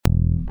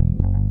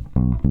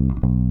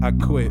I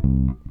quit.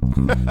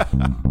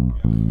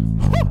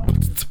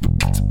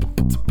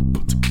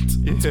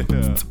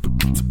 Yeah.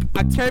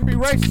 I can't be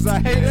racist. I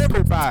hate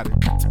everybody.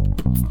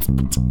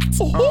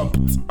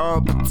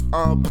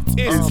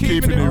 It's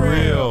keeping it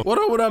real.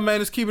 What up,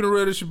 man? It's keeping it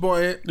real. This your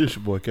boy Ed. This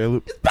your boy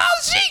Caleb. It's Ball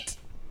Sheet.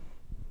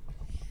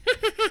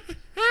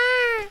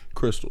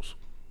 Crystals.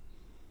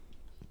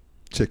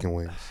 Chicken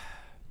wings.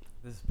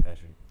 This is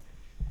Patrick.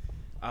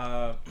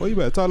 Well, you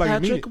better talk like you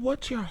mean Patrick, it.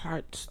 what's your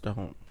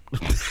heartstone?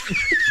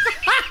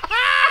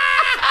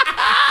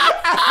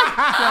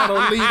 I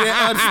don't leave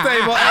that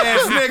unstable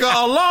ass nigga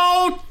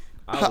alone.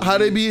 How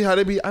they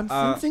be? I'm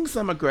sensing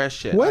some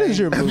aggression. What is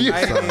your moon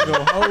I ain't sign?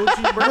 gonna hold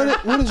you, bro.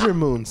 What is your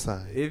moon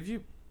sign? If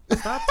you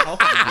stop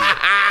talking to me,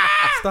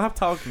 stop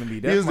talking to me.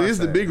 That's Here's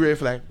the sign. big red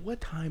flag. What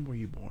time were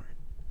you born?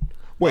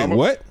 Wait,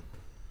 what?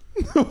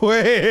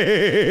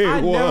 Wait, I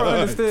what? never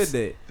understood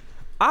that.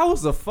 I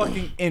was a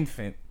fucking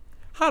infant.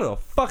 How the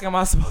fuck am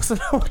I supposed to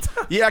know what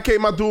time? Yeah, I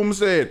came out to him and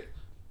said,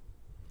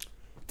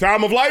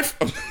 "Time of life."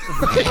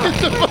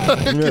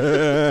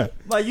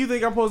 Like, you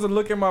think I'm supposed to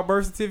look at my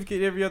birth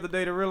certificate every other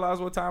day to realize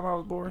what time I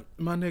was born?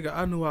 My nigga,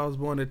 I knew I was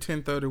born at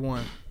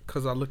 10:31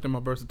 because I looked at my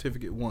birth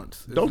certificate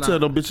once. It's Don't not- tell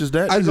them bitches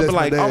that. I They're gonna just be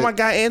like, my "Oh dad. my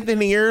God,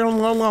 Anthony."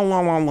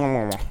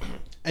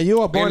 And you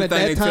were born at Anything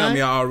that they tell time?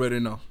 me, I already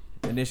know.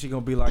 And then she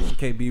gonna be like, she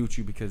can't be with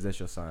you because that's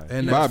your sign.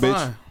 And Bye, that's bitch.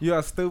 fine. You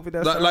are stupid.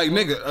 That's Like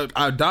nigga,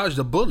 I dodged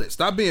a bullet.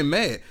 Stop being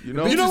mad. You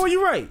know- You know what?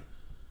 You're right.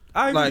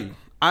 I agree. Like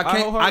I can't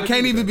wholeheartedly can't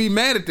agree even with be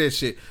mad at that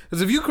shit.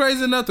 Because if you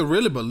crazy enough to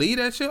really believe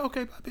that shit,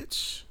 okay, bye,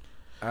 bitch.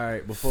 All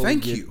right, before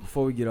Thank we get, you.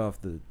 Before we get off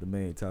the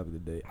main topic of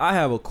the day, I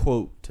have a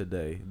quote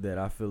today that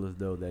I feel as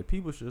though that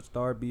people should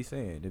start be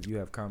saying if you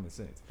have common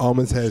sense.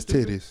 Almonds has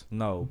titties.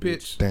 No,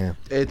 Bitch. Damn.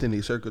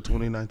 Anthony, circa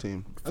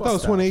 2019. I thought it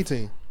was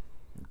 2018.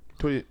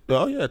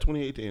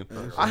 2018.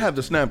 I have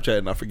the Snapchat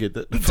and I forget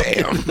that.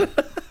 Damn.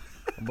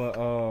 But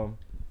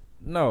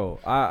no,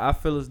 I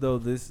feel as though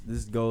this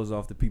goes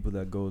off the people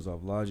that goes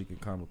off logic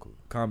and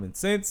common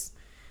sense,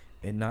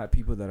 and not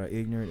people that are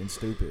ignorant and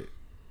stupid.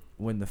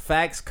 When the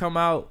facts come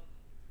out,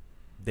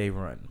 they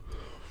run.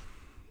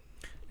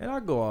 And I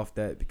go off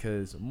that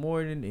because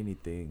more than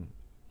anything,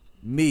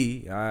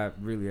 I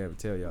really haven't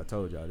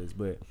told y'all this,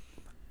 but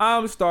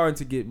I'm starting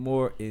to get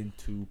more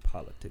into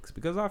politics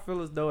because I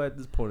feel as though at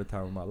this point in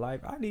time in my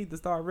life, I need to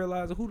start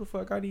realizing who the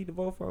fuck I need to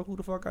vote for, who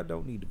the fuck I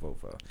don't need to vote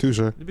for.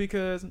 Touche.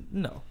 Because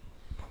no,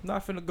 I'm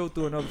not finna go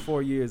through another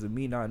 4 years of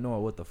me not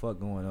knowing what the fuck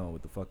going on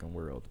with the fucking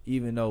world.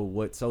 Even though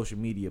what social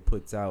media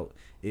puts out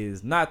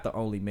is not the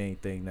only main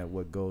thing that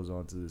what goes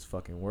on to this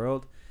fucking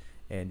world.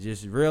 And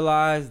just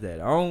realize that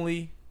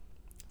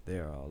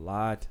there are a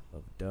lot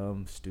of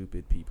dumb,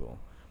 stupid people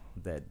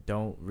that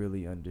don't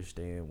really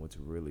understand what's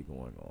really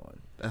going on.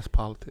 That's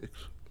politics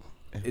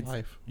and It's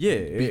life. Yeah,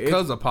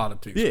 Because of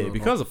politics. yeah, bro.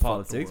 because Don't of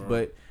fuck the politics. world.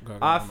 But Go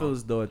I on. feel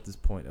as though at this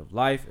point of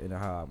life and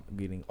how I'm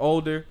getting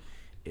older,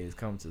 it's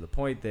come to the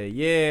point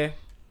that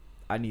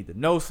I need to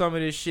know some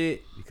of this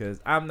shit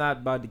because I'm not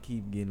about to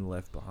keep getting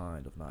left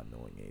behind of not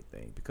knowing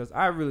anything. Because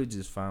I really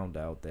just found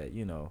out that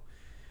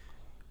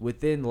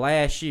within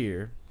last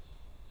year,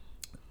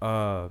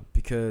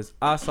 because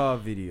I saw a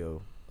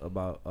video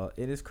about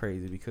and it's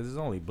crazy because it's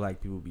only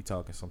black people be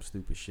talking some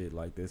stupid shit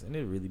like this, and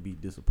it really be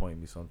disappointing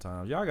me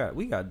sometimes.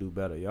 We gotta do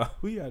better, y'all.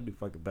 We gotta do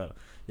fucking better.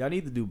 Y'all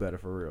need to do better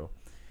for real.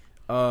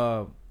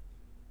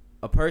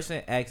 A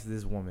person asked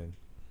this woman,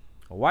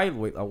 a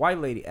white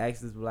lady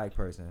asked this black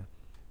person,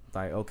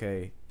 like,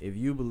 okay, if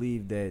you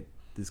believe that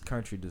this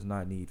country does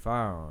not need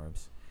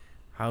firearms,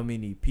 how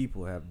many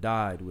people have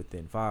died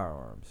within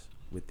firearms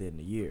within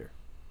a year?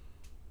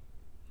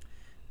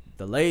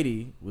 The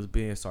lady was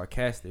being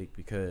sarcastic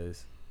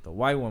because the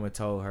white woman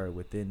told her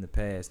within the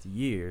past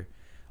year,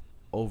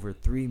 over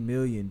 3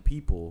 million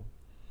people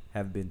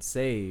have been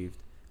saved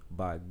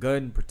by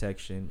gun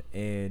protection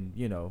and,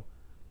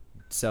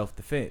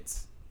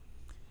 self-defense.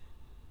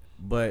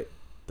 But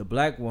the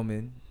black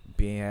woman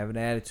having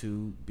an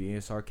attitude,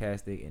 being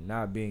sarcastic, and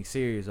not being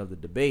serious of the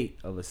debate,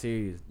 of a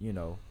serious,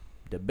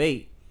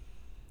 debate,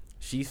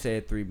 she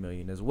said 3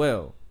 million as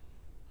well.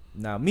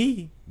 Now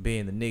me,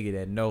 being the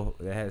nigga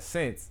that has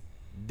sense,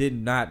 did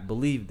not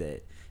believe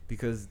that.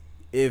 Because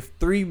if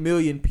 3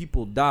 million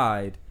people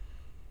died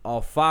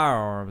off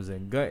firearms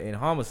and gun and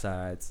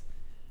homicides,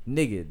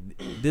 nigga,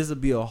 this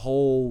would be a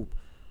whole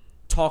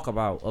talk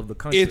about of the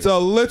country. It's a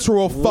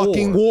literal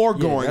fucking war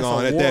going that's a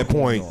on at war that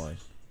going point. on.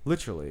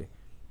 Literally.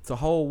 It's a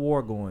whole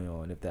war going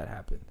on if that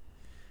happened.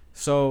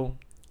 So,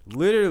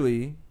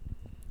 literally,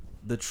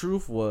 the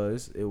truth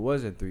was, it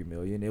wasn't 3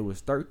 million. It was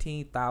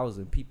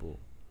 13,000 people.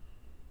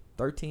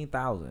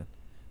 13,000.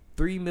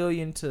 3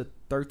 million to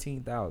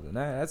 13,000.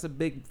 That's a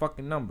big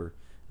fucking number.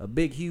 A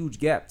big, huge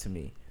gap to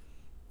me.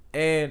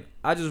 And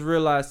I just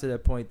realized to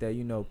that point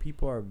that,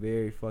 people are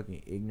very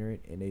fucking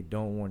ignorant and they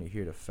don't want to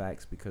hear the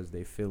facts because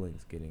their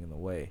feelings getting in the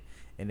way.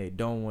 And they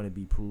don't want to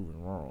be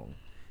proven wrong.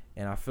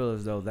 And I feel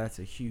as though that's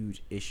a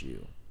huge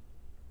issue.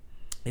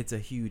 It's a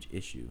huge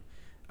issue.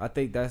 I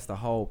think that's the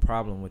whole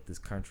problem with this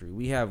country.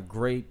 We have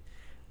great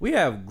we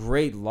have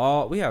great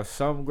law. We have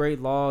some great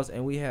laws,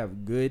 and we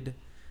have good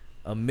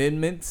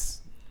amendments.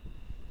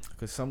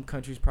 Because some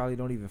countries probably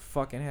don't even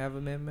fucking have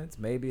amendments.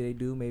 Maybe they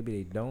do, maybe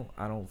they don't.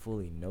 I don't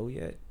fully know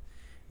yet.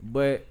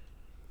 But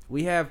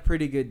we have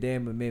pretty good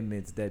damn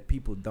amendments that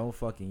people don't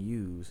fucking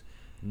use,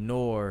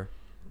 nor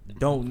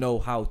don't know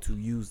how to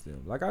use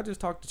them. Like, I just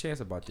talked to Chance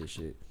about this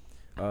shit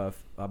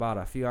about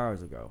a few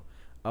hours ago.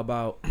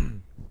 About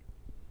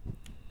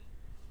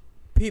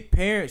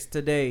parents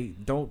today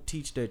don't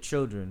teach their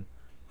children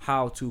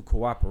how to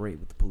cooperate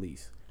with the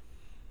police.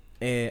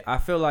 And I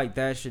feel like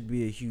that should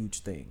be a huge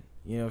thing.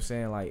 You know what I'm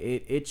saying? Like,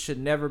 it should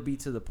never be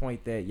to the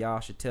point that y'all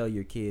should tell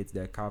your kids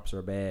that cops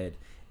are bad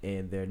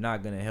and they're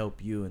not going to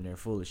help you and they're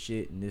full of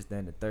shit and this, that,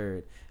 and the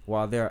third,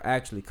 while there are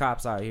actually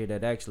cops out here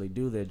that actually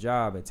do their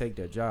job and take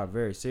their job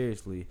very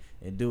seriously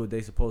and do what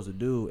they're supposed to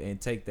do and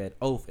take that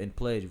oath and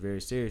pledge very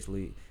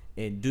seriously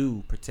and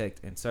do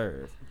protect and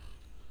serve.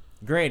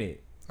 Granted,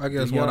 I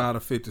guess 1 out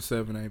of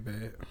 57 ain't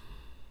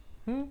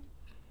bad.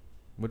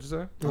 What'd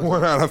you say?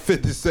 1 out of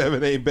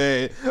 57 ain't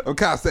bad.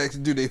 Cops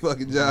actually do their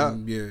fucking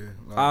job. Yeah.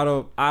 Like,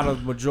 Out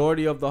of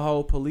majority of the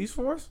whole police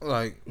force?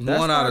 like That's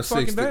 1 out not of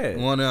fucking 60. bad.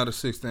 1 out of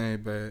 60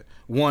 ain't bad.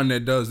 One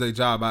that does their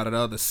job out of the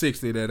other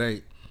 60 that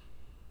ain't.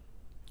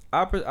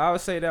 I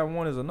would say that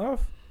one is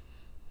enough.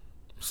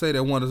 Say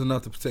that one is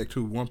enough to protect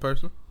who? One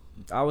person?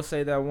 I would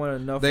say that one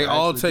enough. They to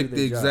all actually take do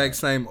the their exact job.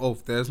 same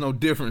oath. There's no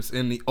difference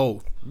in the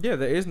oath. Yeah,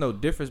 there is no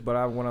difference,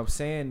 but what I'm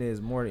saying is,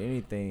 more than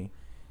anything,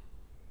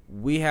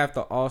 we have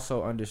to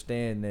also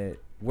understand that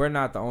we're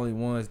not the only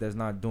ones that's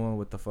not doing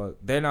what the fuck.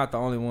 They're not the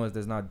only ones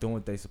that's not doing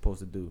what they're supposed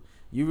to do.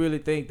 You really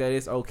think that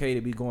it's okay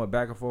to be going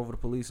back and forth with a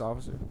police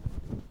officer?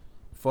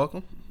 Fuck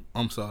them.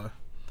 I'm sorry.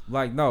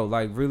 Like, no,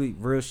 like, really,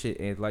 real shit.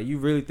 And like, you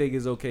really think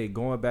it's okay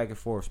going back and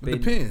forth?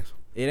 It depends.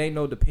 It ain't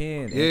no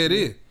depend. Yeah, it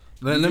is.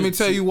 Let me just-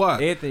 tell you why.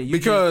 Anthony, you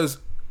because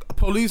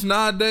police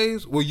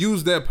nowadays will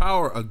use their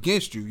power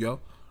against you, yo.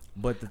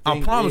 But the I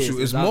thing promise is,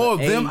 you, it's I'm more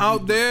of an them A,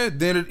 out there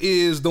than it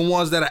is the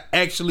ones that are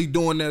actually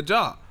doing their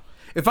job.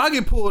 If I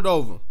get pulled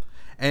over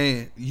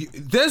and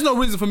there's no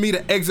reason for me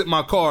to exit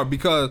my car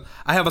because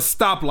I have a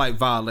stoplight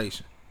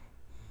violation.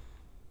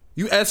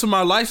 You ask for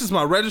my license,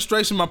 my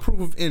registration, my proof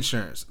of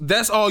insurance.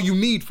 That's all you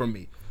need from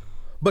me.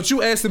 But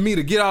you asking me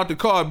to get out the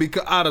car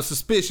because out of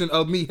suspicion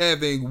of me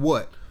having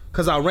what?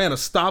 Because I ran a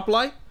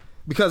stoplight?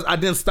 Because I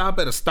didn't stop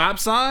at a stop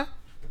sign?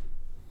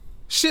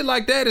 Shit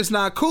like that is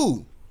not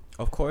cool.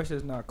 Of course,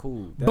 it's not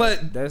cool. But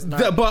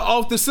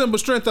off the simple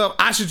strength of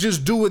I should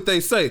just do what they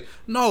say.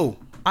 No,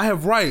 I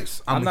have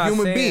rights. I'm a not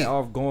human saying being.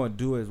 off going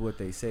do is what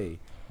they say.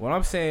 What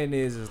I'm saying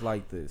is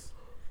like this.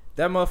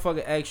 That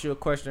motherfucker asks you a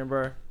question,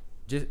 bro.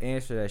 Just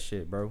answer that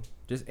shit, bro.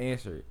 Just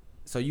answer it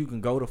so you can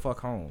go the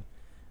fuck home.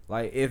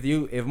 Like, if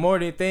more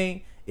than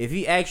anything, if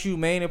he asks you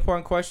main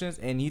important questions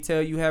and he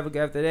tell you have a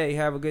good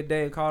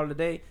day and call it a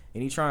day,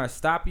 and he trying to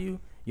stop you,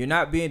 you're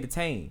not being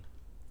detained.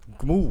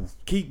 Move.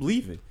 Keep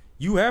leaving.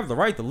 You have the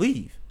right to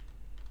leave.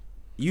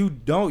 You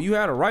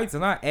have the right to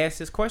not ask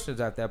his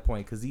questions at that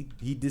point because he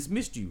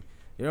dismissed you.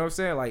 You know what I'm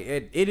saying? Like,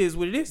 it is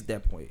what it is at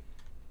that point.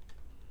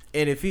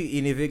 And if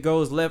it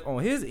goes left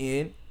on his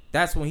end,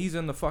 that's when he's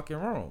in the fucking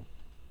wrong.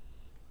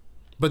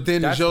 But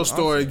then That's it's your what I'm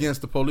story saying.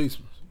 against the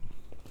policeman.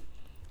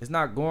 It's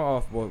not going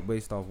off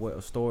based off what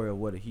a story or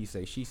what a he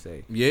say she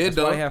say. Yeah, it That's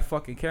why does. they have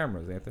fucking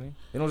cameras, Anthony.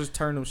 They don't just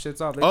turn them shits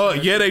off. Oh,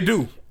 yeah, they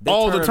do.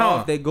 All the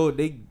time.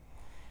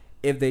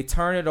 If they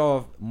turn it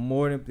off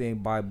more than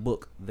by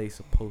book, they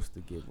supposed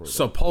to get rid of it.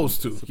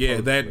 Supposed to. Yeah,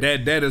 Supposedly.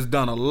 that has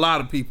done a lot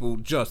of people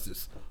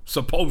justice.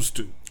 Supposed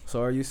to.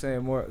 So are you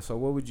saying more? So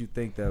what would you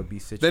think that would be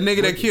That situated?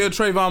 nigga that killed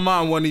Trayvon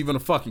Martin wasn't even a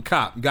fucking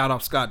cop. Got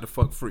off scot the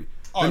fuck free.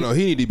 Oh no,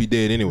 he need to be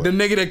dead anyway. The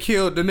nigga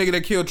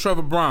that killed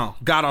Trevor Brown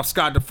got off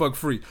scot the fuck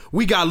free.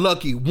 We got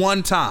lucky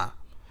one time,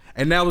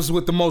 and that was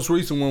with the most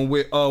recent one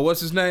with what's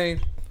his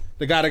name?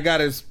 The guy that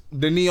got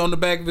the knee on the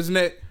back of his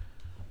neck.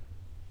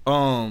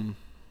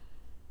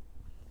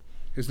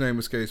 His name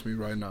escapes me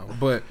right now,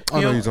 but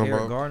I know him- you're talking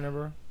Eric about. Garner,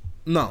 bro.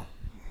 no,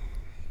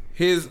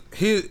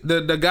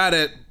 the guy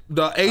that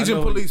the agent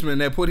know policeman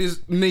that put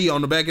his knee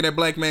on the back of that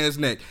black man's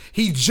neck.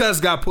 He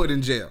just got put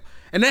in jail,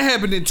 and that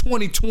happened in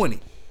 2020.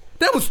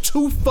 That was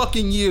 2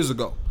 fucking years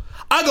ago.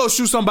 I go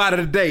shoot somebody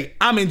today.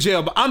 I'm in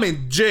jail, but I'm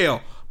in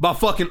jail by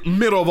fucking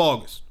middle of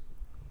August.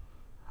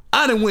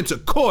 I done went to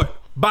court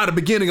by the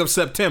beginning of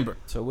September.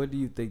 So what do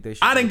you think they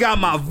should? I done do? got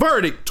my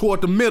verdict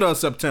toward the middle of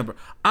September.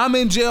 I'm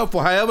in jail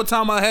for however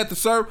time I had to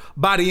serve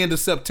by the end of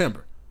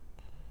September.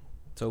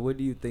 So what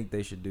do you think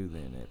they should do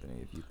then,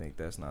 Anthony? If you think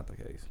that's not the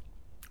case.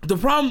 The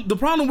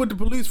problem with the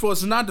police force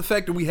is not the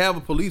fact that we have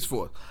a police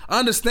force. I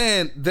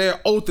understand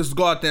their oath is to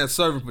go out there and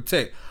serve and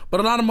protect,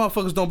 but a lot of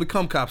motherfuckers don't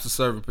become cops to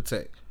serve and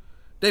protect.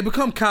 They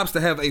become cops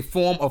to have a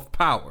form of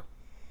power.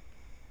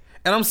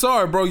 And I'm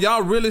sorry, bro,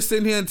 y'all really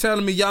sitting here and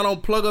telling me y'all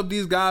don't plug up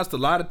these guys to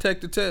lie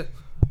detector test?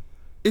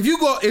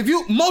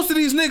 Most of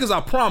these niggas, I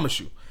promise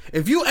you,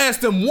 if you ask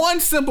them one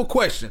simple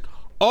question,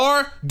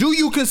 or do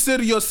you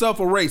consider yourself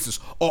a racist,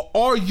 or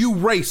are you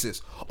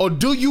racist, or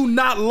do you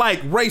not like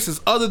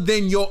races other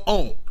than your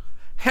own?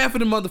 Half of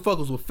the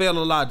motherfuckers will fail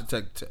a lie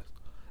detector test.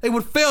 They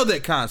would fail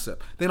that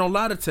concept. They don't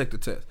lie to take the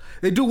test.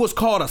 They do what's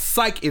called a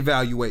psych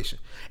evaluation.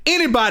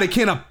 Anybody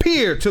can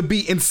appear to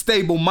be in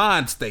stable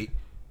mind state.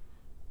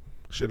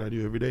 Shit I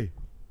do every day.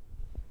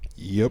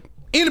 Yep.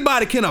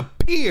 Anybody can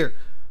appear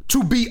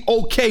to be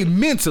okay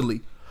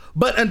mentally,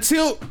 but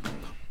until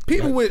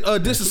people with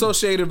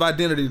dissociative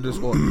identity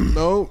disorder.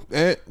 No,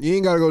 you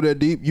ain't gotta go that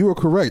deep. You were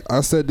correct.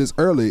 I said this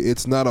earlier.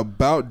 It's not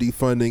about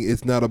defunding.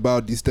 It's not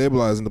about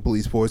destabilizing the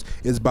police force.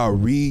 It's about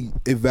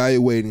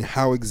re-evaluating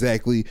how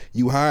exactly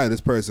you hire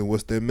this person.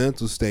 What's their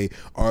mental state?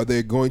 Are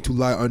they going to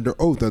lie under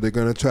oath? Are they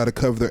going to try to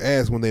cover their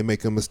ass when they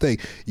make a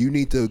mistake? You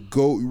need to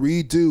go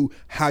redo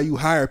how you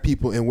hire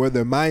people and where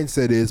their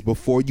mindset is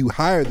before you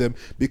hire them,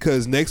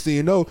 because next thing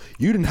you know,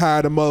 you didn't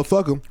hire the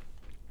motherfucker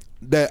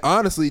that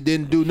honestly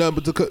didn't do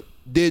nothing but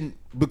didn't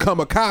become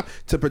a cop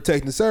to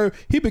protect and serve.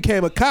 He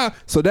became a cop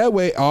so that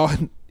way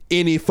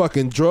any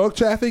fucking drug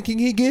trafficking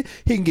he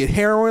can get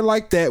heroin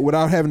like that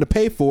without having to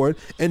pay for it,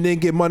 and then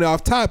get money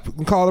off top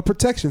and call it a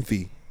protection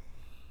fee.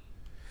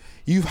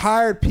 You've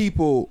hired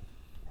people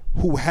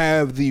who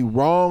have the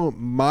wrong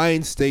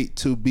mind state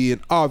to be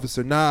an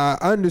officer. Now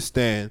I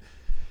understand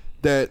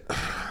that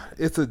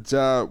it's a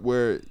job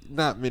where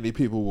not many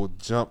people will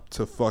jump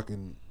to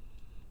fucking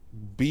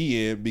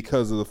be in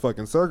because of the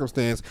fucking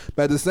circumstance,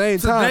 but at the same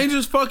time, it's a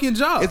dangerous fucking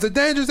job. It's a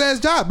dangerous ass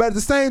job, but at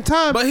the same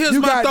time, but here's you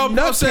my got thought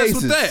process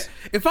with cases. that.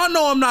 If I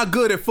know I'm not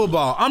good at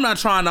football, I'm not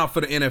trying out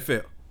for the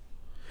NFL.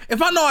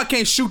 If I know I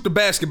can't shoot the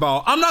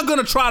basketball, I'm not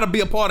gonna try to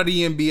be a part of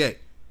the NBA.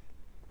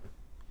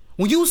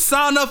 When you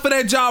sign up for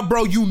that job,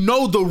 bro, you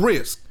know the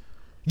risk.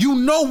 You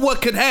know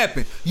what could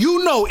happen.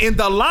 You know in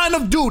the line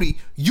of duty,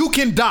 you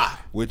can die.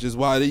 Which is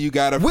why you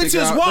gotta Which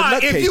is why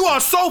if you are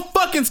so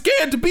fucking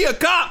scared to be a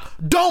cop,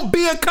 don't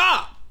be a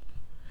cop.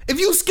 If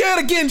you scared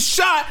of getting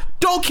shot,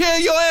 don't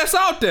carry your ass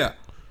out there.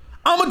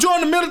 I'ma join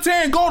the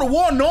military and go to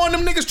war knowing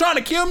them niggas trying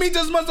to kill me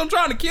just as much as I'm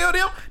trying to kill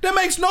them? That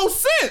makes no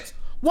sense.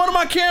 What am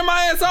I carrying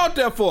my ass out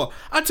there for?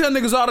 I tell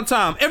niggas all the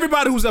time,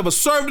 everybody who's ever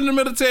served in the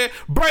military,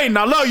 Braden,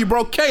 I love you,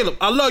 bro. Caleb,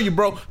 I love you,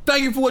 bro.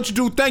 Thank you for what you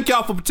do. Thank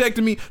y'all for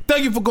protecting me.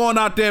 Thank you for going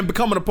out there and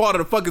becoming a part of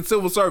the fucking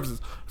civil services,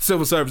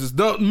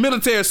 the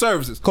military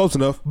services. Close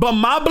enough. But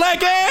my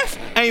black ass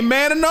ain't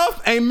man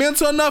enough, ain't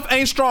mental enough,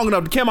 ain't strong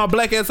enough to carry my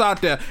black ass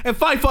out there and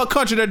fight for a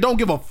country that don't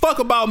give a fuck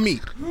about me.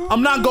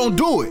 I'm not gonna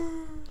do it.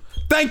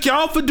 Thank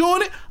y'all for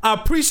doing it. I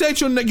appreciate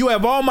you. You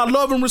have all my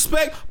love and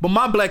respect, but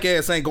my black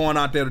ass ain't going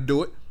out there to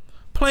do it.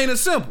 Plain and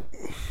simple.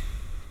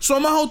 So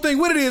my whole thing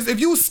with it is, if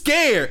you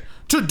scared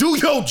to do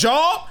your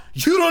job,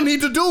 you don't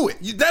need to do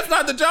it. That's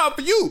not the job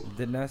for you.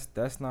 Then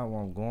that's not what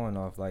I'm going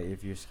off. Like,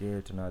 if you're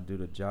scared to not do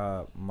the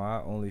job,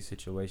 my only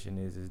situation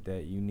is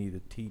that you need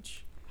to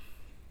teach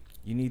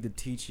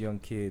young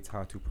kids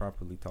how to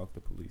properly talk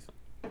to police.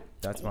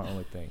 That's my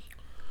only thing.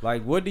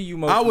 Like, what do you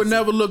most? I would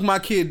never look my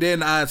kid dead in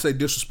the eye and say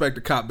disrespect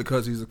a cop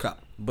because he's a cop.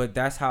 But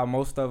that's how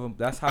most of them.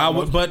 That's how. I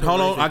would, but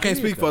hold on, I can't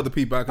speak for other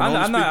people. I can only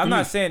speak for I'm you.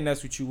 not saying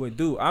that's what you would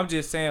do. I'm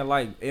just saying,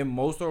 like, in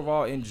most of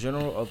all, in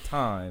general of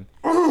time,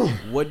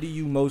 what do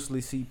you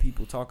mostly see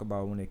people talk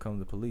about when it comes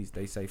to police?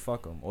 They say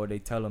fuck them, or they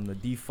tell them to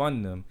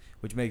defund them,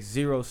 which makes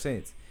zero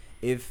sense.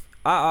 If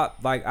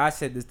like I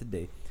said this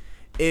today,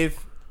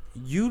 if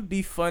you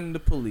defund the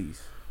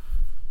police,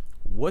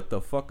 what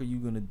the fuck are you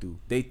gonna do?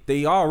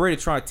 They already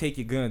trying to take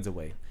your guns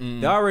away.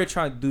 They already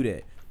trying to do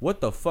that.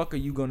 What the fuck are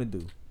you gonna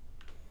do?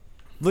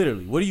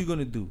 Literally, what are you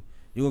gonna do?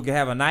 You gonna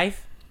have a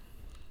knife?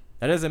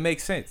 That doesn't make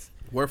sense.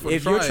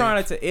 If you're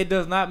trying to, it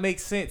does not make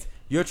sense.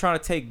 You're trying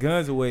to take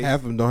guns away.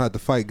 Half of them don't have to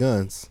fight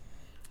guns.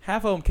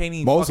 Half of them can't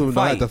even. Most of them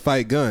fight. don't have to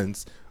fight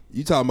guns.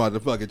 You talking about the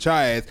fucking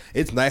triads?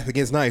 It's knife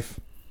against knife.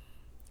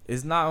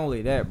 It's not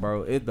only that,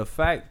 bro.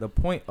 The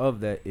point of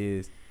that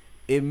is,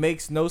 it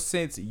makes no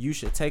sense. You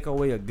should take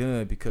away a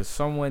gun because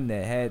someone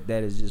that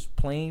is just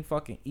plain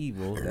fucking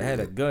evil, that had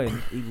a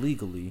gun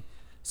illegally.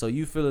 So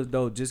you feel as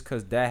though just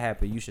because that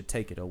happened, you should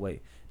take it away.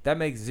 That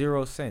makes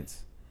zero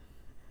sense.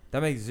 I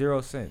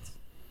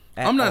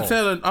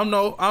stand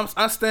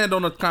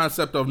on the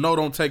concept of no,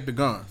 don't take the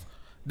guns.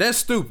 That's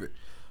stupid.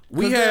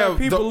 We have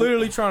people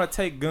literally trying to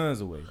take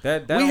guns away.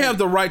 We have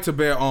the right to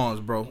bear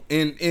arms, bro.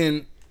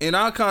 In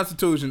our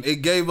Constitution, it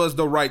gave us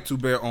the right to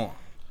bear arms.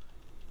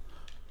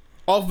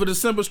 Off of the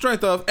simple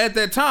strength of, at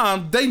that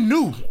time, they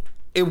knew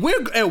if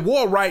we're at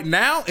war right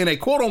now in a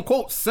quote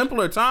unquote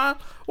simpler time,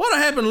 what'll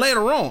happen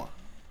later on?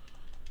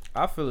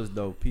 I feel as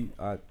though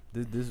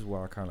this is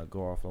where I kind of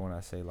go off when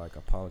I say like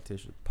a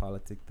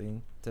politic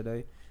thing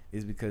today,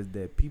 is because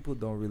that people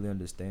don't really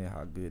understand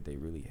how good they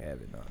really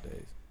have it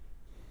nowadays.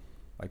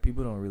 Like,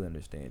 people don't really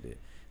understand it.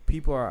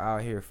 People are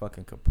out here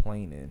fucking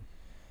complaining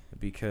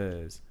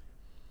because,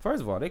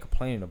 first of all, they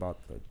complaining about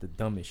the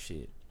dumbest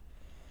shit.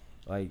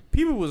 Like,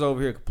 people was over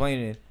here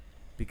complaining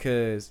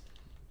because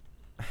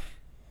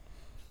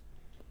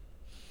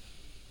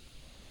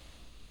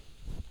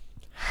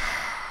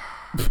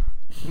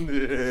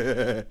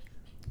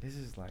this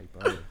is like,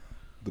 bro,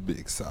 the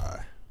big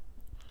sigh.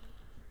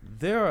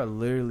 There are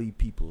literally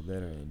people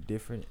that are in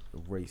different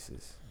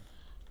races,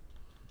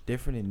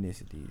 different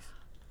ethnicities,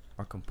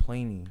 are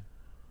complaining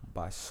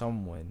by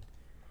someone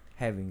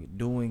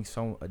doing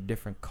a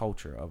different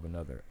culture of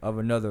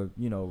another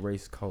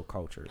race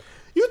culture.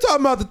 You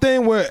talking about the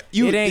thing where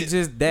it ain't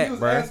just that,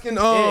 bro. Asking,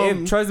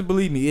 trust and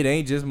believe me, it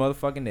ain't just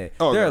motherfucking that.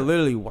 Oh, They're okay.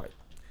 literally white.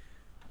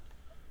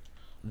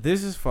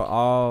 This is for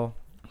all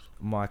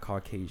my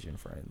Caucasian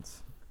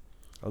friends.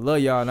 I love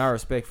y'all and I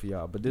respect for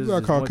y'all, but this you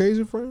is got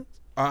Caucasian friends?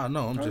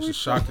 No, I'm just as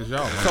shocked as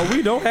y'all. So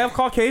we don't have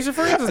Caucasian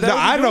friends? Is that No,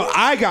 what I you know doing?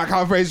 I got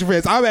Caucasian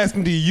friends. I'm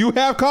asking, do you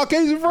have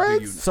Caucasian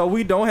friends? So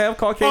we don't have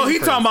Caucasian Oh, he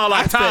friends. talking about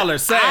like Tyler,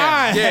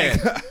 Sam.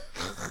 Yeah.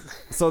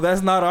 So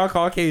that's not our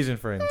Caucasian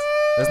friends.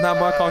 That's not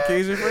my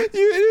Caucasian friend?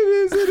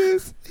 It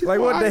is. Like,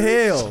 what the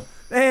hell?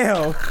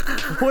 Damn.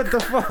 What the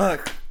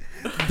fuck?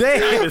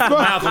 Damn.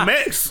 Malcolm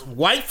X,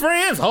 white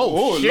friends?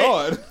 Oh shit.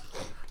 Lord.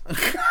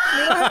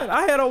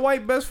 I had a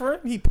white best friend.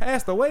 He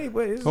passed away,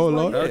 but it's Oh, like,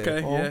 Lord. yeah. Okay,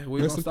 yeah,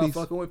 we Rest gonna in stop peace.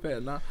 fucking with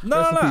Pat now. No,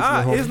 Rest in peace,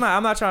 my homie. it's not.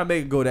 I'm not trying to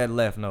make it go that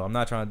left. No, I'm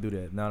not trying to do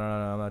that. No,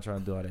 I'm not trying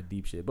to do all that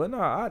deep shit. But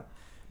no,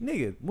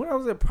 nigga, when I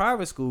was at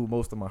private school,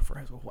 most of my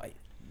friends were white.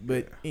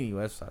 But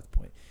anyway, that's besides the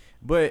point.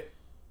 But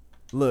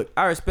look,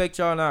 I respect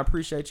y'all and I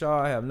appreciate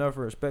y'all. I have nothing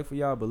for respect for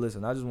y'all. But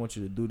listen, I just want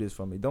you to do this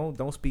for me.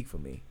 Don't speak for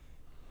me.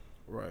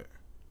 Right.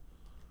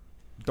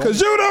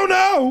 Because you don't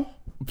know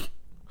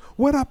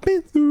what I've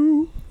been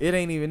through. It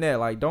ain't even that.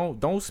 Like,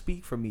 don't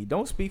speak for me.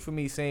 Don't speak for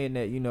me saying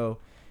that,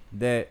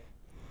 that,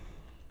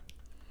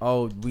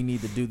 oh, we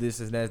need to do this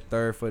and that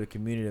third for the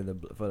community,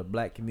 for the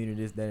black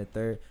community, this, that, and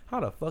third.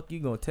 How the fuck you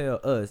gonna tell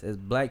us as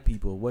black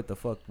people what the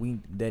fuck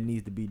that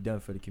needs to be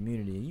done for the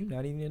community, and you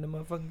not even in the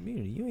motherfucking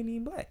community? You ain't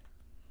even black.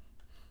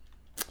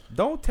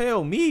 Don't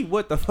tell me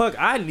what the fuck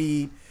I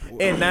need,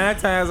 and 9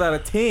 times out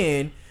of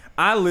 10,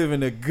 I live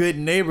in a good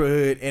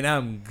neighborhood and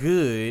I'm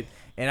good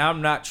and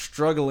I'm not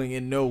struggling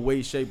in no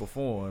way, shape, or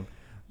form.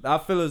 I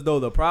feel as though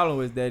the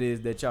problem is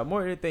that y'all,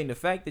 more than anything, the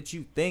fact that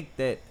you think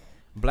that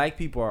black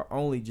people are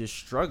only just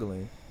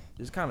struggling,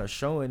 just kind of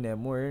showing that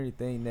more than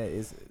anything that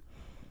is,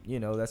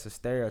 that's a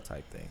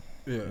stereotype thing.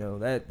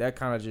 Yeah. That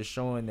kind of just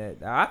showing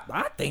that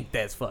I think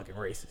that's fucking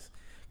racist.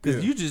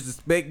 Because you just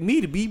expect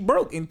me to be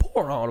broke and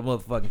poor all the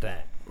motherfucking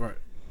time. Right.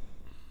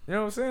 You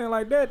know what I'm saying?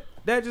 Like that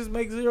just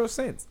makes zero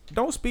sense.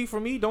 Don't speak for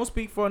me. Don't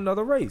speak for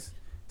another race.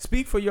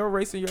 Speak for your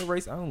race and your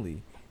race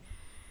only.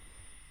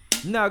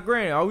 Now,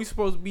 granted, are we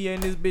supposed to be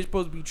in this bitch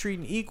supposed to be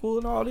treating equal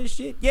and all this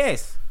shit?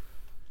 Yes.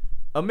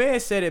 A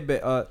man said it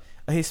best. A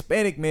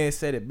Hispanic man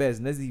said it best,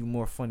 and that's even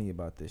more funny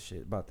about this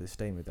shit, about this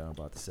statement that I'm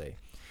about to say.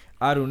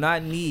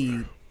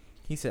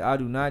 He said, I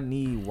do not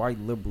need white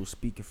liberals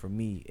speaking for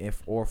me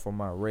or for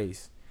my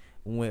race,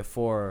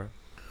 because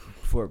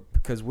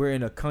we're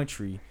in a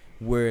country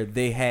where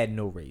they had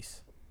no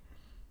race.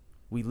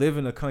 We live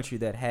in a country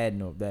that have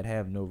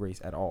no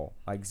race at all,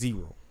 like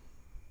zero.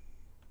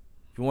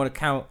 If you want to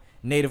count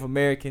Native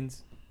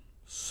Americans,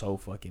 so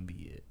fucking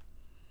be it.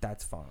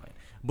 That's fine.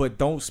 But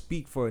don't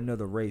speak for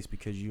another race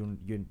because you're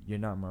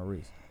not my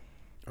race.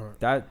 All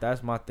right.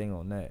 That's my thing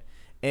on that.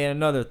 And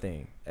another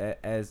thing,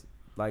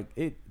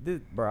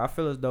 bro, I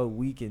feel as though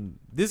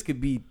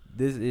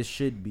it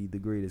should be the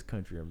greatest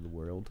country of the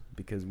world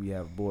because we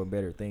have more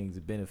better things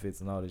and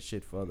benefits and all this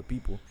shit for other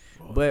people.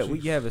 But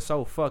we have it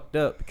so fucked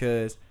up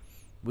because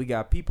we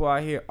got people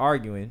out here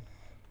arguing,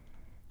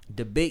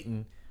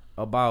 debating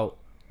about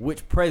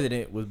which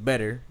president was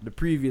better, the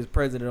previous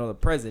president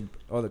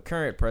or the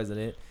current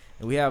president.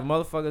 And we have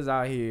motherfuckers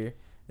out here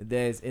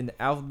that's in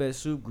the alphabet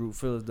soup group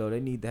feel as though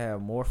they need to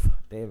have more,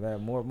 they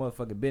have more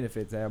motherfucking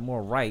benefits, they have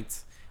more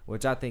rights,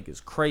 which I think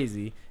is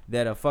crazy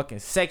that a fucking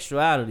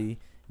sexuality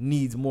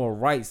needs more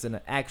rights than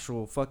the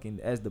actual fucking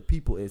as the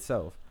people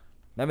itself.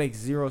 That makes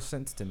zero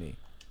sense to me.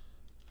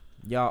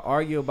 Y'all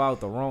argue about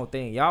the wrong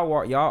thing. Y'all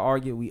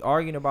argue. We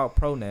arguing about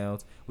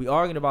pronouns. We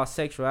arguing about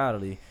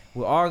sexuality.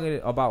 We're arguing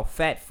about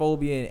fat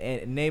phobia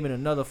and naming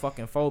another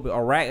fucking phobia,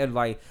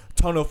 like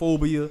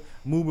tonophobia,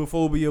 movement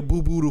phobia,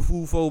 boo boo the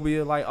food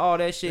phobia, like all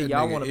that shit.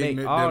 Y'all want to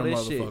make all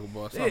this shit.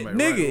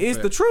 Nigga, it's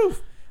the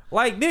truth.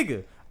 Like,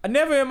 nigga, I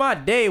never in my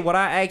day would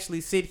I actually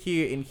sit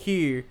here and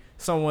hear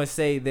someone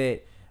say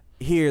the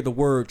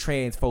word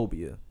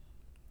transphobia.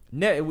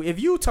 If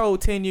you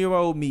told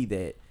 10-year-old me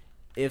that,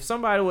 if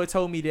somebody would have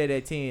told me that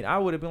at 10, I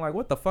would have been like,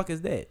 what the fuck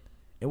is that?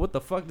 And what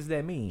the fuck does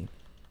that mean?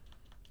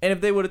 And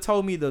if they would have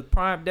told me the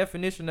prime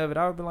definition of it,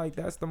 I would have been like,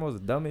 that's the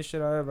most dumbest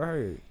shit I ever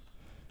heard.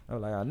 I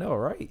was like, I know,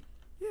 right?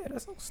 Yeah,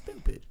 that's so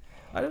stupid.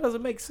 Like, that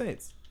doesn't make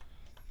sense.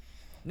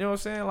 You know what I'm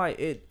saying? Like,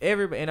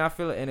 and I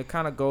feel it, and it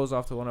kind of goes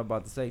off to what I'm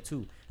about to say,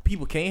 too.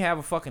 People can't have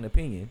a fucking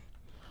opinion.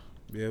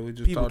 Yeah, we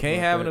just people can't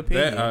have an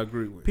opinion. That I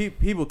agree with.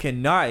 People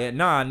cannot.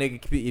 Nah,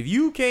 nigga.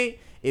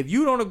 If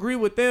you don't agree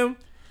with them,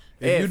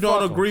 if you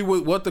don't agree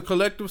with what the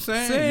collective's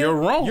saying, you're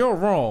wrong. You're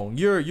wrong.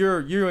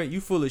 You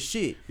full of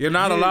shit. You're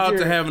not allowed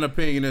to have an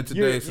opinion in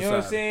today's society. You know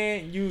what I'm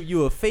saying?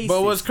 You a face.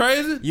 But what's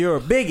crazy? You're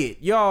a bigot.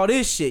 Y'all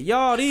this shit.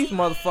 Y'all these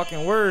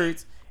motherfucking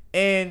words,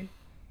 and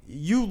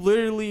you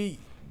literally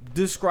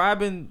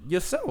describing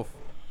yourself.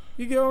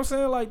 You get what I'm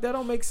saying? Like, that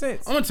don't make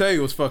sense. I'm gonna tell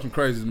you what's fucking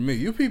crazy to me.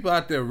 You people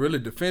out there really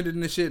defending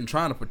this shit and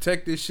trying to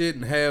protect this shit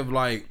and have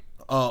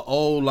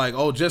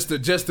just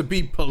to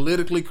be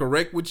politically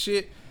correct with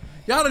shit.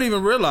 Y'all don't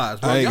even realize,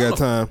 bro. I ain't got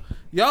time.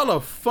 Y'all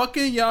are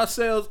fucking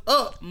yourselves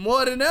up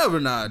more than ever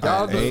now. Y'all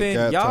dog.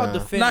 defend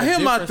Now a here's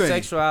my different thing.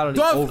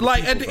 sexuality over Like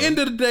people, at the bro. end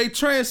of the day,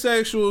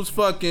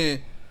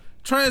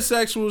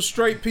 transsexuals,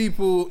 straight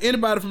people,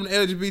 anybody from the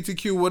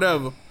LGBTQ,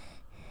 whatever,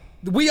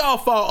 we all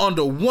fall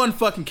under one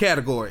fucking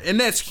category, and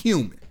that's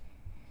human.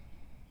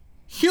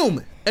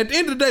 Human. At the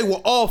end of the day,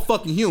 we're all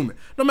fucking human.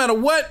 No matter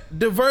what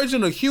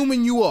diversion of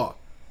human you are,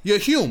 you're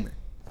human.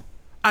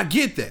 I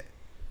get that.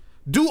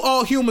 Do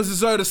all humans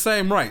deserve the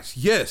same rights?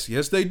 Yes,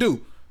 they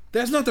do.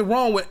 There's nothing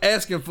wrong with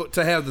asking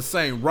to have the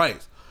same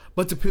rights,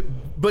 but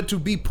to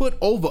be put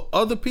over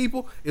other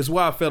people is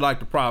why I feel like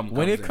the problem.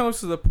 When it in. comes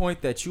to the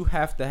point that you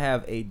have to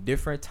have a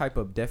different type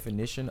of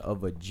definition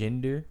of a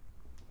gender,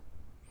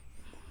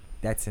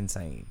 that's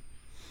insane.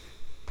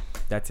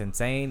 That's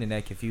insane, and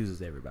that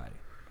confuses everybody.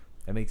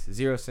 That makes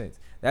zero sense.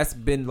 That's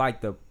been like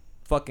the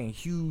fucking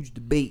huge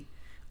debate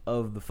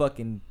of the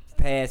fucking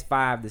past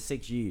 5 to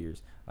 6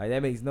 years. Like,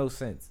 that makes no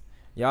sense.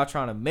 Y'all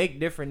trying to make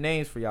different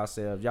names for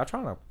yourselves. Y'all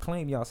trying to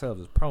claim yourselves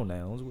as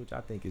pronouns, which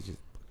I think is just...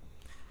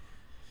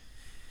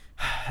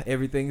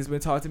 Everything has been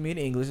taught to me in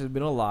English has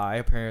been a lie,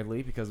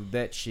 apparently, because of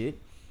that shit.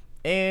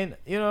 And,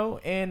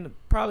 and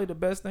probably the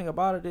best thing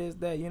about it is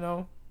that,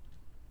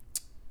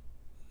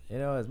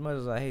 as much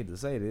as I hate to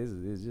say this,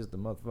 it's just the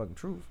motherfucking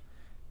truth.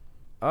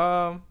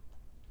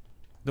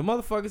 The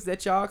motherfuckers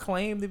that y'all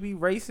claim to be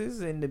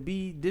racist and to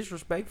be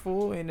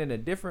disrespectful and in a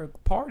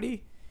different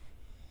party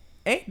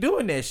ain't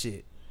doing that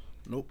shit.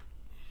 Nope.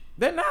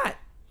 They're not.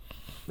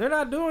 They're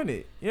not doing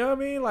it. You know what I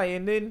mean? Like,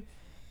 and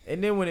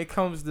then when it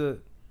comes to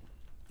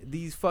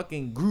these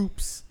fucking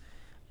groups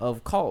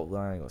of cults,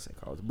 I ain't gonna say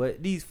cults,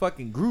 but these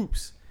fucking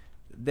groups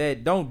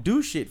that don't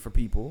do shit for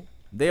people,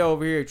 they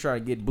over here trying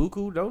to get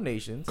buku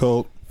donations.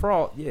 Cult.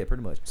 Fraud. Yeah,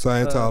 pretty much.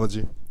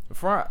 Scientology.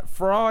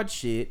 Fraud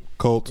shit.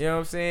 Cult. You know what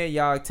I'm saying?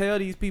 Y'all tell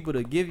these people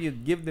to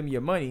give them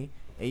your money,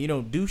 and you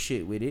don't do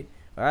shit with it.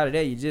 Out of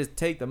that, you just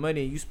take the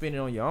money and you spend it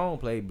on your own.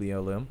 Play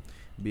BLM,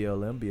 and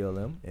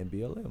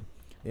BLM.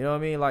 You know what I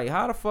mean? Like,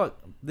 how the fuck?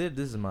 This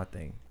is my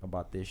thing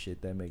about this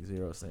shit that makes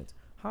zero sense.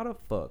 How the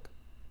fuck?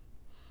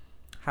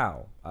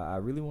 How? I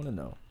really want to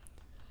know.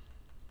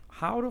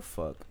 How the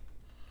fuck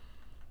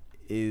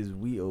is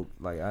we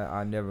like?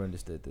 I never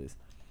understood this.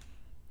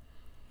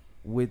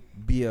 With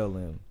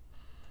BLM,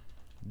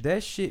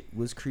 that shit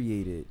was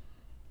created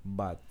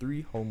by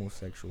 3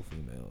 homosexual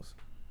females.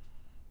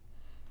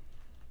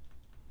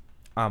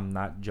 I'm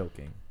not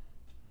joking.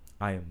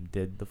 I am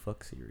dead the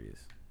fuck serious.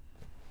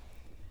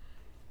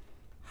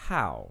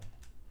 How?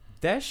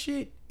 That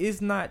shit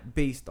is not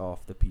based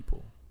off the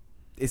people.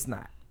 It's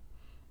not.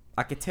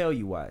 I can tell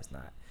you why it's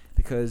not.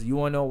 Because you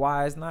want to know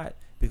why it's not?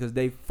 Because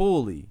they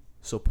fully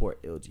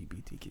support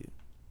LGBTQ.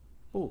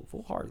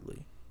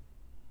 Full-heartedly.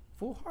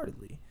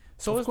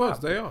 So Of it's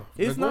course not, they are.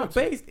 It's They're not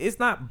going to. based. It's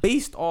not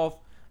based off.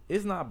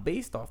 It's not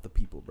based off the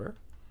people, bro.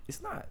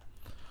 It's not.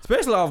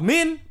 Especially off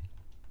men.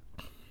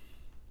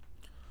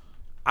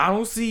 I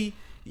don't see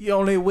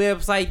on their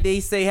website they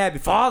say Happy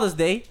Father's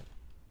Day.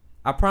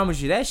 I promise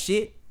you that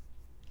shit.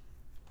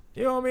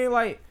 You know what I mean?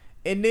 Like,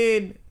 and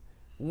then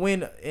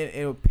when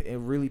it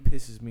really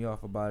pisses me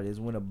off about it is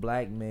when a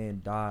black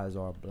man dies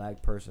or a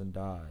black person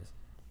dies,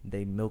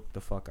 they milk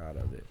the fuck out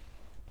of it.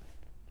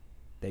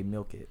 They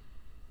milk it.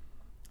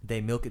 They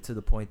milk it to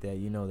the point that,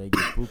 they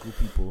get buku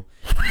people,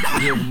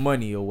 give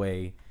money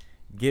away,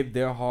 give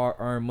their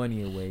hard-earned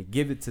money away,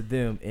 give it to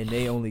them, and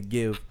they only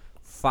give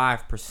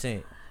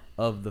 5%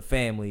 of the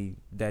family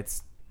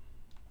that's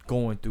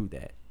going through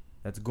that.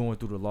 That's going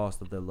through the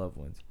loss of their loved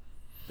ones.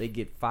 They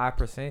get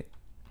 5%,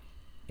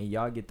 and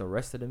y'all get the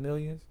rest of the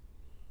millions.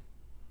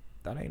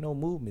 That ain't no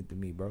movement to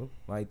me, bro.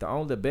 Like,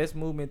 the best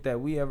movement that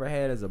we ever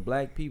had as a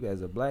black people,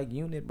 as a black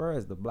unit, bro,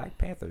 is the Black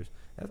Panthers.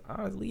 That's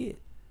honestly it.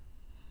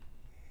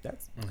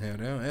 That's Hell,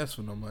 they don't ask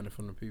for no money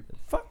from the people.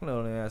 fuck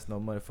no, they ask no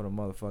money for the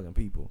motherfucking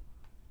people.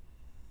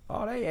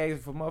 All they asking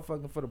for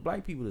for the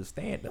black people to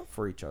stand up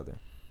for each other.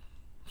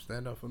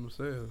 Stand up for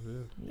themselves,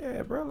 yeah.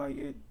 Yeah, bro, like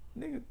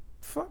nigga,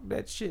 fuck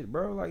that shit,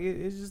 bro. Like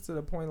it's just to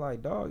the point,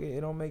 like, dog, it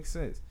don't make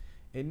sense.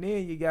 And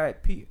then you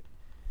got people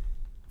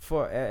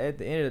at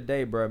the end of the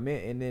day, bro,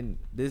 men, and then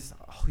this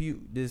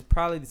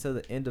probably to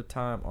the end of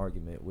time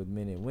argument with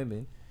men and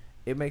women,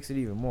 it makes it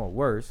even more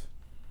worse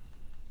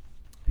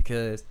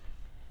because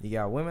you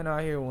got women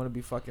out here who want to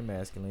be fucking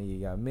masculine. You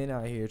got men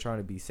out here trying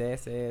to be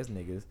sass ass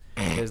niggas.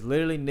 There's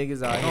literally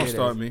niggas out here. Don't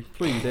start me,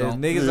 please. There's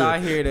Don't. niggas out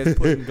here that's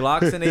putting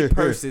Glocks in their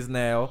purses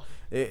now.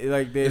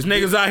 There's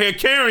niggas out here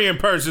carrying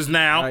purses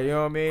now. Like, you know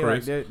what I mean?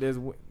 Chris. Like there's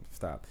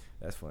stop.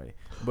 That's funny.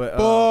 But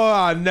Boy,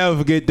 I'll never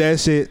forget that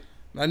shit.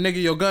 Like,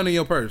 nigga, your gun in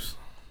your purse.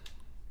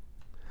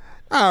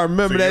 I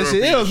remember So that you're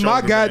shit. up in It was your my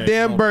shoulder bag.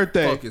 goddamn No,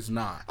 birthday. Fuck, it's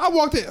not. I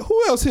walked in.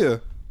 Who else here?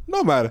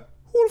 Nobody.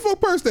 Who the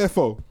fuck purse that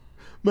for?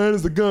 Man,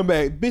 it's a gun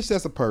bag. Bitch,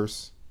 that's a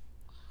purse.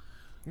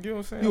 you know what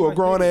I'm saying? You a Like,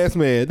 grown niggas- ass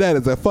man. That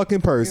is a fucking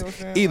purse. You know what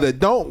I'm saying? Either Like-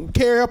 don't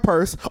carry a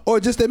purse or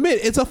just admit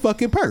it's a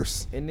fucking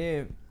purse. And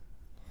then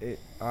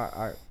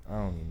I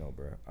don't even know,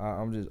 bro.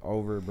 I'm just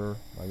over it, bro.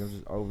 Like, I'm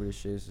just over this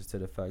shit. It's just to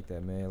the fact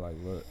that, man, like,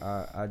 look,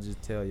 I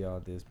just tell y'all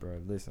this, bro.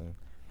 Listen.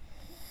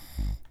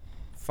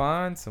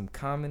 Find some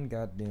common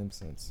goddamn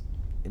sense.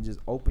 And just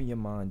open your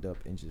mind up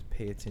and just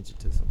pay attention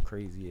to some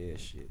crazy ass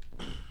shit.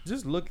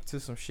 Just look into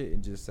some shit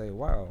and just say,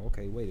 wow,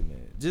 okay, wait a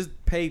minute. Just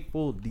pay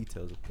full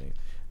details of things.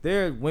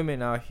 There are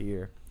women out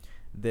here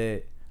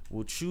that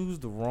will choose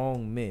the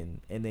wrong men,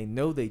 and they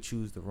know they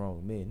choose the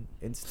wrong men,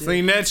 and still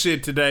Seen that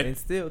shit today. and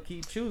still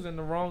keep choosing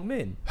the wrong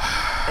men.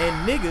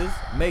 And niggas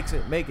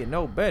make it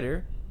no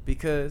better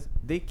because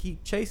they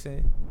keep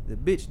chasing the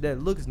bitch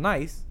that looks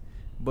nice,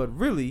 but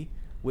really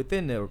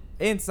within the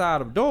inside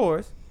of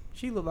doors,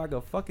 she look like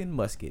a fucking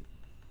musket.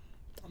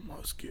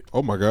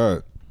 Oh my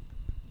God.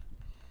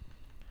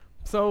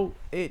 So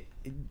it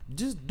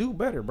just do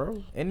better,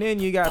 bro. And then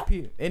you got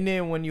people, and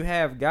then when you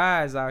have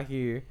guys out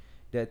here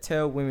that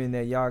tell women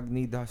that y'all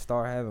need to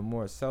start having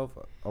more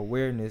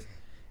self-awareness,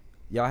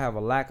 y'all have a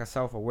lack of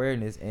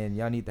self-awareness, and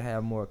y'all need to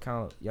have more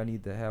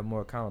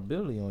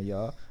accountability on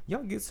y'all.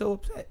 Y'all get so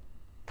upset.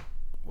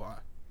 Why?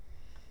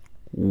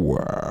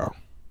 Wow.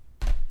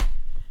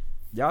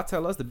 Y'all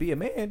tell us to be a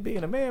man.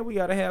 Being a man, we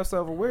gotta have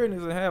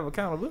self-awareness and have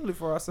accountability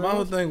for ourselves. My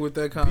whole thing with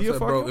that Be a concept,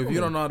 bro, fucking if you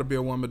don't woman. know how to be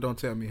a woman, don't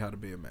tell me how to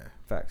be a man.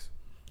 Facts.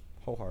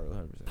 Wholeheartedly,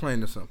 100%.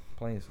 Plain and simple.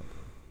 Plain and simple.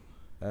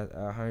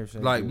 I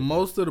 100%. Like, agree with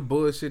most of the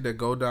bullshit that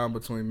go down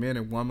between men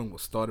and women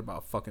was started by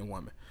fucking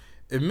women.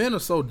 If men are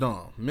so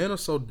dumb, men are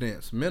so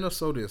dense, men are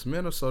so this,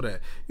 men are so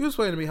that, you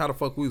explain to me how the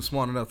fuck we was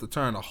smart enough to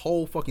turn a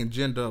whole fucking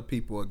gender of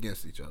people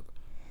against each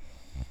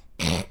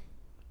other.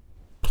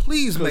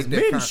 Please that. make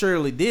that Men kind.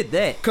 surely did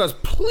that, Cause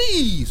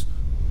please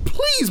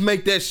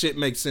make that shit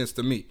make sense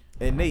to me.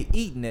 and they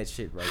eating that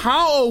shit right now.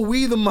 How are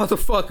we the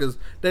motherfuckers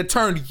that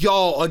turned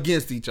y'all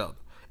against each other?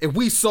 If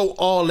we sow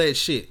all that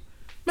shit,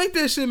 make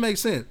that shit make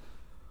sense.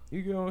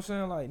 You get what I'm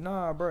saying? Like,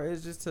 nah, bro.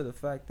 It's just to the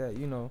fact that,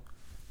 you know,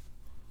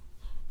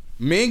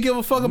 Men give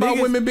a fuck about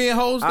Niggas- women being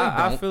hoes. They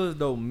I don't. feel as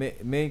though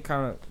men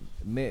kind of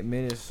men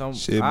is some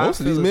Shit, I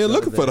most of feel these as men though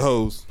looking for that the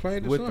hoes. Plain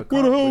and with the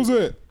simple. Where the hoes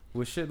at?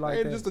 with shit like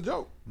Ain't that. just a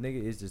joke.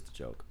 Nigga, it's just a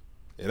joke.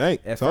 It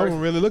ain't. At Some of first-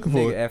 them really looking for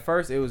Nigga, it. at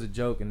first it was a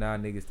joke, and now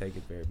niggas take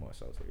it very much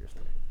so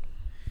seriously.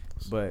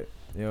 But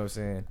you know what I'm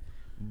saying.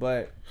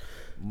 But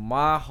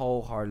my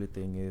wholehearted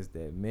thing is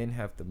that men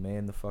have to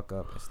man the fuck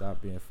up and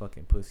stop being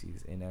fucking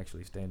pussies and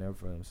actually stand up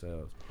for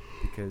themselves,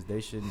 because they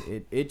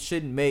shouldn't. It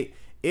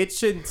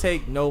shouldn't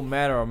take no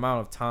matter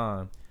amount of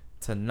time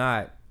to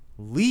not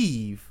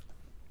leave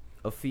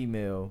a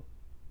female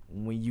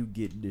when you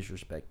get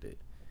disrespected.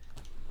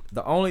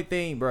 The only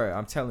thing, bro,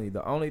 I'm telling you,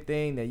 the only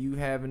thing that you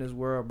have in this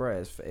world, bro,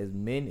 as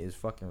men is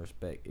fucking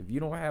respect. If you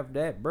don't have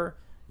that, bro,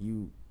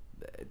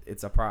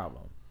 it's a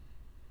problem.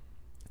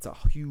 It's a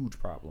huge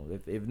problem.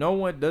 If no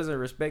one doesn't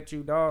respect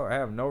you, dog, or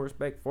have no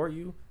respect for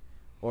you,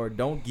 or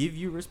don't give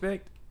you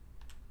respect,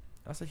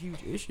 that's a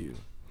huge issue.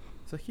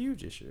 It's a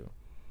huge issue.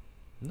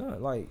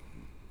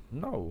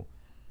 No.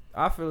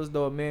 I feel as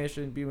though a man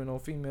shouldn't be with no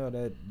female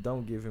that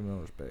don't give him no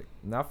respect.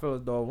 And I feel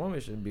as though a woman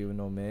shouldn't be with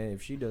no man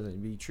if she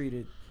doesn't be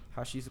treated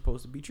how she's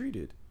supposed to be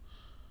treated.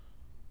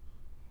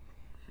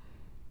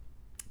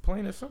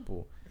 Plain and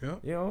simple. Yeah.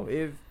 You know,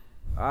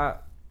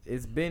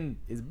 it's been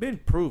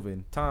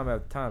proven time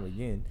after time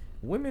again.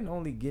 Women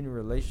only get in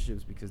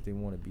relationships because they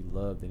want to be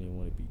loved and they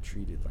want to be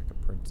treated like a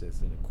princess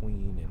and a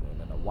queen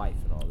and a wife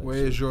and all that.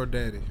 Where's shit. your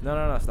daddy?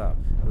 No, stop.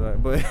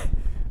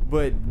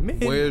 But men.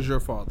 Where's your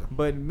father?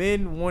 But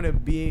men want to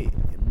be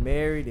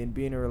married and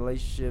be in a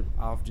relationship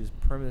off just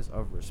premise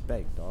of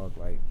respect, dog.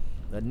 Like,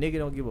 a nigga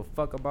don't give a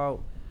fuck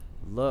about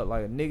love.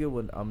 Like,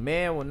 a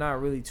man would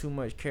not really too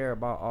much care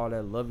about all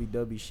that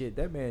lovey-dovey shit.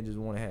 That man just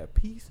want to have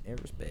peace and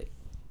respect.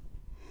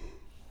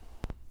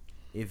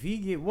 If he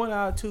get 1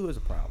 out of 2, it's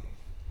a problem.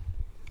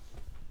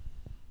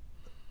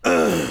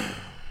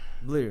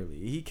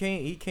 Literally, it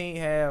can't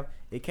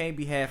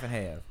be half and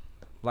half,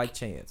 like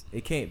Chance.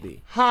 It can't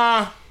be.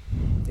 Ha!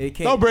 It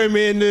can't. Don't bring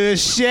me into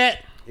this shit.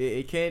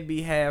 It can't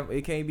be half.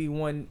 It can't be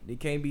one. It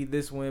can't be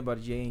this one,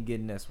 but you ain't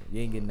getting this one.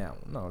 You ain't getting that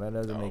one. No, that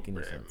doesn't make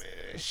any sense.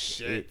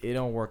 Shit. It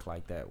don't work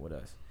like that with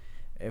us.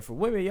 And for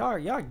women,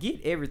 y'all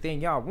get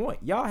everything y'all want.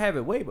 Y'all have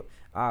it way, but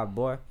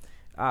boy,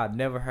 I've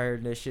never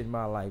heard that shit in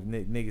my life.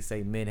 Niggas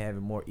say men have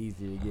it more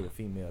easy to get a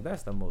female.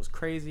 That's the most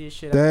craziest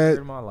shit I've heard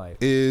in my life.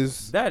 That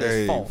is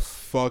a false.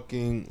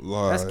 Fucking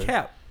lie. That's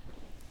cap.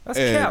 That's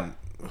and cap.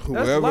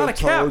 Whoever a lot of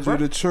cap, told you bro.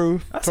 the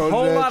truth, That's a told you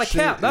whole that lot of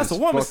shit cap. That's is a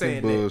woman fucking saying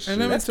that. bullshit. And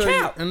let me That's tell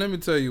cap. you. And let me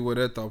tell you where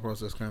that thought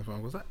process came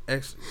from. Because I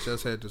actually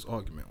just had this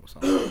argument with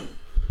someone.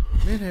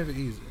 Men have it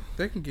easy.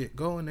 They can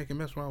go and they can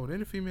mess around with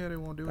any female they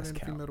want to do. That's Any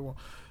cap. female they want.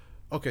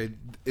 Okay,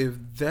 if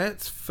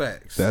that's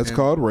facts, That's and-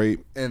 called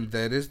rape. and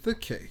that is the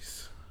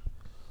case.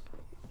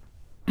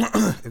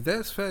 If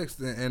that's facts,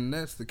 and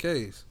that's the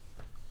case,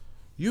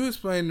 you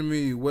explain to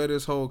me where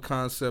this whole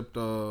concept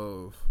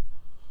of,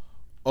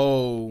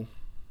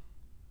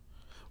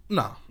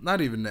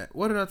 not even that.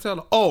 What did I tell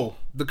her?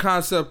 The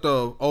concept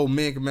of,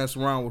 men can mess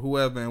around with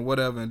whoever and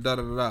whatever and da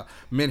da da da.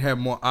 Men have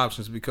more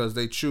options because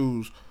they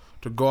choose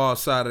to go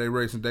outside of their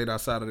race and date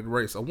outside of their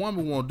race. A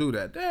woman won't do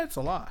that. That's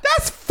a lie.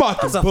 That's fucking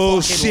That's a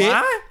bullshit. fucking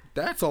lie.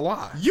 That's a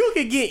lie. You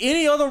can get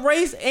any other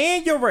race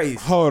and your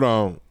race Hold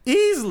on.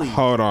 easily.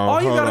 Hold on.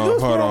 All you gotta do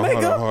is put on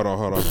makeup. Hold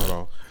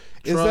on.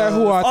 Is that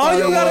who I All thought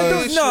you it gotta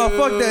was? do, no,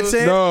 fuck that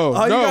shit. No,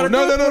 All you no, gotta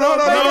no, do is no, put no, on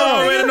no, makeup. no, I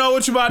no. already know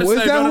what you about to Was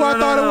say. that who I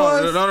thought it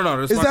was? No.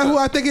 Is that who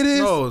I think it is?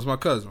 No, it's my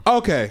cousin.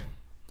 Okay.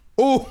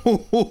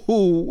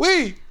 Ooh,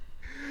 wee.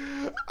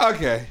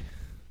 Okay.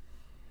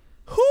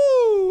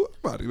 Whoo. I'm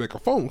about to make a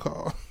phone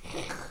call.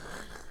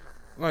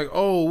 Like,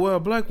 oh, well, a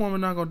black woman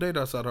not going to date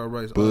outside her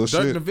race.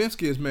 Bullshit. Dirk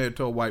Nowitzki is married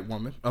to a white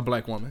woman, a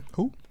black woman.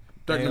 Who?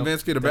 Dirk Damn,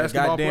 Nowitzki, the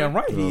basketball player. Goddamn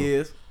right he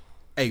is.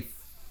 A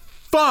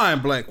fine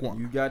black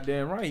woman. You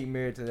goddamn right he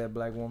married to that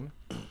black woman.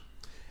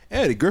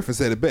 Eddie Griffin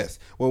said it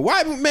best. When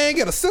white man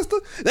get a sister,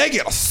 they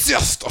get a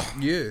sister.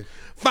 Yeah.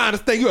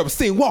 Finest thing you ever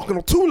seen walking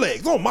on two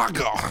legs. Oh my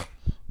God.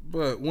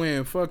 But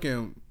when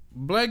fucking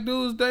black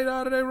dudes date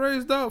out of their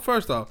race, dog,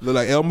 first off, Look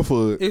like Elmer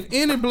Fudd. if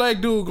any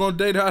black dude going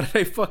to date out of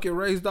their fucking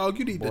race, dog,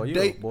 you need Boy, to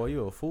date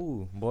you a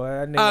fool. Boy,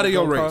 that nigga out of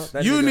your go race. across-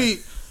 that You nigga- need...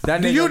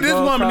 that nigga This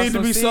go woman across need to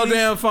some be so seas.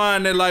 damn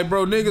fine that, like,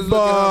 bro, niggas look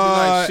at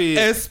her and be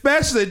like, shit.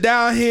 Especially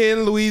down here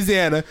in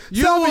Louisiana.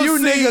 You Some of will you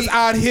see- niggas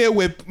out here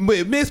with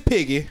Miss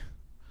Piggy.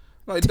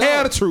 Like,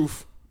 Tell dog, the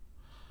truth.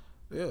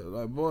 yeah,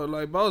 like, boy,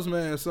 like, boss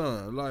man,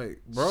 son. Like,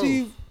 bro.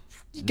 She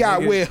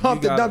got Nigga, with you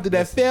Humpty gotta- Dumpty that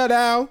listen. fell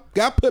down,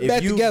 got put If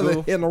back you together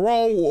go- in the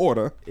wrong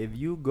order. If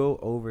you go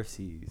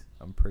overseas,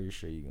 I'm pretty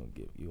sure you gonna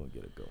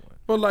get a good one.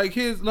 But like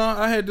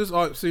I had this.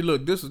 See,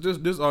 look,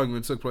 this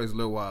argument took place a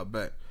little while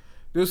back.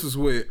 This is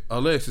with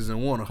Alexis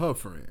and one of her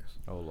friends.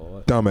 Oh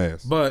Lord.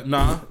 Dumbass. But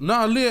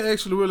Leah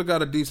actually really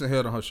got a decent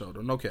head on her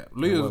shoulder. No cap.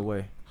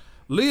 Wait.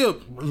 Leah,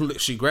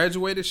 she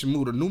graduated. She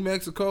moved to New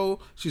Mexico.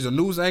 She's a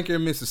news anchor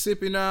in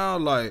Mississippi now.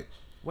 Like,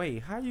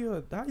 Wait, how you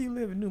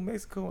live in New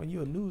Mexico and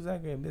you a news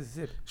anchor in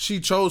Mississippi? she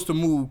chose to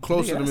move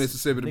closer to Nigga, that's-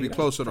 Mississippi to be nigga,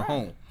 closer to that's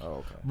home. Oh,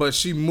 okay. But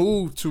she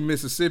moved to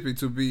Mississippi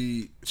to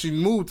be. She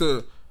moved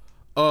to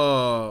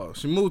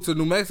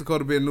New Mexico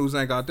to be a news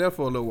anchor out there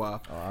for a little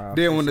while. I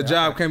Then when the appreciate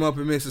job that. came up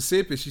in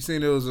Mississippi, she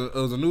seen it was a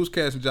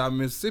newscasting job in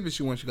Mississippi.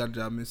 She got a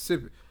job in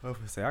Mississippi. I was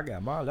gonna say I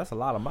got mileage. That's a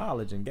lot of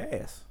mileage and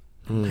gas.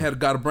 Had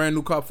got a brand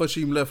new car before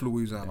she even left That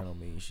Louisiana. don't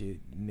mean shit,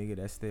 nigga.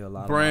 That's still a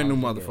lot. Brand new of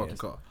mileage and motherfucking gas.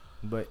 car.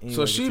 But anyway,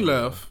 So she continue.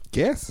 left.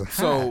 Guess.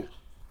 So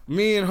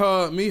me,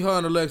 her,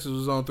 and Alexis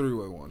was on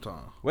three-way one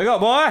time. Wake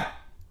up, boy.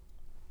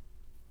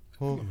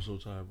 I'm so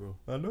tired, bro.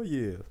 I know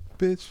you is.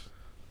 Bitch,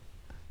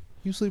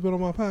 you sleeping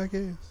on my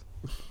podcast?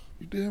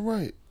 You damn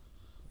right.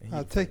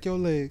 I'll take your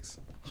legs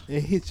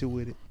and hit you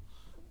with it.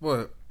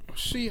 But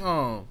she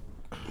Your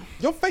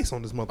face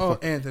on this oh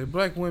motherfucker. Anthony,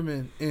 black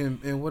women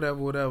in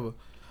whatever.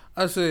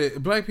 I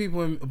said black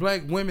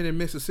women in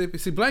Mississippi.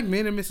 See, black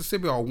men in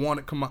Mississippi are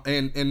wanted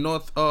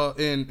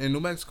in New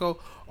Mexico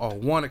are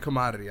wanted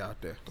commodity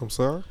out there. I'm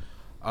sorry.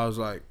 I was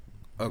like,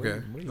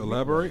 okay.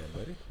 Elaborate.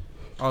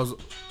 I was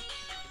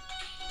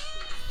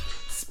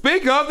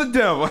Speak of the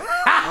devil.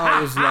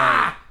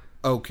 like,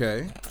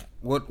 okay.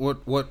 What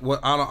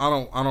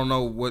I don't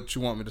know what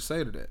you want me to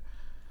say to that.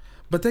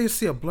 But they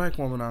see a black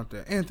woman out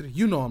there. Anthony,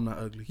 you know I'm not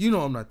ugly. You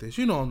know I'm not this.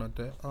 You know I'm not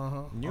that.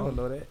 You don't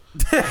know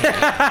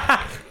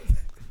that.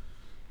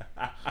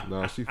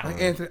 No, she fine.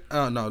 Like Anthony,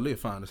 no, Leah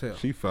fine as hell.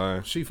 She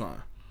fine. She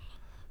fine.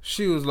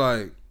 She was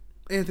like,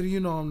 Anthony, you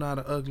know I'm not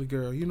an ugly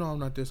girl. You know I'm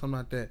not this, I'm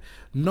not that.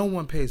 No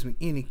one pays me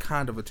any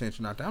kind of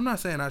attention out there. I'm not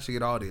saying I should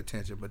get all the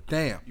attention, but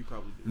damn. You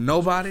probably did.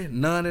 Nobody,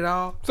 none at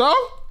all. So?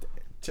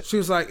 She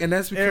was like, and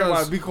that's because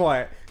Everybody, be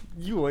quiet.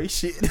 You ain't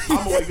shit. I'm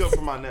gonna wake up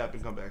from my nap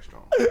and come back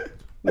strong.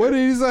 What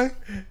did he say?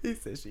 He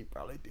said she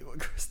probably doing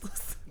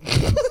crystals.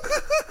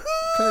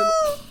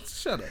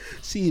 shut up.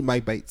 She eat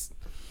Mike Bates.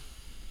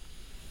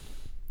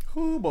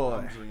 Who boy?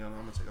 I'm just young. I'm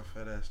gonna take a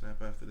fat ass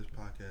nap after this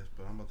podcast,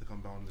 but I'm about to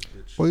come down on this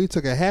bitch. Well, you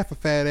took a half a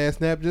fat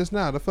ass nap just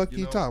now. The fuck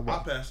you know, talking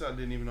about? I passed out.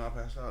 Didn't even know I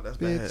passed out. That's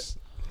Bitch.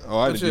 bad. Oh,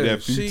 I But did do yeah, that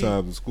a few she-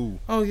 times in school.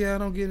 Oh yeah, I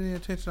don't get any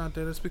attention out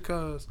there. That's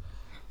because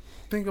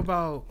think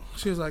about.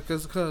 She was like,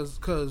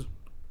 cause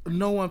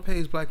no one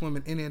pays black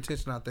women any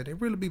attention out there. They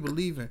really be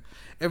believing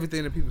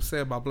everything that people say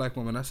about black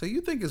women. I say, you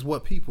think it's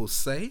what people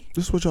say?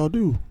 This is what y'all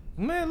do.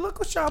 Man, look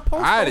what y'all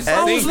post. I on didn't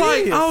social I was like,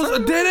 media, I was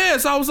son. a dead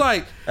ass. I was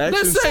like, let's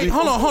Actions say, speak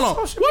hold on. on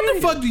What social the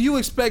media. fuck do you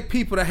expect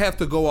people to have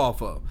to go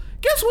off of?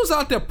 Guess what's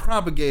out there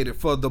propagated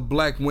for the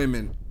black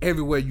women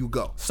everywhere you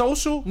go?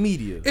 Social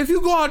media. If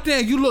you go out there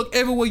and you look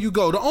everywhere you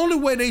go, the only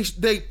way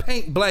they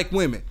paint black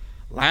women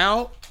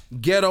loud,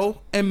 ghetto,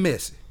 and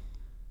messy.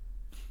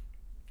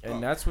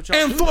 And that's what y'all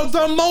And do. for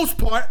the most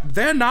part,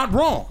 they're not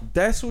wrong.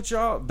 That's what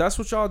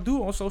y'all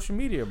do on social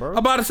media, bro. I'm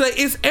about to say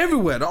it's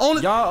everywhere. The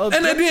only Y'all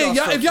and then object y'all,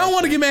 yourself if y'all like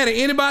want to that. get mad at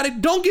anybody,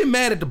 don't get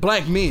mad at the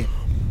black men.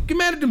 Get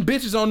mad at them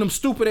bitches on them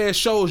stupid ass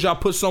shows y'all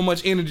put so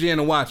much energy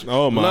into watching.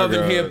 Oh, my Love and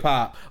God. Hip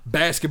Hop,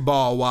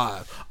 Basketball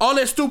Wives, all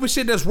that stupid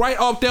shit that's right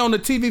off there on the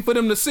TV for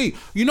them to see.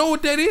 You know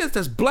what that is?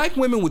 That's black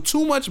women with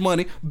too much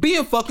money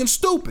being fucking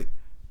stupid.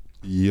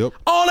 Yep.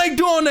 All they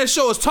do on that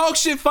show is talk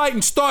shit, fight,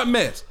 and start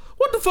mess.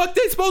 What the fuck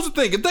they supposed to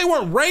think? If they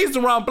weren't raised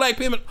around black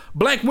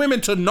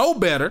women to know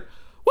better,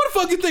 Where the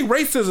fuck you think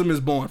racism is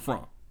born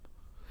from?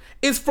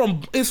 It's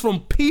from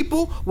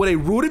people with a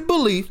rooted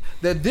belief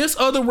that this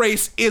other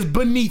race is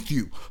beneath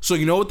you. So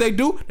you know what they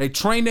do? They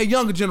train their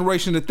younger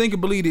generation to think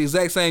and believe the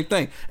exact same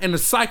thing. And the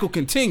cycle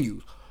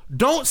continues.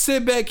 Don't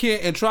sit back here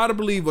and try to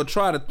believe or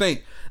try to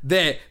think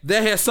that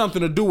has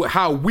something to do with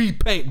how we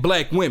paint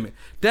black women.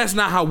 That's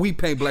not how we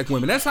paint black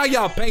women. That's how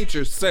y'all paint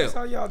yourself. That's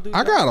how y'all do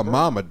I that, got a bro.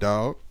 mama,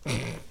 dog.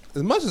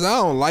 As much as I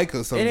don't like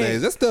her some It ain't-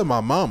 days, that's still my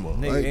mama.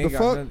 Nigga, Like, it, ain't the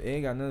got fuck? nothing, it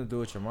ain't got nothing to do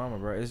with your mama,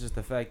 bro. It's just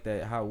the fact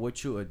that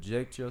what you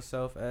eject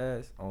yourself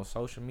as on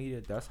social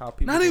media, that's how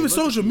people. Not gonna even look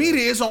at social you.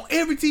 media. It's on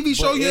every TV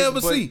show you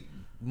ever see.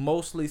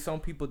 Mostly some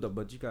people,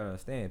 but you gotta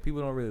understand,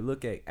 people don't really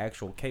look at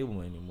actual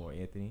cable anymore,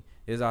 Anthony.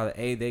 It's either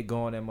they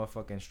go on that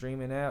motherfucking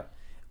streaming app,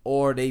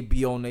 or they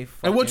be on their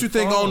fucking And what you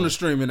think phone. on the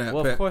streaming app,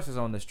 Well, Pat? of course it's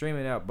on the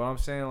streaming app, but I'm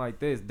saying like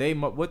this,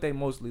 what they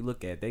mostly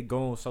look at, they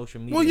go on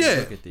social media Well, yeah. and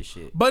look at this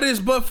shit. But for You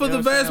the know what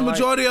I'm vast saying? Like,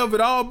 majority of it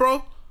all,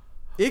 bro.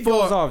 It For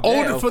goes off that,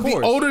 older of for course.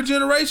 the older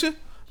generation,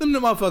 them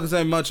motherfuckers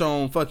ain't much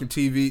on fucking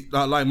TV,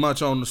 not like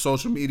much on the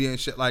social media and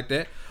shit like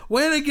that.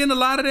 Where they getting a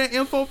lot of that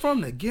info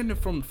from? They're getting it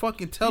from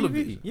fucking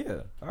television. TV.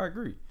 Yeah, I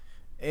agree.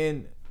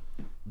 And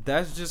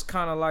that's just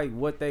kind of like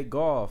what they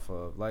go off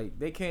of. Like,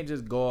 they can't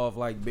just go off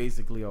like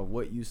basically of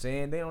what you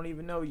saying. They don't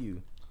even know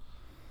you.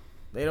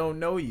 They don't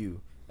know you.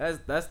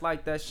 That's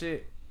like that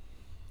shit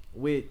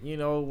with, you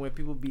know, when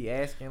people be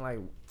asking like,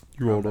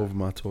 You rolled over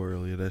my toe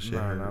earlier. That shit no,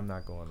 hurt. I'm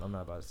not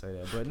about to say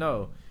that. But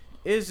no,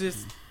 it's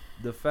just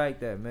the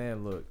fact that,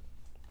 man, look,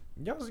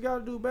 y'all just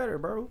gotta do better,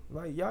 bro.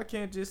 Like, y'all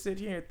can't just sit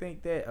here and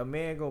think that a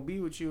man gonna be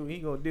with you and he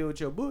gonna deal with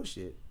your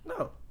bullshit.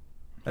 No,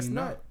 that's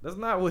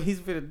not what he's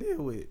finna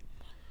deal with.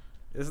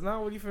 It's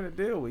not what he finna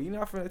deal with. You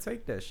not finna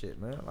take that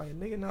shit, man. Like, a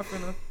nigga not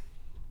finna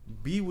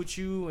be with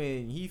you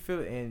and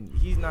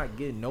he's not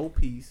getting no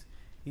peace.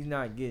 He's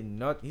not getting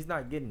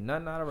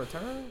nothing out of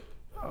return.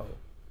 No.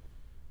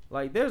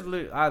 Like,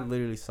 I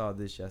literally saw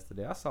this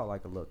yesterday. I saw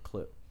like a little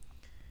clip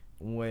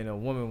when a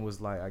woman was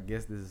like, I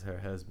guess this is her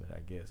husband.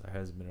 Her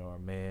husband or a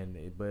man,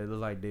 but it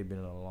looked like they've been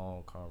in a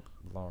long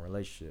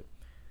relationship.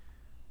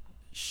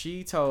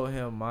 She told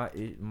him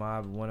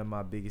one of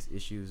my biggest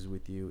issues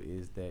with you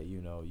is that,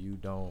 you know,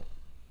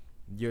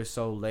 you're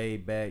so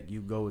laid back,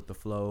 you go with the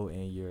flow,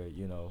 and you're,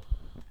 you know,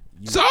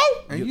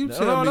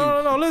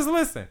 no,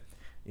 listen.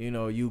 You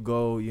know, you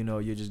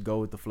just go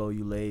with the flow,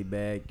 you laid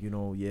back, you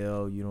don't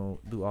yell, you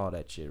don't do all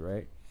that shit,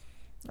 right?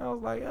 I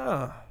was like,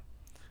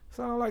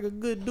 sound like a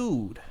good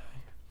dude.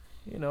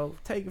 You know,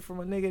 take it from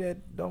a nigga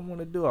that don't want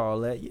to do all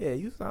that. Yeah,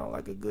 you sound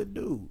like a good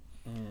dude.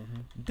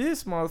 Mm-hmm.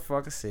 This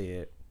motherfucker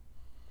said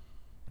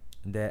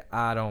that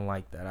I don't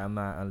like that. I'm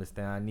not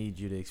understand. I need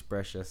you to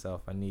express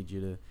yourself. I need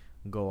you to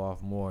go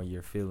off more on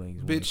your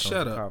feelings. When Bitch,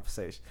 shut up.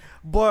 Conversation.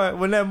 But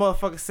when that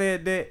motherfucker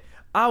said that,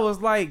 I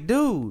was like,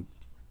 dude.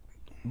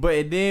 But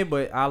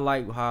I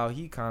like how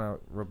he kind of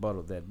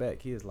rebutted that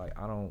back. He was like,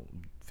 I don't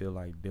feel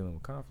like dealing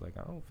with conflict.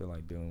 I don't feel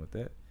like dealing with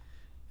that.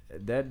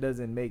 That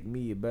doesn't make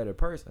me a better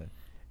person.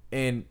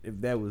 And if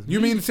that was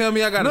You mean to tell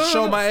me I gotta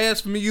show my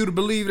ass for you to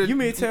believe that? You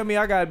mean to tell me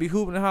I gotta be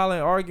hooping and hollering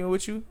and arguing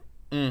with you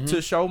to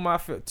show my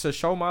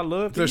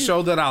love to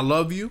show that I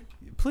love you?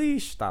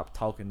 Please stop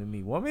talking to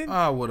me, woman.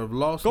 I would have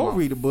lost Go my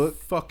read a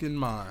book. fucking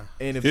mind.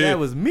 And if that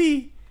was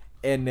me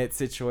in that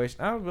situation,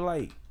 I would be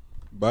like,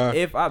 Bye.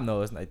 if I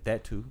know it's not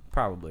that too,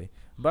 probably.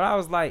 But I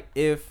was like,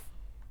 if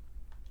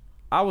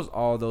I was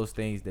all those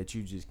things that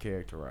you just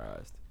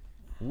characterized,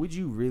 would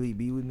you really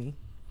be with me?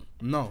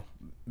 No,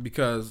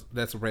 because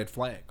that's a red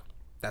flag.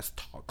 That's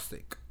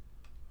toxic.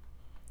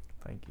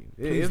 Thank you.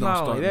 Please It's don't not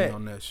start only me that.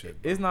 on that shit.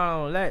 It's not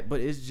on that, but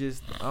it's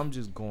just I'm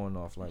just going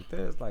off like that.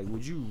 It's like,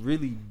 would you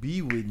really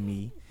be with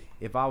me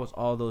if I was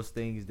all those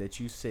things that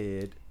you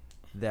said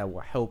that will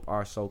help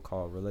our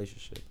so-called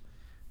relationship?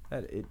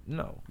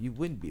 No, you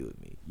wouldn't be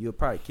with me. You'll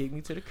probably kick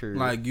me to the curb.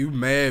 Like, you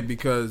mad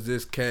because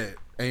this cat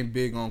ain't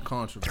big on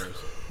controversy.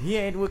 He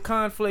ain't with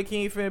conflict. He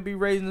ain't finna be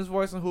raising his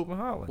voice and hooping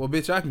and hollering. Well,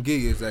 bitch, I can give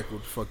you exactly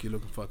what the fuck you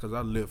looking for because I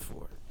live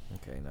for it.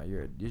 Okay, now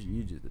you're just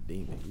a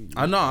demon. You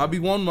I know. I be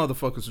wanting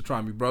motherfuckers to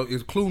try me, bro.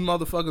 Including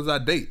motherfuckers I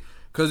date.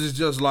 Because it's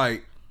just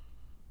like,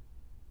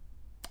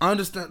 I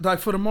understand. Like,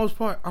 for the most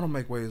part, I don't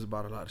make waves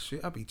about a lot of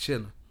shit. I be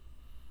chilling.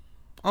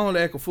 I only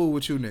act a fool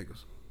with you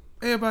niggas.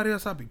 Everybody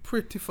else, I be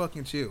pretty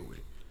fucking chill with.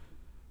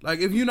 Like,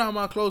 if you're not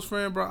my close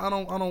friend, bro, I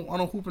don't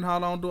hoop and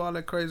holler. I don't do all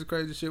that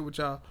crazy shit with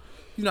y'all.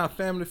 You're not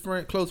family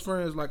friend, close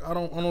friends. Like, I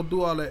don't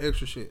do all that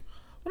extra shit.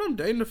 When I'm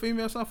dating a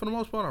female, so for the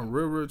most part, I'm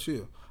real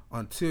chill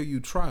until you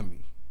try me.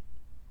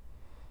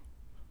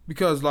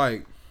 Because,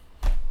 like,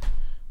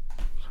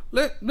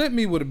 let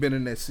me would have been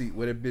in that seat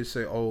where that bitch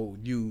say, "Oh,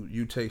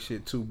 you take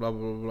shit too," blah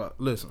blah blah blah.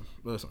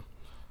 Listen.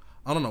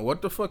 I don't know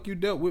what the fuck you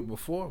dealt with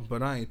before,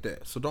 but I ain't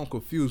that. So don't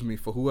confuse me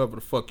for whoever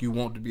the fuck you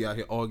want to be out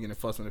here arguing and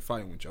fussing and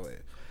fighting with your ass.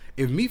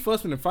 If me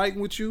fussing and fighting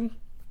with you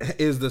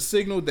is the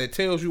signal that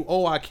tells you,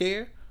 "Oh, I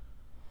care,"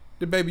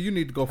 then baby, you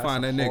need to go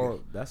find that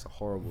nigga. That's a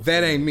horrible.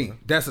 That ain't signal, me. bro.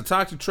 That's a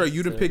toxic trait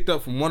you done picked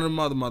up from one of them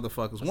other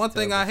motherfuckers. That's One a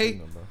thing I terrible hate,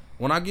 signal, bro.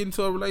 when I get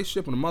into a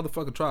relationship and a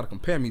motherfucker try to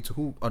compare me to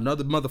who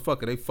another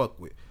motherfucker they fuck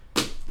with.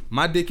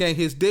 My dick ain't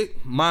his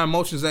dick. My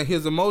emotions ain't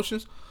his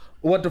emotions.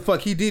 What the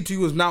fuck he did to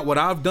you is not what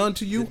I've done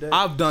to you.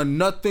 I've done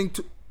nothing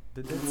to.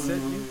 Did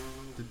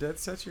that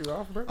set you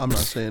off, bro? I'm not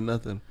saying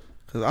nothing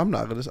because I'm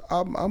not gonna.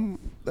 I'm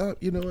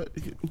you know what?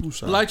 Ooh,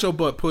 sorry. Light your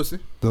butt, pussy.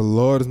 The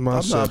Lord is my I'm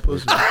not shepherd.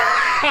 pussy.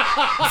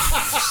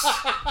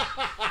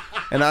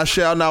 And I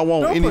shall not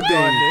want Don't put anything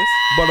God in this.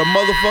 but a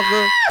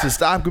motherfucker to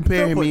stop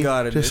comparing Don't put me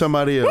God in to this.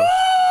 somebody else.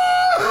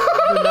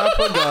 Do not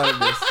put God in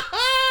this.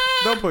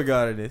 Don't put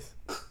God in this.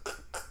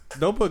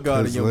 Don't put God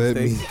in Just your let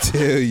me mistakes.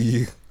 tell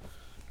you,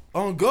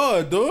 On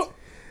God, dude.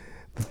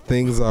 the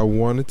things I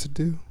wanted to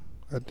do,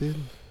 I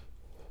didn't.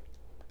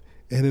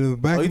 And in the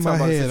back Oh, you of my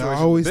talking about the head, I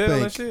situation always with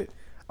Bill and think. shit?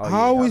 Oh, I yeah,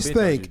 always been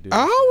told you think. to do I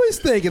that always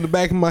think in the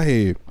back of my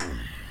head.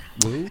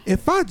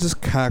 If I just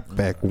cock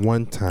back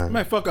one time,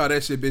 Man, fuck all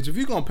that shit, bitch. If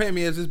you gonna pay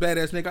me as this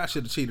badass nigga, I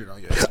should have cheated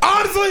on you.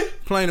 honestly,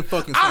 Plain and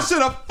fucking I simple.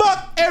 should have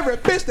fucked every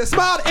bitch that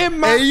smiled in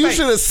my And you face.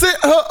 should have sent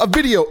her a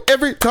video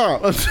every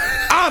time,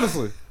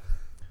 Honestly, shit.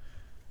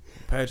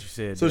 Patrick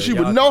said so that. she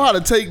Y'all would know can- how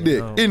to take dick.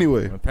 No,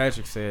 Anyway, when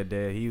Patrick said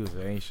that, he was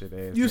an ain't shit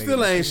ass. You nigga.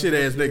 still ain't shit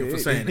ass nigga for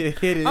saying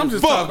it. It is. I'm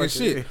just Fuck talking it.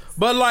 shit.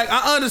 But like,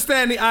 I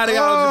understand the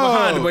ideology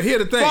behind it. But here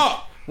the thing: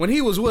 fuck. when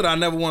he was with her, I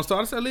never once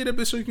thought. I said, "Leave that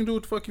bitch so you can do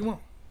what the fuck you want."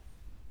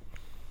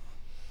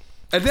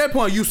 At that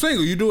point, you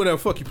single. You do whatever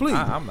the fuck you please.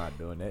 I'm not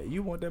doing that.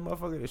 You want that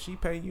motherfucker that she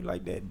paying you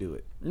like that? Do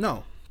it.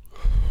 No,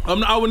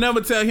 I would never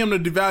tell him to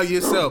devalue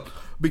yourself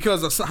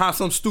because of how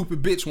some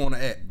stupid bitch want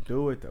to act.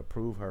 Do it to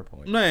prove her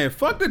point. Man,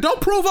 fuck that. Don't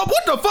prove up.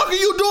 What the fuck are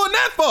you doing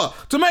that for?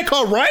 To make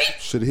her right?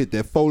 should have hit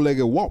that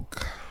four-legged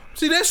walk.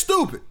 See, that's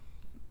stupid.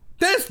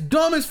 That's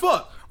dumb as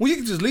fuck. When you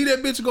can just leave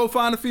that bitch and go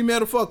find a female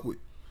to fuck with.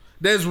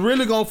 That's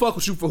really gonna fuck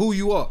with you for who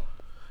you are.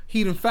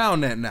 He done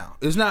found that now.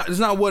 It's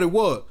not what it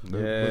was.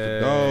 The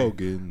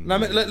dog in. Now,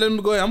 let me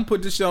go ahead. I'm gonna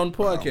put this shit on the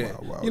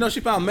podcast. Wow. You know she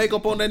found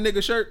makeup on that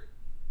nigga shirt,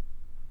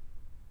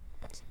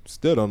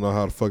 Still don't know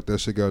how the fuck that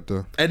shit got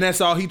there. and that's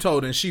all he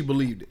told her, and she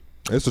believed it.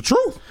 It's the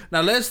truth.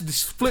 Now let's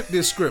flip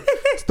this script.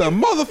 It's the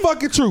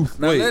motherfucking truth.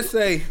 Now let's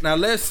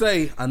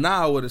say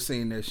Anaya would have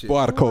seen that shit. Boy,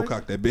 I'd have cold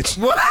cocked that bitch.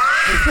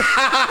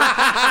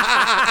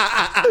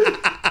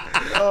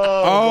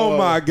 Oh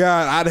my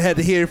God. I'd have had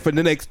to hear it for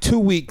the next 2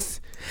 weeks.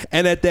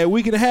 And at that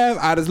week and a half,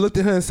 I just looked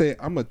at her and said,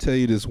 I'm going to tell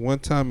you this one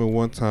time and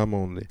one time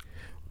only.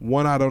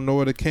 One, I don't know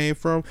where it came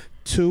from.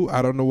 Two,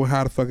 I don't know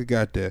how the fuck it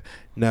got there.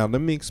 Now,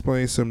 let me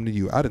explain something to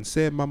you. I done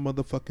said my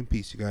motherfucking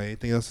piece. You got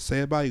anything else to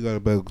say about it? You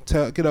got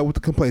to get up with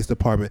the complaints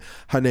department.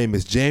 Her name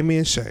is Jamie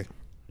and Shay.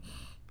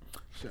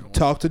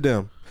 Talk to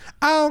them.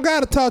 I don't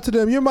got to talk to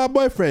them. You're my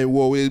boyfriend.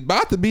 Well, it's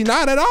about to be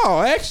not at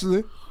all,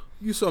 actually.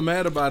 You so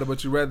mad about it,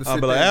 but you rather sit I'll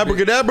be there like, and bitch.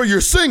 abracadabra,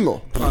 you're single.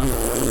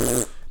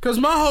 Cause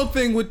my whole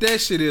thing with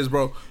that shit is,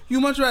 bro, you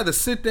much rather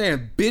sit there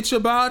and bitch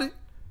about it.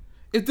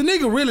 If the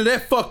nigga really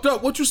that fucked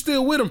up, what you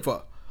still with him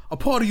for? A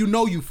part of you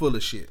know you full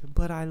of shit.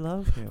 But I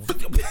love him.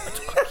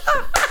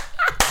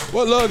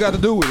 What love got to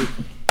do with it?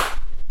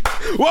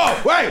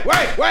 Whoa, wait.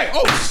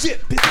 Oh, shit,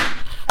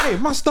 bitch. Hey,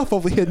 my stuff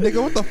over here,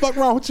 nigga. What the fuck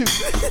wrong with you?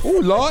 Oh,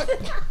 Lord.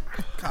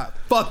 God,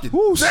 fuck it.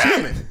 Ooh,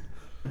 Damn shit. it.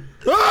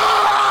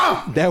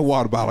 That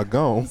water bottle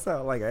gone.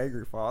 Sound like an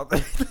angry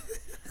father.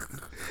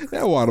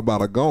 That water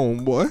bottle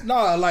gone, boy.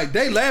 No, like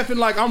they laughing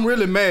like I'm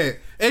really mad.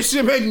 That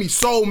shit make me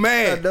so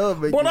mad. I know it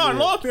make But you I mad.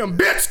 love him.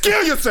 Bitch,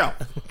 kill yourself.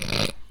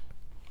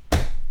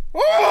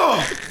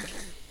 Oh,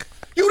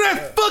 you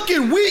that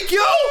fucking weak, yo.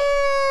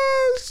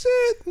 Oh,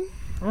 shit.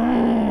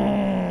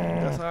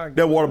 That's how I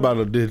That water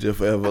bottle did you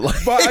forever.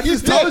 Like, But I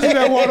just told you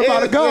that water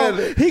bottle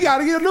gone. He got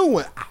to get a new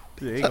one.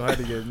 Yeah, he gonna have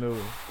to get a new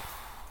one.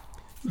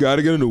 Got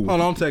to get a new one.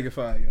 Hold on, I'm taking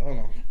fire. Yo. Hold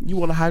on. you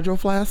want a hydro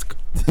flask?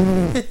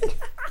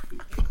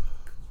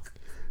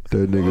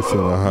 That nigga said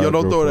a hydro Yo,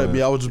 don't throw it at flask.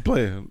 me. I was just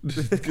playing.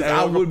 'Cause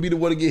I would be the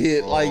one to get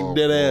hit like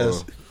dead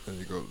ass. There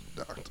you go,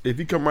 doctor. If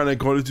you come around that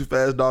corner too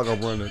fast, dog, I'm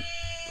running.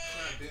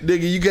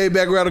 Nigga, you came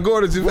back around the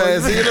corner too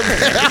fast. See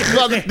I'm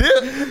about to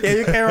dip. Yeah,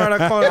 you can't run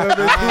a corner a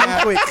little bit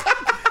too quick.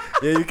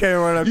 Yeah, you can't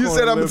run a corner. You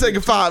said a I'm gonna little take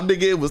a 5,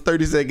 nigga. It was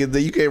 30 seconds.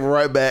 Then you came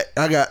right back.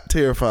 I got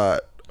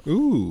terrified.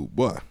 Ooh,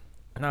 boy.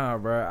 bit. Nah,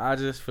 bro. I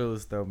just feel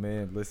as though,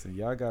 man. Listen,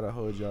 y'all gotta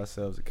hold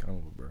yourselves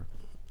accountable, bro.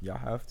 Y'all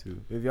have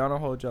to. If y'all don't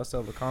hold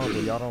yourself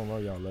accountable, y'all don't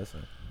learn y'all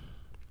lesson.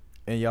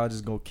 And y'all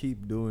just gonna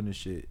keep doing the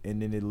shit,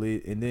 and then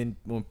and then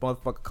when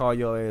motherfucker call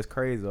your ass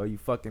crazy or you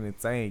fucking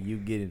insane, you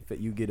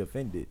get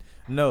offended.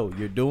 No,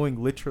 you're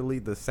doing literally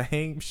the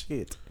same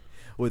shit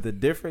with a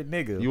different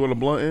nigga. You want a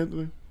blunt,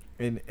 Anthony?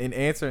 and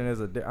answering as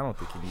I don't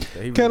think he needs that. He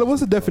really Caleb, what's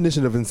the just-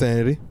 definition of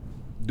insanity?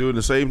 Doing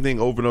the same thing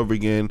over and over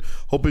again,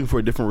 hoping for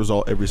a different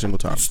result every single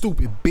time.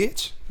 Stupid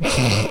bitch.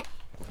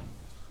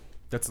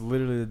 That's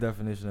literally the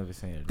definition of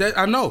insanity. That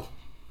I know.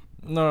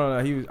 No.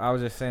 I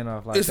was just saying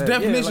off like It's a that.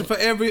 definition Yeah, like- for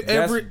every.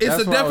 that's It's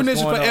a where I was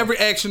definition for going every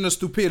action of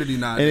stupidity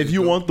now. And if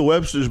you want the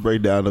Webster's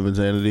breakdown of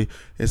insanity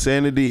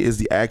is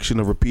the action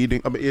of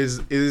repeating.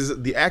 Is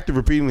the act of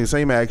repeating the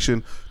same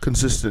action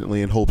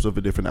consistently in hopes of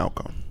a different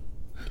outcome.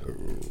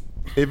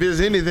 If there's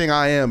anything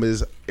I am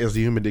is the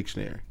Human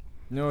Dictionary.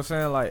 You know what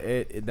I'm saying?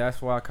 Like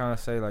that's why I kind of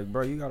say like,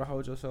 bro, you gotta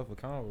hold yourself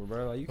accountable,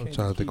 bro. Like you I'm can't.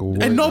 trying to just think keep- of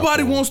what. And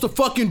nobody wants to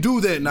fucking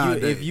do that You-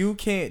 nowadays. if you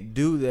can't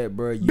do that,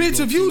 bro, Bitch,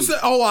 if you say,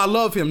 "Oh, I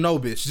love him," no,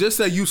 bitch. Just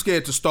say you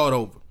scared to start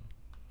over.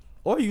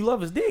 or you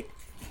love his dick,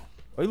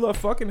 or you love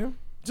fucking him,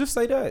 just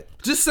say that.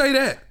 Just say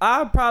that.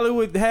 I probably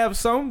would have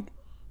some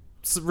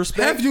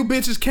respect. Half you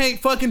bitches can't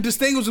fucking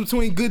distinguish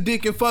between good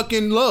dick and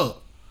fucking love.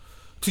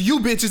 To you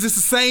bitches, it's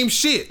the same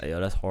shit. Hey,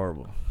 yo, that's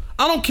horrible.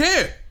 I don't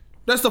care.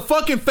 That's the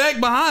fucking fact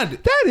behind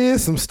it. That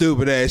is some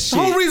stupid ass shit.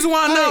 The whole reason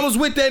why I was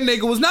with that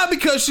nigga was not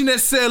because she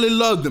necessarily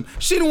loved him.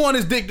 She didn't want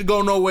his dick to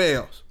go nowhere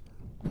else.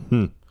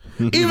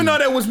 Even though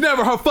that was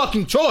never her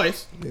fucking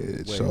choice.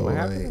 It Wait, sure what ain't.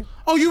 happened?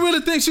 Oh, you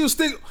really think she was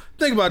think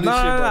about this No,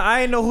 shit, no, no, bro?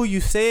 I ain't know who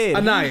you said.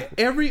 Anaya,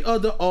 every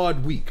other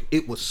odd week,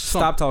 it was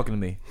Stop talking to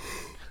me.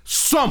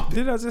 something.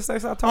 Did I just say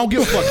stop I don't talking?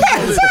 give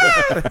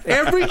a fuck.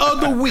 Every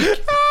other week,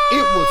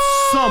 it was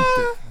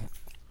something.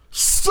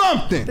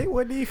 Something. They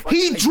wasn't even fucking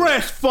He like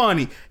dressed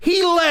funny.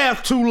 He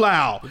laughed too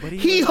loud.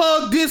 He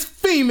hugged this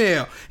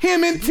female.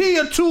 Him and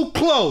Tia too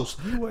close.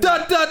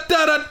 Da da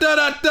da da da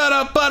da da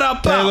da ba da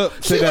Taylor, ba.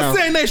 sit She was down.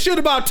 saying that shit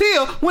about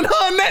Tia when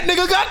her and that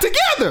nigga got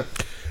together.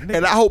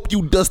 And I hope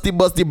you dusty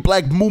busty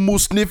black moo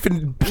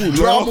sniffing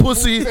draw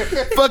pussy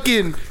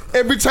fucking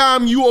every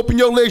time you open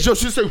your legs your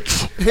shit say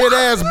head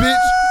ass bitch.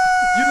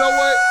 You know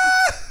what?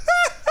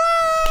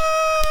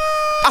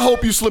 I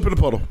hope you slip in the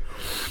puddle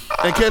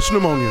and catch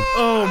pneumonia.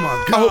 Oh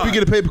my god. I hope you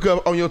get a paper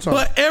cup on your tongue.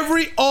 But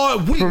every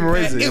odd week, From a man,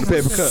 raisin, it paper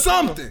was cut.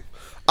 something.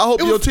 I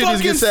hope it your was titties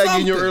fucking get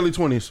saggy in your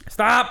something. early 20s.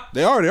 Stop.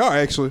 They already are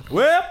actually.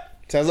 Well,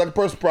 Sounds like a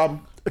personal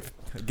problem.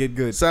 get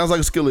good. Sounds like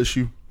a skill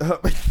issue.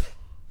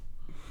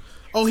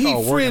 Oh, he Start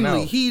working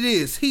friendly. out. He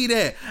this. He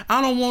that.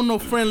 I don't want no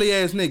friendly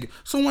ass nigga.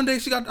 So one day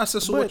I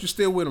said, so what But- you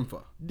still with him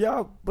for?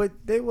 Y'all, but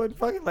they wasn't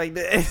fucking like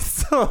that.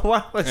 So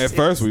why was At it-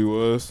 first we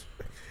was.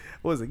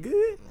 was it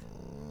good?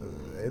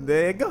 And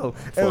there you go.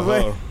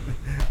 her.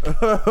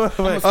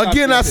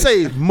 Again, I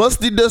say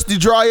musty, dusty,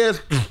 dry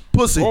ass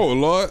pussy. Oh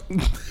Lord. I'm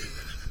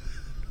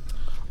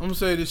gonna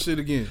say this shit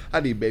again. I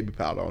need baby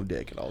powder on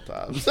deck at all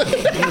times. I'm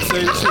gonna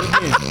say this shit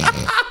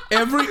again.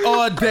 Every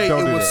odd day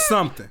Don't it do was that.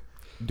 something.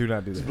 Do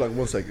not do that. Like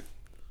 1 second.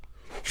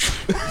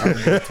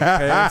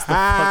 Pass the fuck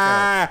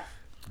out.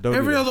 Don't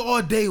Every do that. other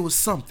odd day it was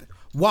something.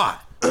 Why?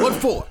 What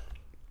for?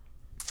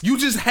 You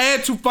just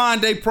had to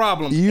find a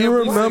problem. You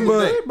every single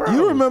remember? day.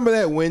 You remember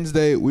that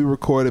Wednesday we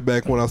recorded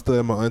back when I was still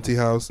at my auntie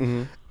house,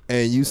 and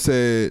you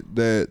said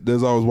that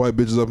there's always white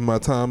bitches up in my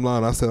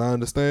timeline. I said I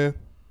understand.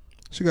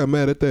 She got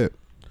mad at that.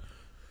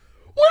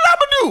 What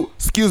I'ma do?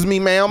 Excuse me,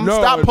 ma'am.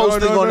 Stop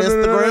posting on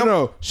Instagram.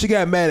 No. She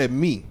got mad at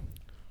me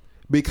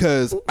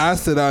because I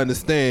said I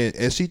understand,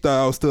 and she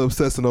thought I was still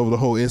obsessing over the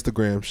whole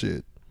Instagram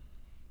shit.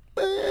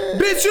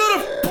 Bitch,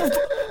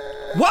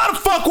 why the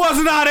fuck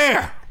wasn't I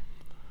there?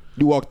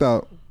 You walked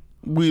out.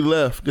 We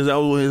left because that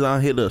was when his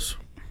aunt hit us.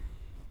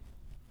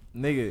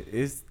 Nigga,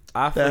 it's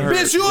I feel That hurt.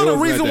 Bitch, you It are the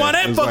was reason like why that.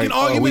 It that was fucking like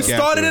a argument week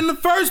started after. in the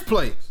first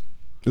place.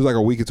 It was like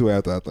a week or two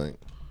after, I think.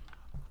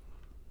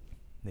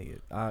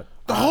 nigga.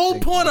 The whole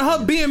point of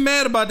her being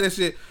mad about that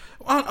shit,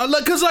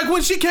 cause like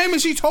when she came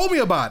and she told me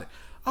about it,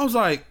 I was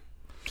like,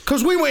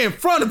 cause we were in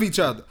front of each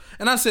other,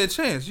 and I said,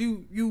 Chance,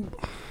 you,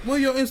 where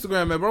your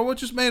Instagram at, bro?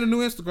 What you made a new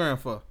Instagram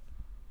for?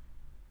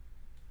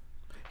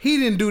 He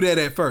didn't do that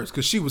at first,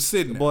 cause she was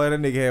sitting there, Boy, that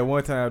nigga had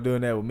one time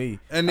doing that with me.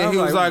 and then he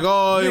was like,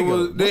 oh, it nigga,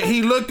 was. Then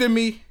he looked at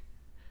me.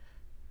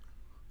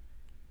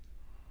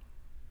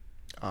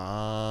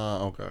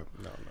 Okay.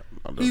 No.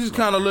 He just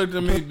kind of looked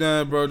at me,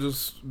 damn, bro.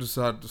 Just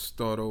decided to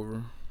start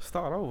over.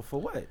 Start over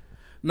for what?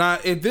 Now,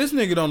 if this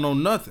nigga don't know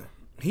nothing,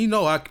 he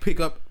know I can pick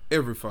up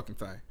every fucking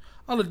thing.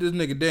 I looked this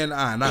nigga dead in the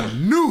eye, and I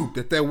knew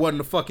that wasn't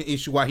the fucking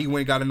issue why he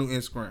went and got a new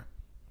Instagram.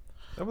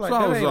 I'm like, So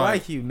I that was ain't like-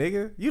 like you,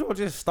 nigga. You don't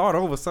just start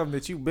over something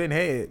that you been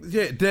had.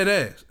 Yeah, dead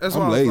ass. That's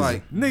why I'm I was lazy.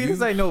 like, Nigga,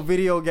 this ain't no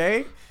video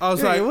game. I was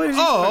Nigga, like, what is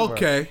you oh, talking about?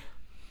 okay.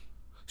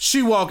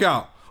 She walk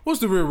out. What's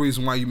the real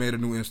reason why you made a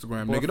new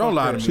Instagram, Boy, nigga? Don't fuck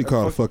lie that. to She me.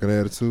 caught a fucking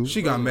attitude.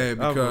 She got mad I'm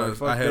like, because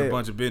fuck I had a that.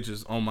 bunch of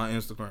bitches on my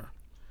Instagram.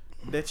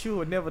 That you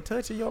would never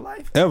touch in your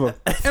life. Ever.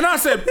 And I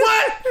said,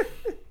 what?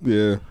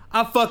 Yeah.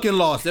 I fucking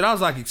lost it. I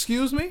was like,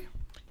 excuse me?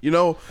 You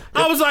know,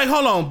 I was like,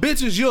 hold on,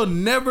 bitches you'll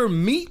never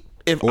meet.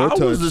 if Or I touch.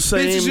 was the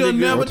same Bitches you'll nigga,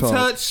 never or talk.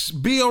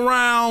 touch, be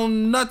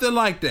around, nothing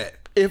like that.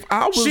 if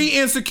I was She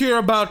insecure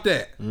about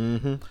that.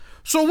 Mm-hmm.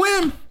 So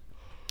when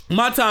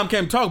my time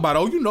came to talk about it,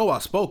 oh, you know I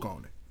spoke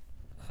on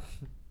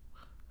it.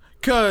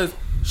 Cause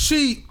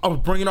I was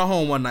bringing her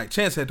home one night.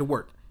 Chance had to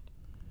work.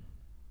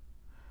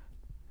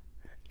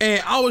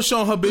 And I was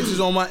showing her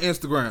bitches on my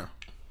Instagram.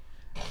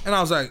 And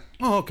I was like,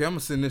 oh, okay, I'm gonna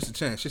send this to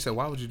Chance. She said,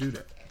 why would you do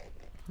that?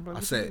 I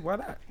said, Why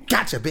not?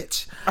 gotcha,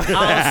 bitch.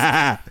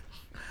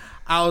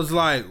 I was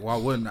like, why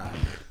wouldn't I?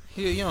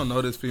 Yeah, you don't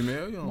know this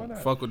female. You don't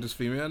fuck with this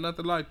female.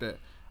 Nothing like that.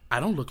 I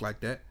don't look like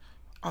that.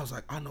 I was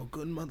like, I know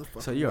good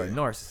motherfucker. So you're a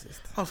well. narcissist.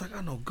 I was like,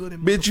 I know good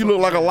and bitch, you look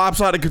like a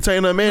lopsided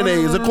container of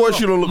mayonnaise. Of course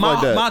you don't look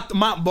like that.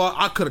 My boy,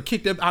 I could have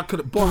kicked that. I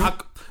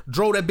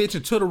drove that bitch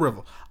into the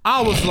river.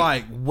 I was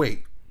like,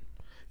 wait,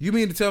 you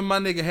mean to tell me my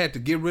nigga had to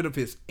get rid of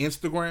his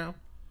Instagram?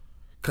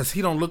 because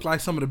he don't look like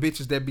some of the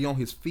bitches that be on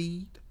his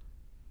feed.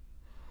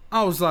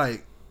 I was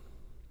like,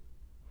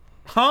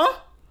 huh?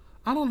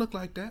 I don't look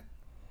like that.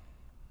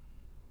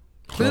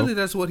 Clearly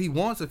that's what he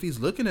wants if he's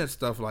looking at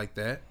stuff like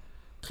that.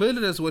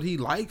 Clearly that's what he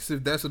likes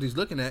if that's what he's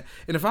looking at.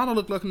 And if I don't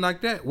look looking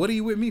like that, what are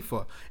you with me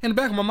for? In the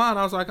back of my mind,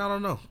 I was like, I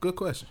don't know. Good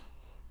question.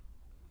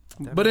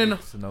 That But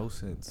makes no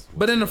sense.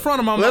 But in the front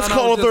of my Let's mind, I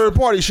call a was third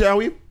party, shall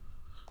we?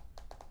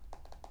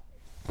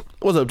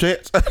 What's up,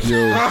 Chance? Boy,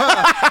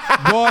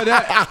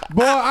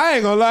 I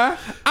ain't gonna lie.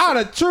 I'd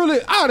have truly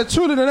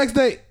the next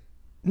day.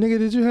 Nigga,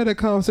 did you have that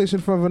conversation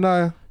from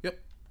Vanaya? Yep.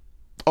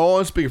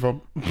 On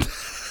speakerphone.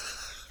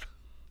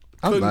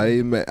 I'm not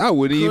even mad. I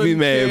wouldn't even be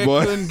mad,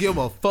 boy. Couldn't give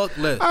a fuck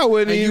less. I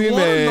wouldn't even be you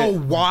mad. wanna know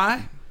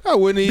why? I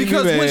wouldn't even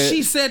Because be mad. when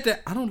she said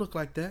that, I don't look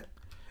like that.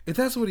 If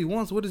that's what he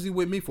wants, what is he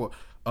with me for?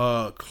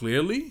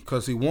 Clearly,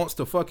 because he wants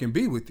to fucking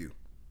be with you.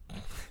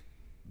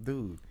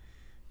 Dude,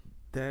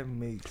 that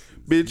makes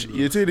Bitch,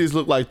 your titties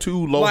look like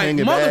two low Like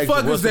hanging bags of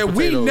motherfuckers rusted that we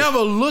potatoes. never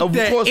looked Of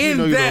at course we in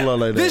know you that. don't look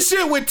like that. This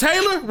shit with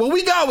Taylor, what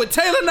we got with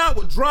Taylor now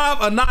would drive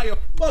Anaya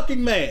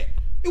fucking mad.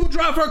 It would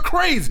drive her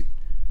crazy.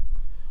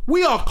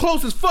 We are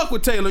close as fuck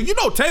with Taylor. You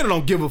know Taylor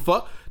don't give a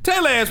fuck.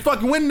 Taylor ass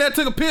fucking went in there,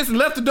 took a piss, and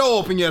left the door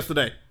open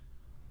yesterday.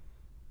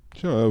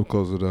 She'll ever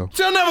close it though.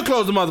 She'll never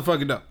close the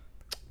motherfucking door.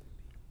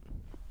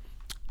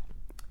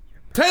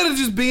 Taylor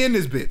just be in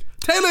this bitch.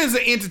 Taylor is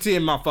an entity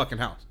in my fucking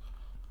house.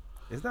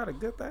 Is that a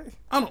good thing?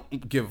 I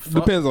don't give a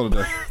fuck. Depends on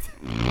the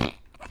day.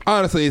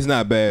 Honestly, it's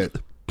not bad.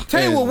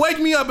 Taylor will wake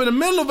me up in the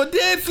middle of a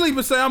dead sleep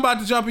and say, I'm about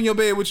to jump in your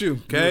bed with you.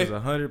 Okay? He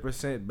was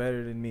 100%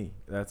 better than me.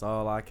 That's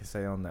all I can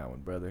say on that one,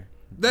 brother.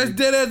 That's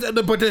dead as,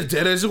 but that's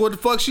dead as what the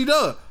fuck she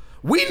does.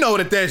 We know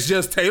that that's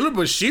just Taylor,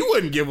 but she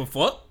wouldn't give a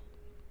fuck.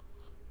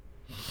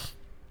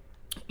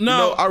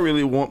 No, I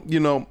really want,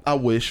 I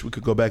wish we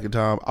could go back in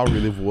time. I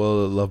really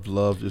would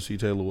love to see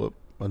Taylor whip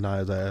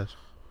Anaya's ass.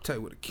 tell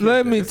you what a kid.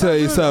 Let me tell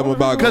you something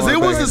about Because going it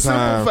was back a in simple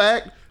time.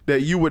 fact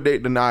that you would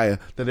date Anaya,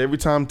 that every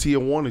time Tia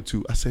wanted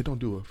to, I say, don't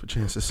do it for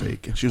Chance's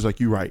sake. And she was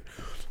like, you right.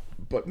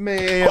 But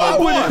man, I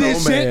wouldn't have did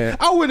shit. man.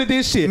 I wouldn't have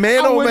did shit.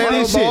 Man, I oh, wouldn't man,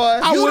 have oh, did shit.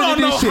 boy. I You wouldn't don't have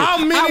know did shit. how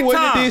many I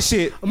wouldn't have did times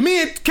shit.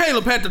 me and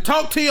Caleb had to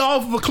talk Tia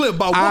off of a cliff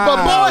about Ah.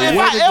 But boy, if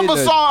wouldn't I have ever did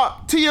that. saw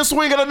Tia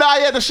swinging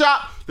Anaya at the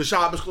shop is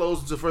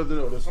closed until further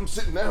notice. I'm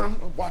sitting there,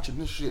 I'm watching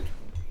this shit.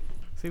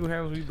 See what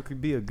happens when you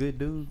could be a good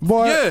dude?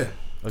 Boy, Yeah.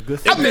 A good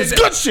I mean,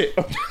 good shit.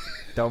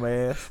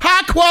 dumbass.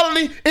 High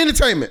quality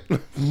entertainment.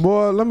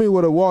 boy, let me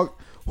with a walk.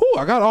 Ooh,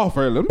 I got off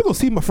early. Let me go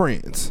see my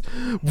friends.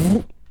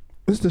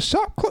 Is the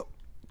shop closed?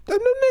 Them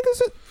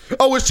niggas.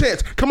 Oh, it's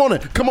Chance. Come on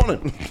in.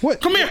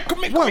 What? Come here.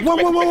 What?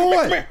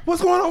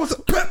 What's going on? What's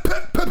up?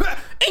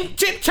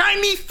 Ancient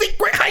Chinese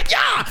secret.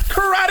 Hi-ya!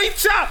 Karate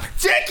chop.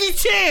 Jackie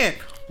Chan.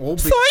 Oh,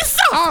 bitch.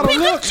 I'd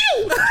have looked.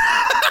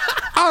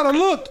 I'd have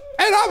looked,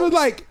 and I was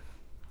like,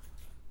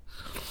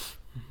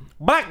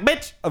 Black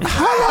bitch. I'd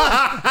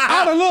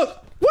have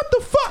looked. What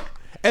the fuck?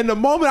 And the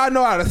moment I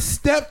know how to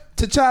step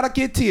to try to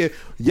get to you,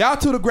 y'all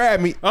two to grab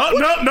me. Oh,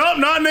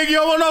 no, nigga. You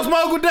don't want no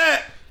smoke with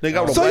that. They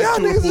got So y'all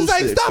niggas is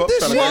like, stop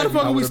this shit. Why the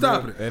fuck are we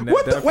stopping it?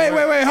 What the? Wait,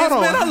 hold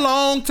It's been on. a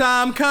long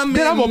time coming.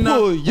 Then I'm gonna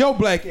pull your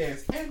black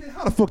ass. And then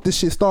how the fuck this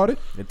shit started?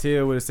 And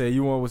Tia would have said,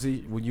 "You want what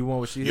she? When you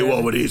want what she? You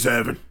want what he's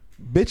having?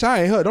 Bitch,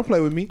 I ain't her. Don't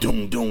play with me.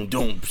 Doom.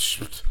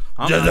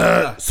 I'm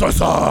not,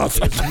 Sauce.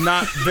 it's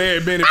not very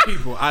many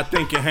people I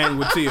think can hang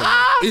with Tia.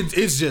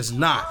 It's just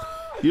not.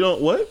 You know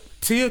what?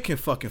 Tia can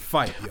fucking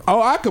fight, yo.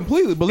 Oh, I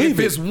completely believe If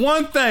it. it's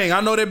one thing I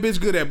know that bitch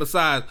good at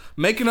besides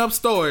making up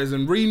stories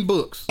and reading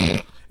books,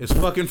 it's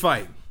fucking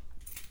fighting.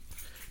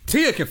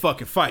 Tia can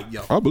fucking fight,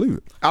 yo. I believe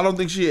it. I don't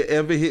think she had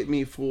ever hit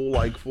me full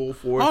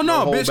force. Oh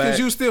no, hold bitch, back. because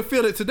you still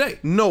feel it today.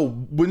 No,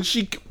 when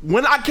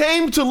I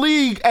came to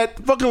league at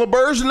fucking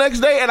LeBurge the next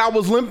day and I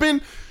was limping,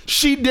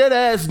 she dead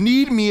ass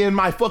kneed me in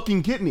my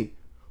fucking kidney.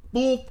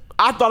 Bull.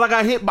 I thought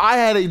I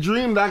had a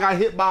dream that I got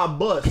hit by a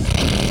bus.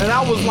 And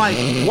I was like,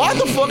 why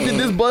the fuck did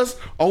this bus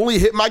only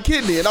hit my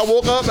kidney? And I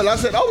woke up and I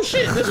said, oh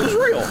shit, this is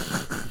real.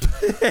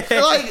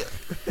 Like,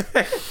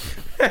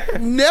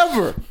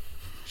 never.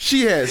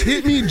 She has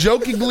hit me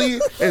jokingly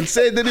and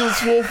said that it was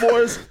full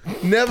force.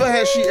 Never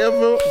has she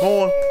ever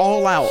gone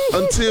all out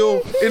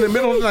until in the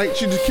middle of the night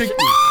she just kicked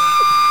me.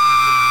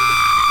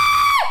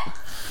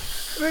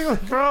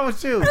 What's wrong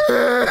with you? What's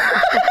wrong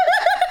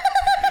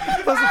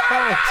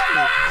with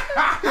you?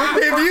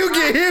 If you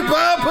get hit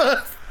by a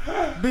bus,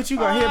 Bitch, you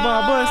got hit by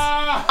a bus.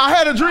 I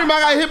had a dream I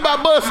got hit by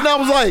a bus and I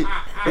was like,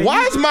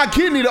 why is my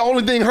kidney the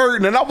only thing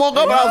hurting? And I woke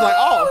up and I was like,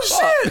 oh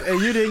shit. And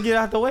you didn't get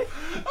out the way?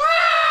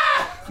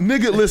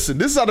 Nigga, listen,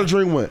 this is how the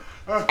dream went.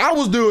 I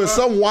was doing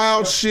some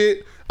wild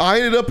shit. I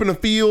ended up in the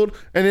field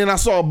and then I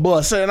saw a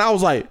bus and I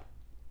was like,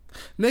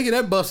 nigga,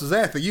 that bus is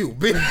after you,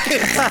 bitch.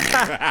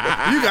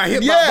 You got hit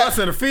by Yeah. a bus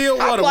in the field.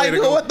 What I'm a like, way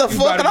to go. what the fuck?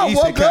 about And to I be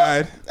woke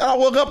isekai. up. And I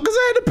woke up because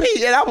I had to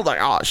pee. And I was like,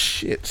 oh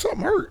shit, something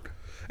hurt.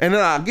 And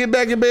then I get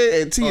back in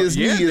bed and Tia's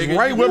knee is nigga,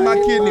 right you where my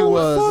kidney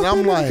was. And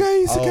I'm like,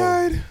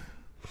 oh.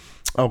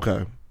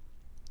 okay.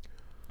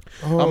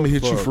 I'm gonna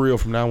hit you for real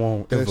from now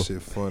on. That Ever.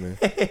 shit funny.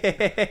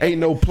 Ain't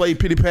no play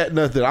pity pat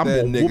nothing. I'm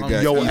That gonna nigga whoop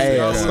got your easy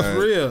ass. guy. It's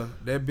real.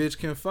 That bitch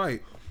can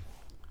fight.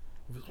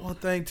 If it's one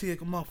thing Tia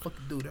can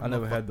motherfucking do, that I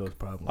never motherfucker- had those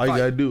problems. All you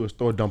gotta do is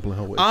throw a dumpling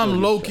her way.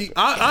 I'm low key.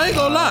 I ain't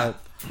gonna lie.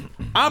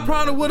 I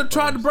probably would have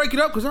tried to break it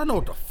up because I know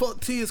what the fuck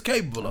Tia is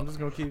capable I'm of. just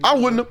gonna keep. I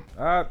wouldn't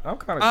have. I'm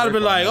kind of. I'd have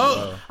been like,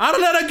 oh, I'd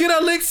have let her get her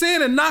licks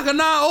in and knock her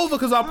nine over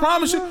because I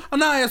promise you, her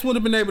nine ass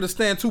wouldn't have been able to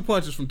stand 2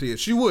 punches from Tia.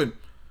 She wouldn't.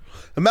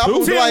 And Malcolm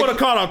would be Tia would have like,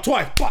 caught her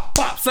twice. Pop,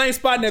 pop. Same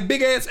spot in that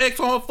big ass X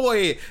on her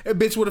forehead. That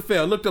bitch would have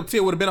fell. Looked up,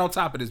 Tia would have been on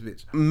top of this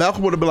bitch.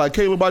 Malcolm would have been like,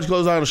 Caleb, why'd you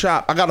close down the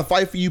shop? I got a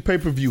fight for you, pay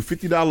per view,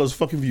 $50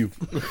 fucking view.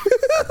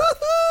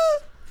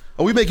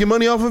 Are we making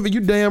money off of it?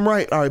 You damn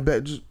right. All right,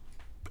 bet. Just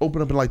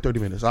open up in like 30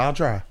 minutes. I'll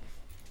try.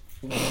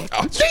 Ding,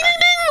 ding,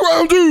 ding,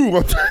 round two.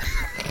 Wait,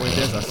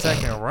 there's a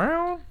second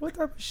round? What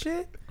type of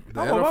shit? They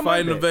had a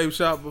fight in the vape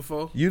shop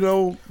before. You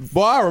know,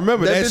 Boy, I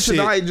remember that that bitch shit.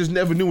 and I just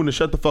never knew when to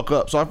shut the fuck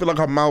up. So I feel like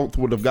her mouth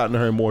would have gotten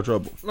her in more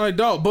trouble. Like,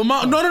 dog. But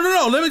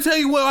no. Let me tell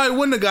you what I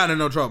wouldn't have gotten in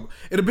no trouble.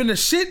 It'd have been the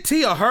shit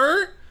Tia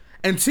heard,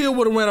 and Tia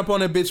would have ran up on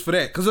that bitch for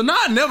that. Because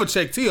Anaya never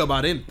checked Tia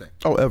about anything.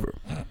 Oh, ever.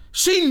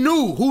 She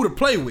knew who to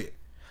play with.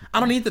 I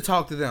don't need to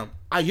talk to them.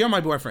 You're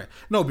my boyfriend.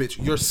 No,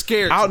 bitch. You're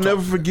scared. I'll to never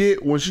talk to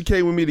forget when she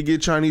came with me to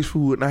get Chinese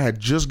food, and I had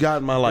just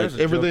gotten my There's like a joke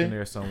in everything.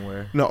 there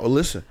somewhere. No,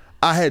 listen.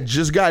 I had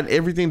just gotten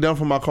everything done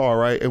for my car,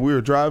 right? And we were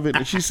driving,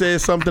 and she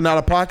said something out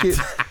of pocket.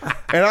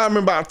 And I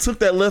remember I took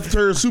that left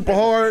turn super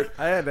hard,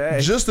 I had to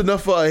ask. just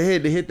enough for her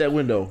head to hit that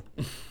window.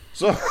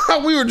 So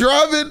we were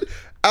driving.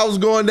 I was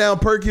going down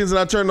Perkins, and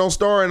I turned on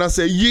Star, and I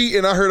said, yeet,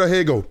 and I heard her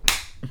head go.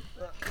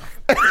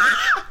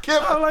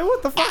 I'm like,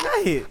 what the fuck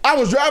I hit? I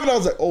was driving, I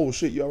was like, oh,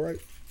 shit, you all right?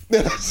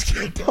 Then I just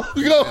kept on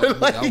going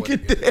like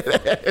it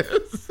dead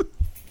ass.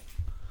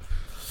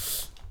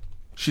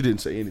 She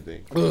didn't say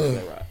anything.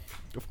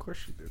 Of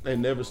course you did. They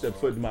never stepped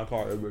foot in my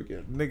car ever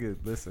again. Nigga,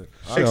 listen.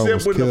 She Except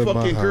almost when the killed my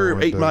fucking high curb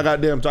one ate day. my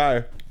goddamn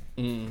tire.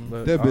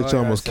 Look, That all I bitch gotta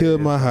almost say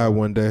killed is, my high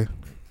one day.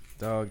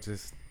 Dog,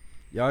 just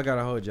y'all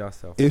gotta hold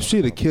yourself. If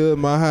she'd have killed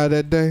my high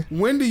that day,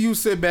 When do you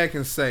sit back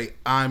and say,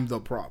 I'm the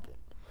problem?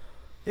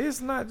 It's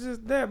not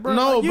just that, bro.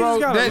 No, Like, you bro,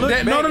 just gotta that- look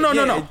that- back. no.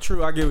 Yeah,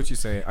 true, I get what you're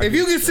saying. If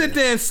you can sit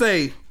there and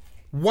say,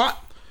 what?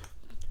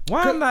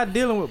 why I'm not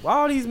dealing with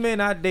all these men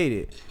I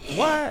dated?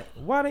 Why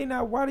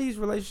these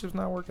relationships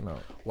not working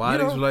out? Why You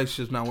these know?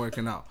 relationships not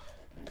working out?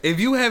 If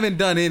you haven't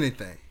done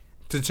anything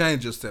to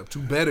change yourself, to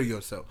better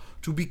yourself,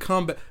 to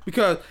become better.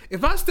 Because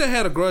if I still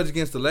had a grudge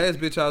against the last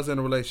bitch I was in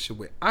a relationship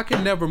with, I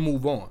can never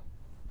move on.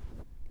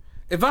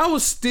 If I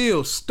was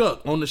still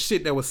stuck on the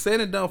shit that was said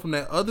and done from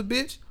that other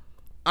bitch,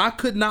 I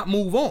could not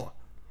move on.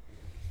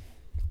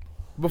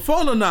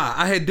 Before Lanai,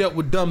 I had dealt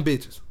with dumb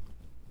bitches.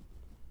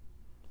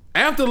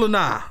 After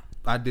Lanai,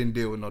 I didn't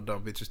deal with no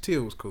dumb bitches.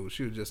 Tia was cool.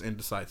 She was just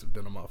indecisive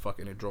than a motherfucker,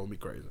 and it drove me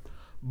crazy.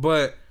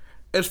 But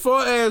as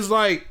far as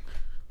like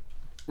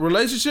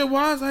relationship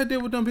wise, I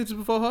dealt with dumb bitches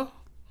before her.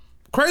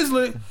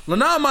 Crazily,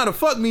 Lanai might have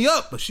fucked me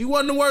up, but she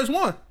wasn't the worst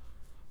one.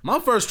 My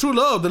first true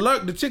love,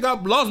 the chick I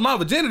lost my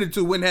virginity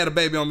to, went and had a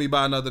baby on me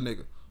by another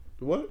nigga.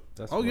 What?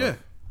 That's Oh rough. yeah,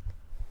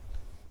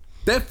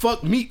 that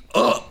fucked me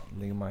up.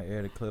 Nigga might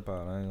air the clip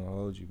out. I ain't gonna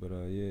hold you, but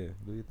yeah,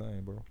 do your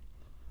thing, bro.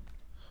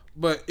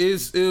 But it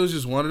was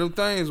just one of them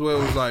things where it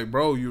was like,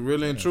 bro, you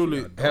really and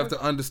truly have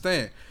to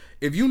understand.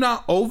 If you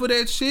not over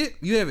that shit,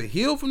 you haven't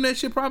healed from that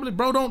shit properly,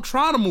 bro, don't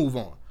try to move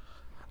on.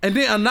 And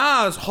then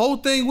Ana's whole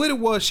thing with it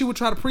was she would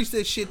try to preach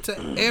that shit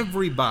to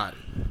everybody.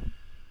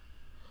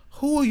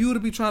 Who are you to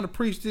be trying to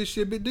preach this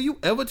shit? But do you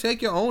ever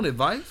take your own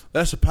advice?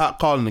 That's a pot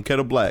calling the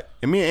kettle black.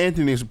 And me and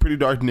Anthony are some pretty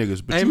dark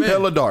niggas, but you Amen.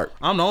 hella dark.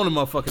 I'm the only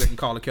motherfucker that can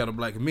call a kettle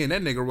black. And me and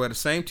that nigga wear the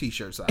same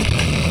t-shirts out.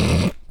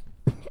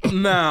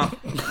 Now,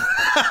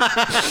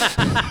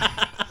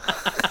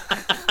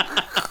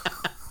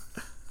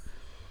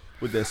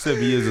 With that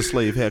 7 years a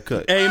slave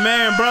haircut.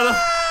 amen, brother.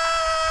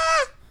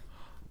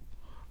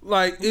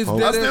 Like, it's I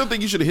that. still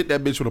think you should have hit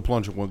that bitch with a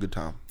plunger one good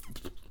time.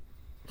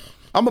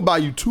 I'm gonna buy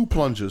you 2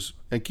 plungers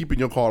and keep in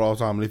your car all the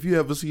time. And if you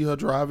ever see her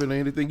driving or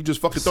anything, you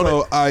just fucking throw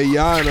so that.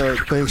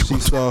 Ayana thinks she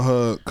saw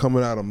her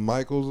coming out of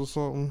Michael's or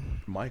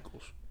something.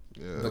 Michaels.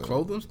 The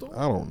clothing store?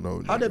 I don't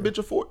know. How that nigga. bitch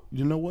afford?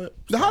 You know what?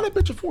 How that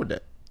bitch afford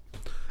that?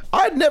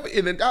 I never,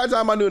 in the entire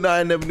time I knew her,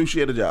 I never knew she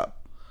had a job.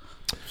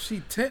 She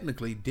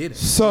technically didn't.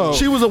 So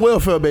She was a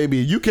welfare baby.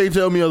 You can't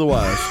tell me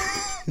otherwise.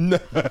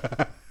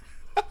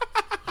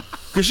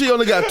 Cause she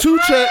only got 2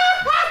 checks.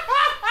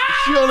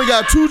 She only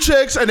got 2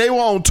 checks, and they were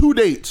on 2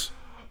 dates.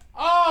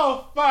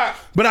 Oh, fuck.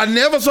 But I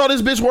never saw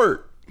this bitch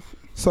work.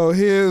 So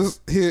here's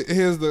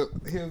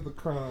the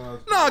crime.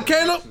 No,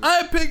 Caleb,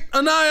 I picked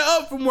Anaya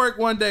up from work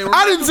one day.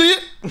 I didn't see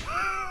it.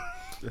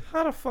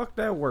 How the fuck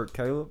that work,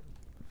 Caleb?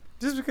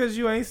 Just because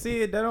you ain't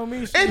see it, that don't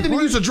mean shit. Anthony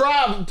used to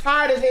drive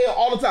tired as hell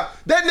all the time.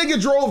 That nigga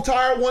drove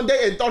tired one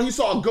day and thought he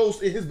saw a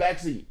ghost in his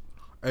backseat.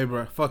 Hey,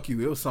 bro, fuck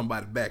you. It was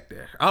somebody back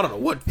there. I don't know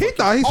what. He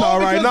thought he saw All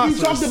right now. because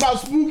we talked about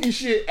spooky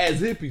shit as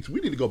hippies. We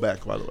need to go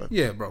back, by the way.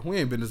 Yeah, bro, we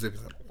ain't been to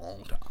Zippers in a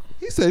long time.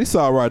 He said he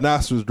saw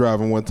rhinoceros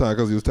driving one time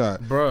because he was tired.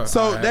 Bruh.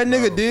 So that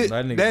nigga did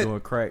That nigga that. doing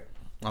crack.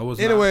 I was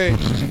Anyway,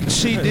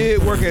 she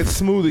did work at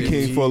Smoothie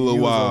King for a little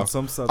You was while. on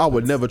some substance. I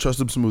would never trust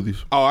them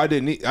smoothies. Oh, I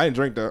didn't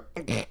drink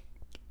that.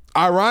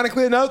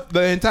 Ironically enough,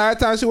 the entire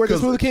time she worked at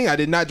Smoothie King, I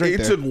did not drink It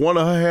that. took one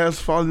of her hairs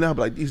falling out,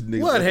 like these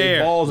niggas. What got their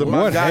hair? Balls in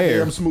my What goddamn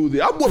hair?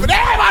 smoothie. I'm whooping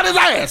everybody's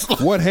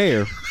ass. What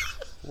hair?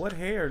 What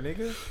hair,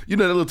 nigga? You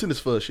know that little tennis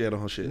fuzz she had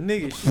on her shit.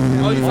 Nigga, she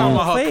Oh, you talking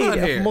about her fade cut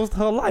hair? most of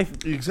her life.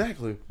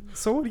 Exactly.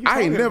 So what are you I ain't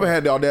talking never about?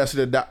 had the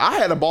audacity to dye. I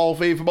had a bald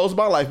fade for most of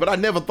my life, but I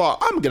never thought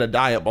I'm gonna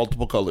dye it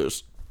multiple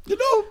colors. You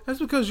know, That's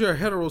because you're a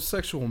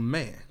heterosexual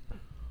man.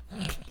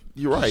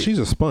 you're right. She's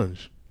a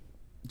sponge.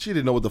 She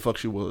didn't know what the fuck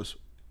she was.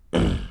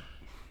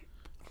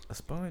 A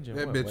sponge in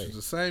That what bitch way? is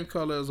the same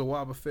color as a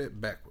Wobba Fett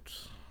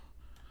backwards.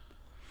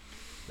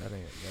 That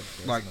ain't.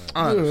 That's Like, not-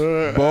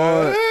 honest.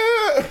 Boy,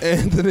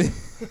 Anthony.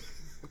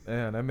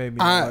 Damn, that made me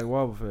I- like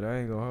Wobble Fett. I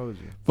ain't gonna hold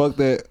you. Fuck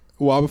that.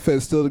 Wobba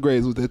Fett still the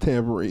greatest with that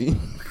tambourine.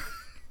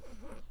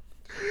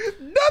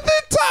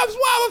 Nothing tops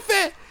Wobba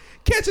Fett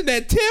catching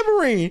that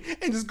tambourine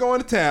and just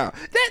going to town.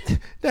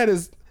 That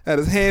is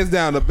hands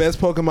down the best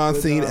Pokemon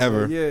scene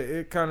ever. Yeah,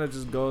 it kind of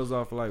just goes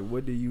off like,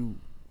 what do you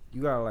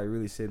gotta like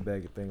really sit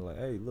back and think like,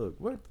 hey, look,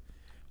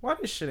 why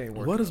this shit ain't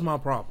working? What is my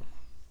problem?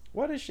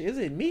 What is shit? Is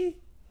it me?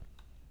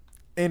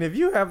 And if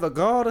you have the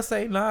gall to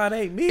say, nah, it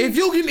ain't me. If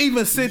you can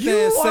even sit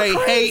there and You are say,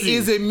 crazy. hey,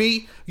 is it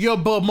me? You're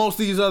above most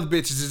of these other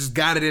bitches that just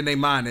got it in their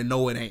mind and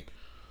know it ain't.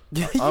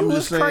 I'm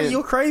just saying,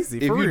 you're crazy.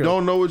 If For you real.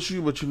 don't know it's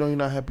you, but you know you're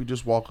not happy,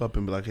 just walk up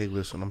and be like, "Hey,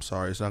 listen, I'm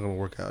sorry, it's not gonna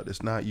work out.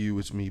 It's not you,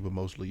 it's me, but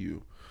mostly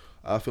you."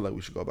 I feel like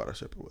we should go about our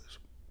separate ways.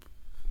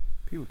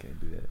 People can't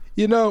do that.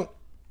 You know,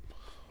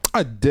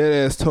 I dead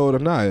ass told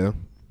Anaya,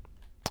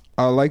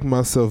 I like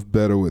myself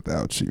better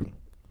without you.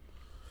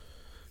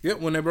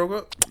 Yep, when they broke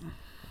up.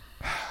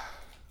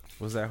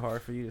 Was that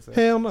hard for you to say?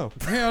 Hell no.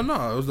 Hell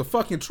no, it was the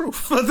fucking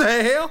truth. What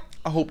the hell?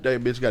 I hope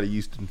that bitch got a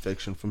yeast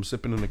infection from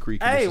sipping in the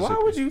creek. in Hey, why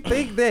Mississippi. would you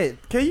think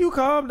that? Can you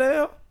calm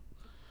down?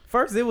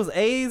 First it was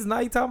AIDS, now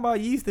you talking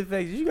about yeast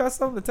infections. You got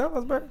something to tell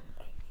us, bro?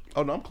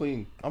 Oh no, I'm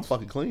clean. I'm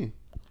fucking clean.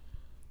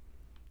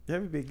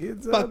 Have you been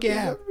getting Fuck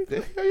yeah. Yeah,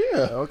 yeah.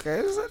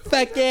 Okay.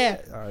 Fuck yeah.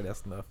 All right,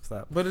 that's enough.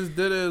 Stop. But it's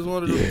dead as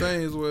one of those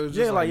things where it's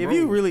just Yeah, like if bro,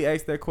 you really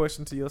ask that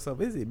question to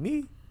yourself, is it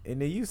me?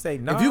 And then you say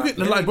no. if you get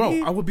like,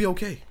 bro, I would be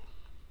okay.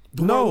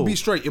 The No. world would be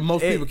straight, and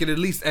most If- people can at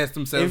least ask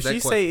themselves if that she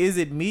question. say, is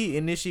it me?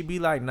 And then she be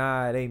like,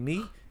 nah, it ain't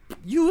me.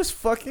 You is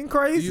fucking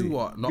crazy. You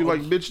are no, You're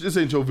like, bitch, this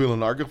ain't your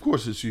villain arc. Of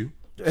course it's you.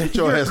 Get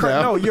your ass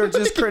down. No, you're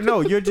just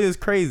you're just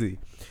crazy.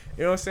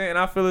 You know what I'm saying?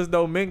 I feel as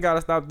though men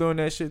gotta stop doing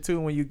that shit too.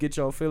 When you get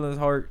your feelings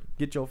hurt,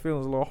 get your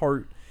feelings a little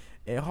hurt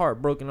and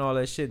heartbroken, all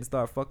that shit, and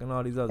start fucking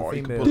all these other Or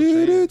you can females. pull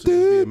a chance and just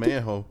be a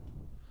manhole.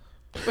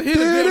 But here's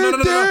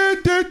the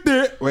deal.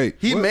 No. Wait.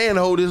 He what?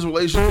 manholed his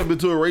relationship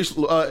into a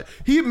racial.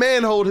 He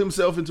manholed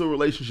himself into a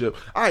relationship.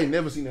 I ain't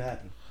never seen it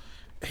happen.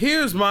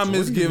 Here's my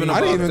misgiving I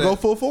about didn't even that. go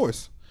full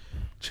force.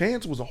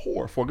 Chance was a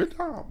whore for a good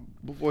time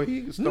before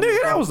he.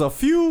 Nigga, that was a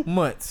few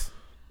months.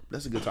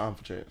 That's a good time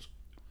for Chance.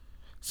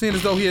 Seeing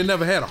as though he had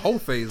never had a whole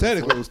phase.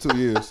 Technically, it was 2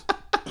 years.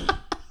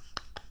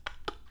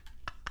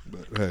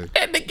 But hey.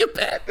 That nigga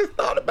bad just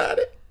thought about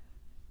it.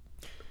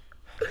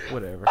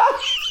 Whatever.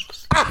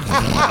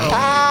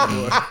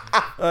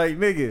 Like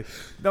nigga,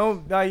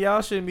 don't like,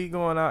 y'all shouldn't be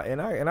going out.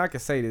 And I can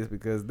say this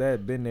because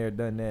that been there,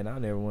 done that, and I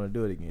never want to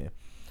do it again.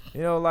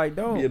 You know, like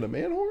don't. Being a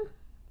man whore?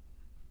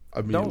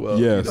 I mean, Don't- well,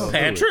 Yes. you know,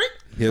 Patrick?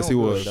 Yes, he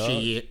Don't do was. it, dog.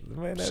 Shit.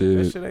 Man, that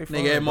Shit. shit ain't fun.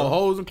 Nigga had more bro.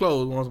 holes and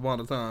clothes once upon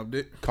a time,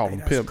 dick. call him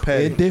that's Pimp In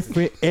Patty.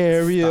 different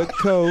area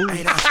codes.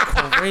 Hey, that's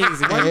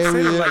crazy. Why you said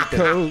it Area like that?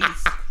 codes.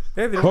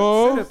 Anthony,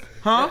 Ho. why you said it-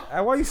 Huh?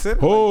 Why you said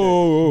it like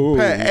Oh,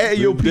 Pat,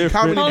 AOP different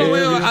comedy Hold on, wait,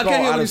 areas wait, I called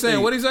can't hear out what of he's saying.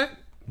 state. What he say? that?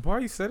 Why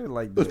you said it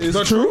like that?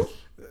 It's true.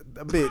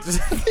 Bitch.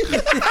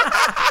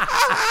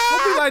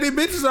 Don't be like these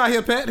bitches out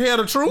here, Pat. Hear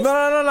the truth? No.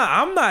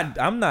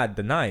 I'm not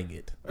denying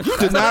it. You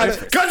denied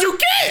it. Cause you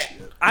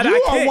can't. I You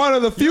are can't. one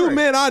of the few You're right.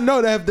 men I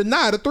know that have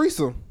denied a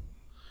threesome.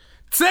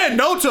 Said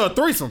no to a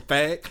threesome,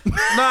 fag.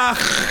 Nah.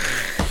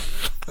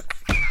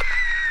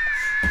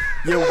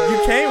 You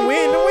can't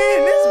win to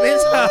win this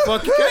bitch.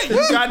 Fuck you can't.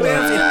 You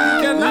goddamn shit.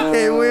 You cannot.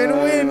 Can't win to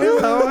win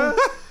this hoe.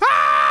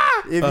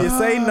 If you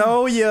say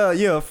no, you're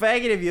a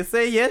faggot. If you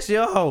say yes,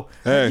 you're a hoe.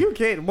 Hey. You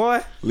can't, boy.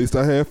 At least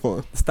I had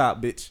fun.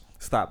 Stop, bitch.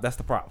 Stop. That's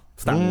the problem.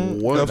 Stop.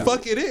 One, The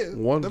fuck it is.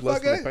 One's The less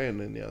fuck than it a pain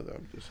than the other.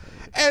 I'm just saying.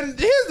 And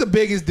here's the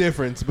biggest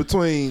difference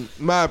between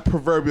my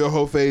proverbial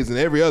hoe phase and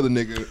every other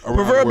nigga around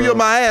the Proverbial world.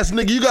 my ass,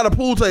 nigga. You got a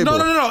pool table.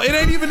 No. It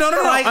ain't even no.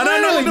 Like, I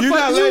don't know what the you're fuck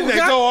not letting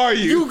that go, are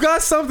you? You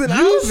got something out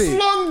You of it.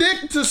 slung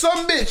dick to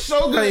some bitch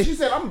so good. Like- She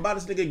said, "I'm about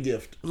this nigga a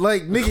gift."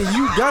 Like, nigga,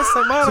 you got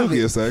something out Two of it.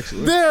 gifts,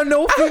 actually. There are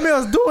no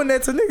females doing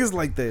that to niggas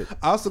like that.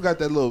 I also got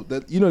that little,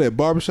 you know that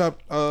barbershop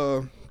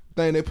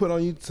thing they put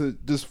on you to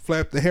just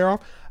flap the hair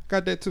off? I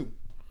got that too.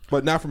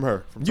 But not from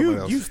her. From someone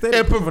else. You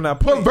steady proving that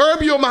point.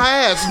 Proverbial my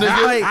ass,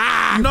 nigga.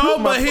 Like, you No, prove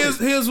my but point.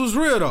 his was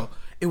real though.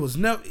 It was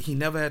never. He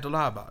never had to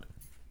lie about it.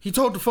 He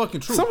told the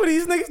fucking truth. Some of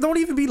these niggas don't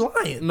even be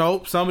lying.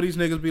 Nope. Some of these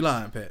niggas be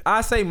lying, Pat.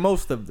 I say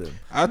most of them.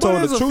 I But told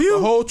there's the a truth, few- the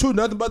whole truth,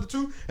 nothing but the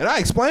truth, and I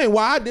explained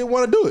why I didn't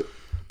want to do it.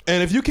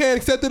 And if you can't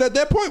accept it at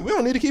that point, we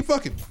don't need to keep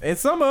fucking. And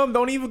some of them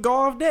don't even go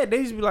off that.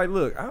 They just be like,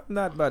 look, I'm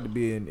not about to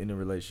be in a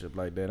relationship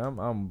like that. I'm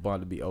about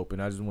to be open.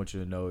 I just want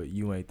you to know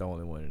you ain't the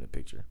only one in the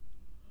picture.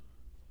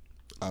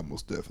 I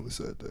most definitely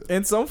said that.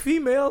 And some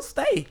females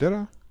stay. Did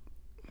I?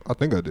 I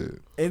think I did.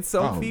 And I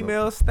some don't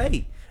females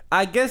stay.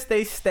 I guess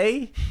they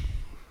stay.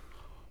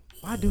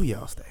 Why do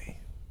y'all stay?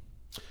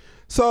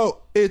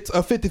 So it's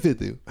a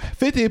 50-50.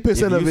 50% If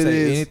you of it say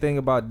is. anything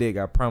about dick,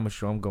 I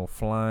promise you I'm going to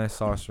flying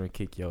saucer and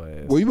kick your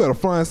ass. Well, you better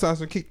flying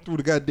saucer and kick through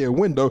the goddamn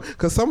window,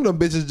 because some of them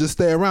bitches just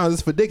stay around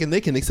just for dick, and they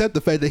can accept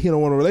the fact that he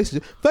don't want a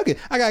relationship. Fuck it,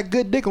 I got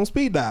good dick on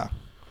speed dial.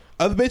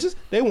 Other bitches,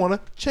 they want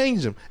to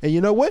change them, and you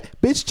know what?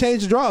 Bitch,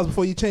 change the drawers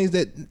before you change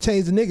the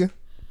nigga.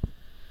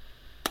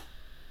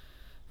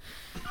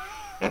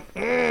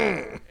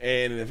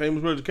 And the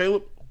famous words of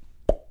Caleb.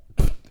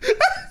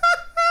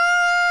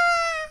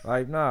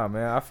 Like, nah,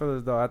 man. I feel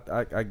as though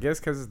I guess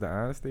because it's the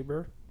honesty,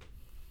 bro.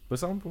 But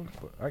some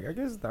people, I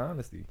guess it's the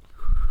honesty.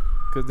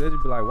 Because they'll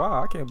just be like,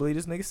 wow, I can't believe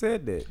this nigga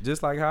said that.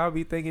 Just like how I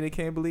be thinking I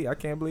can't believe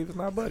it's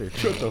not butter.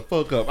 Shut the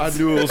fuck up. I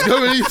knew it was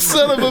coming, you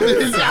son of a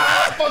bitch.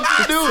 How the fuck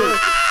you do it?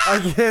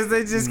 I guess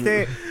they just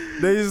can't.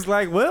 They just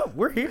like, well,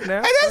 we're here now.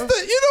 And that's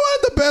the, you know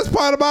what the best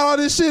part about all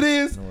this shit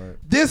is? What?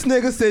 This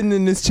nigga sitting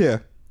in this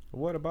chair.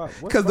 What about?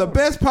 Because the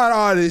best part of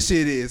all this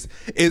shit is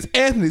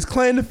Anthony's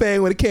claim to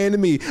fame when it came to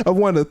me of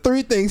one of the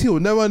 3 things he will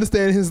never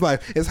understand in his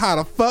life is how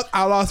the fuck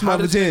I lost my How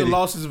this nigga virginity.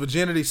 lost his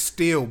virginity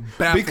still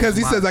baffles Because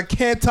he my- says I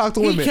can't talk to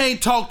women. He can't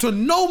talk to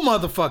no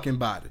motherfucking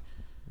body.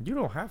 You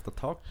don't have to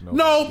talk to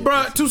No,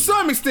 bruh. To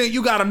some extent,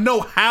 you gotta know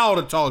how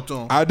to talk to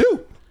him. I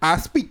do. I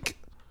speak.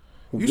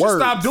 You should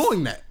stop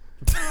doing that.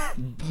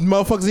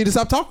 Motherfuckers need to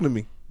stop talking to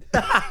me.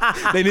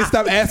 They need to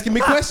stop asking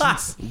me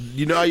questions.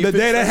 You know how you The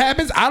fix day that that?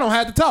 happens, I don't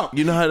have to talk.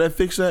 You know how that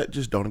fix that?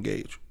 Just don't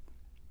engage.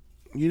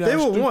 You know They how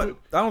will stupid- want.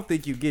 I don't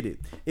think you get it.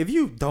 If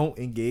you don't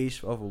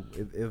engage,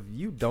 if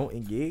you don't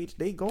engage,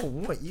 they gonna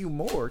want you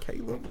more,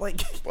 Caleb.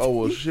 Like, Oh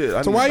well, shit.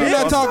 I So need why to you stop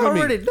not it's talking to me?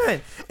 already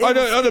done.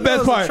 Oh, the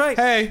best part. Hey,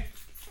 Hey.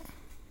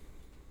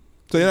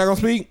 So you're not gonna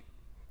speak?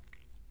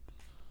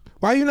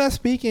 Why are you not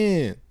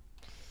speaking?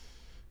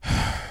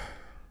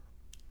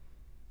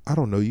 I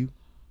don't know you.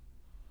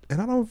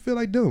 And I don't feel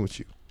like dealing with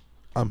you.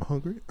 I'm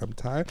hungry. I'm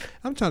tired.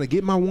 I'm trying to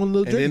get my one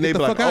little And drink then and they get be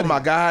the like, fuck out "Oh my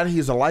of here. god,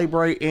 he's a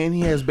library and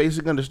he has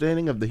basic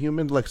understanding of the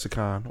human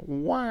lexicon."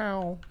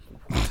 Wow.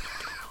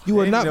 You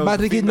are And not he knows about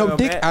to get no female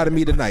dick mat- out of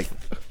me tonight.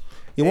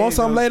 You want he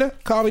something knows- later?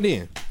 Call me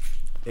then.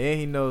 and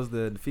he knows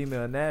the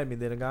female anatomy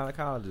than a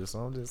gynecologist. So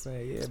I'm just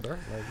saying, yeah, bro.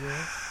 Like,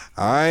 yeah.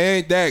 I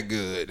ain't that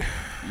good.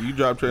 You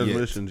drop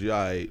transmissions, you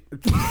alright.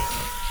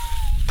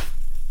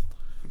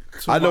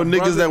 So I know my niggas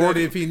brother that work.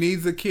 If he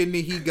needs a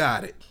kidney, he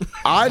got it.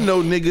 I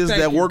know niggas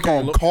Thank that you, work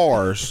on Caleb.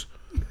 cars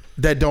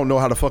that don't know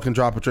how to fucking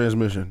drop a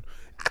transmission.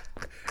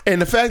 And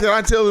the fact that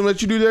I tell them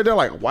that you do that, they're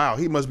like, "Wow,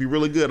 he must be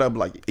really good." I'm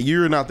like,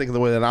 "You're not thinking the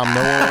way that I'm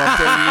knowing what I'm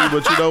telling you,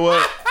 but you know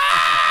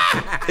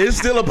what? It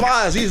still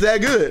applies. He's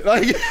that good."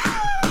 Like,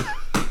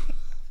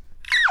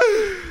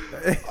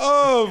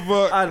 Oh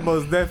fuck. I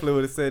most definitely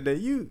would have said that.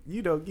 You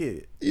don't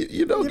get it.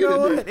 you don't You get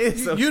know it. what? dude.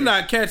 It's okay. You're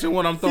not catching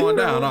what I'm throwing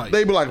down, are you?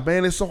 They be like,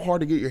 "Man, it's so hard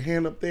to get your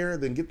hand up there,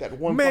 then get that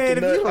one Man,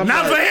 fucking if you- nut." I'm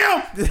Not like,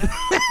 for him.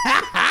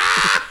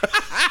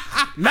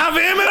 Not for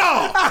him at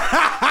all.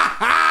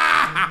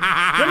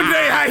 Let me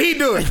tell you how he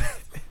do it.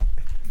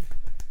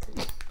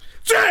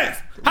 Chance,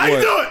 how you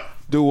What? do it?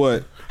 Do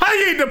what? How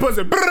you eat the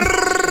pussy?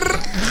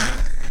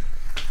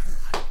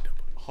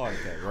 Heart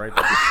attack right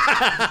there.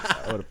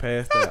 I would have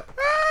passed out.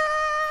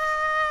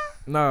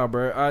 Nah,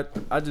 bro.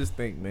 I just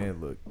think,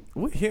 man, look,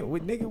 with him,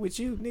 with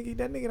you, nigga,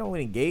 that nigga don't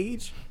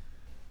engage.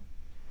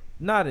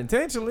 Not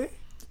intentionally.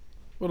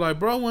 Well, like,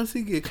 bro, once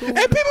he get cool, And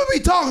people be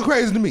talking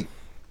crazy to me.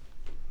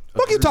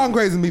 Fuck you talking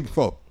crazy to me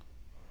before.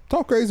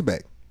 Talk crazy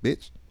back,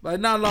 bitch. like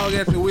not long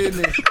after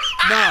witness,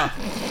 nah.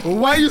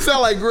 Why you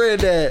sound like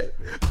granddad?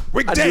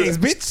 Rick James,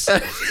 bitch. I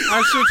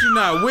shit you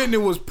not. Whitney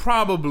was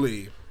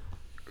probably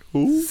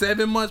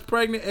 7 months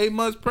pregnant, 8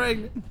 months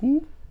pregnant.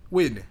 Who?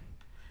 Whitney.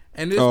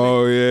 And this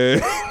Oh yeah.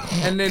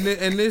 nigga,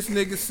 and this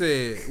nigga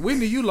said,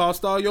 "Whitney, you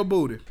lost all your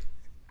booty."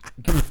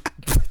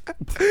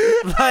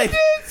 Like,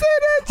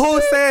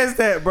 who says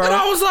that, bro? And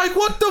I was like,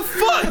 "What the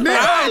fuck, nigga?"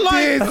 I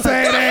did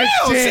say that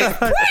shit. She's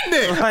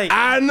pregnant. Like,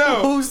 I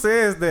know. who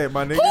says that,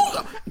 my nigga?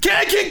 Who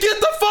can't get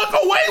the fuck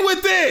away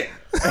with it?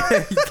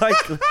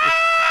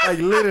 like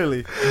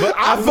literally. But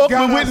I fucked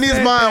forgot with I Whitney's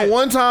said mind that.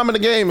 one time in the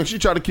game, and she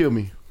tried to kill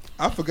me.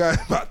 I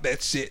forgot about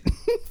that shit.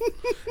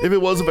 If it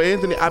wasn't for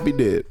Anthony, I'd be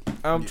dead.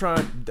 I'm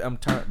trying.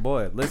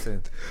 Boy,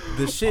 listen.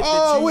 The shit that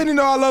Oh, you Whitney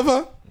know I love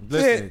her.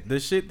 listen. Shit. The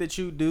shit that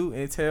you do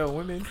and tell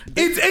women.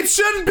 It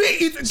shouldn't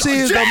be. She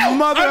is the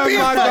mother of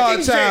my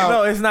godchild.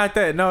 No, it's not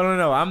that.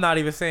 No. I'm not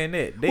even saying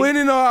that.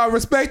 Whitney know I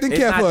respect and It's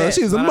care not for her. that.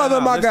 She's the No, mother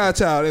of my listen.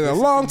 godchild and a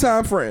Listen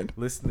longtime friend.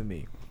 Listen to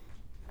me.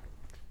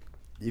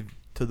 If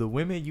to the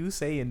women you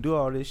say and do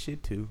all this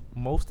shit to,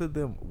 most of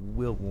them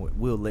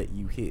will let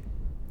you hit.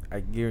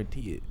 I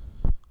guarantee it.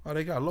 Oh,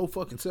 they got low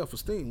fucking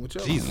self-esteem.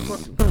 Whichever Jesus.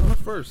 fucking comes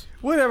first.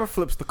 Whatever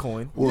flips the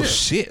coin. Well,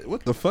 shit.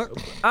 What the fuck?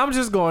 I'm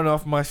just going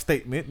off my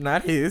statement,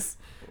 not his.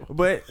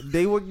 But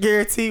they will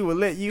guarantee will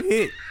let you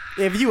hit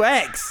if you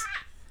ask.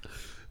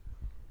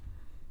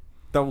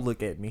 Don't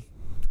look at me.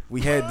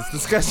 We had this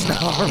discussion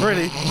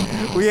already.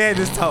 We had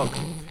this talk.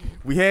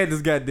 We had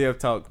this goddamn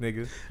talk,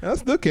 nigga. I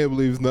still can't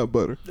believe it's nut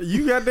butter.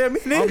 You goddamn me,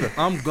 nigga.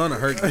 I'm gonna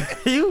hurt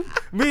you, You?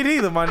 Me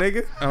neither, my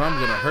nigga. and I'm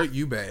gonna hurt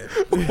you bad.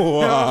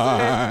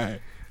 Why?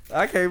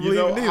 I can't You believe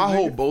know, it neither. I nigga.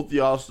 hope both of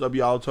y'all stub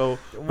y'all toe.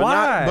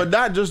 Why? But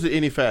not just in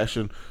any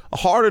fashion.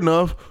 Hard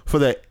enough for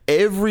that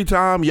every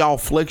time y'all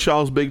flex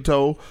y'all's big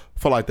toe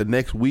for like the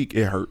next week,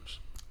 it hurts.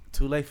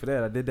 Too late for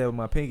that. I did that with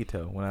my pinky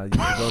toe when I used to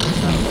go to the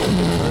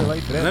shop. Too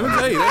late for that. Let me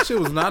tell you, that shit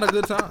was not a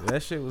good time.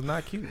 That shit was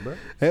not cute, bro.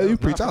 Hell, you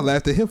preach. I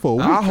laughed at him for a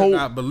week. I I hope- could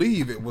not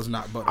believe it was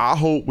not butter. I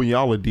hope when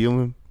y'all are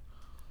dealing,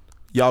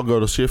 y'all go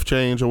to shift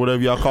change or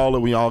whatever y'all call it,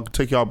 when y'all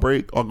take y'all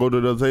break or go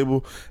to the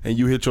table and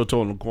you hit your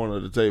toe in the corner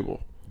of the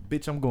table.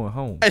 Bitch, I'm going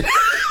home.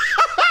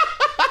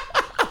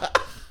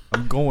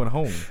 I'm going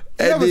home. You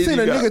And ever then seen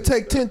a you got- nigga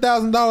take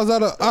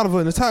 $10,000 out of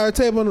an entire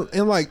table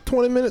in like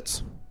 20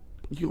 minutes?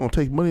 You gonna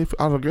take money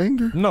out of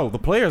anger? No, the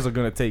players are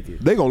gonna take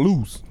it. They gonna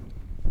lose.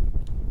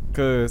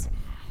 Cause,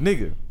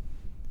 nigga,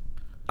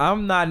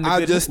 I'm not in the I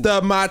good just mood.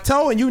 stubbed my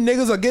toe and you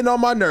niggas are getting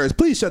on my nerves.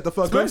 Please shut the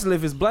fuck up. Especially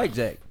if it's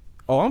blackjack.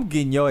 Oh, I'm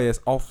getting your ass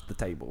off the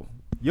table.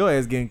 Your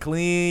ass getting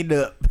cleaned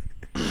up.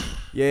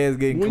 Your ass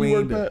getting When you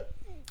work cleaned up.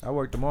 I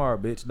work tomorrow,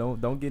 bitch.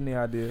 Don't get any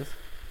ideas.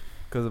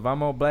 Cause if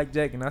I'm on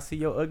blackjack and I see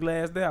your ugly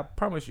ass there, I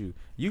promise you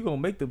gonna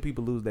make them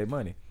people lose their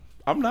money.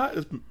 I'm not.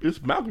 It's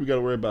Malcolm you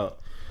gotta worry about.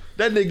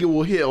 That nigga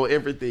will hit on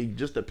everything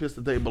just to piss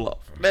the table off.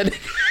 That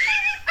nigga,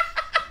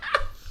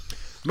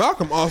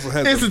 Malcolm also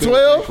has It's a big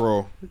 12?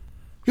 bankroll.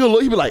 he'll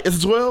look. He'll be like, "It's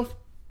a 12."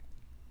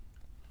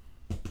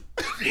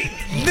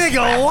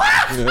 Nigga, what?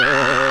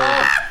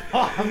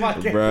 Oh my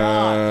god!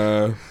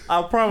 Bruh.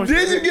 I promise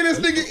Did you get this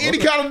nigga any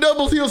kind of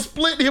doubles? He'll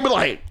split. He'll be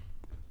like,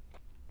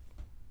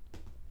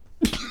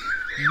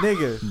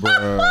 nigga.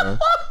 Bruh.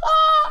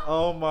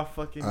 Oh my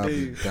fucking I'll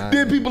be dude. dying.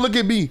 then people look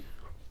at me.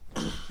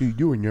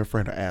 You and your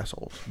friend are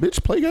assholes.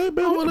 Bitch, play game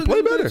better. wanna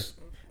Play do better. this.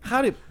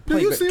 How did Do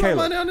you see my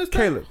money on this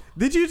table? Caleb,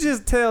 did you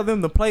just tell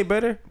them to play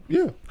better?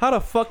 Yeah. How the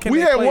fuck can We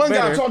they had play one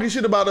better? guy talking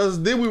shit about us.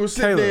 Then we were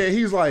sitting Caleb. there and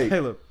he's like,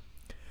 Caleb,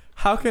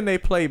 how can they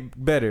play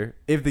better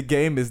if the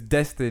game is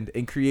destined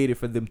and created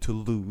for them to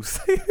lose?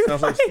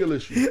 sounds like skill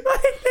issue.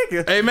 Like,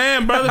 nigga. Hey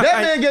man, brother.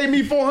 That man gave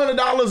me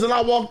 $400 and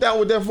I walked out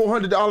with that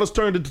 $400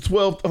 turned into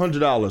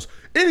 $1,200.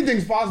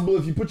 Anything's possible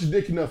if you put your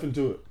dick enough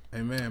into it.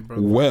 Hey man,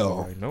 brother.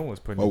 Well, No one's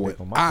putting oh, their wait, dick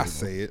on my I table.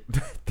 say it.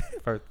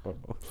 First of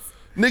all.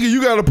 Nigga,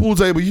 you got a pool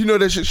table. You know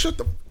that shit. Shut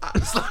the.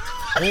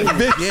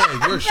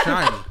 Yeah, you're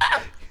shiny.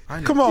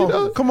 Come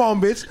on, come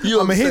on, bitch. You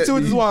I'm gonna hit upset you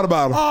with me. this water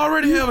bottle. I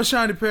already have a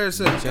shiny pair of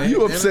scissors.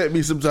 You upset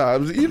me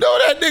sometimes. You know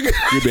that nigga.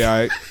 You'll be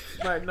alright.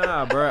 Like,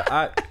 nah, bro.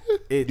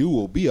 You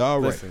will be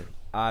alright. Listen,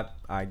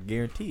 I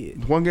guarantee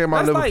it. One game I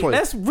That's never like, played.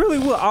 that's really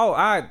what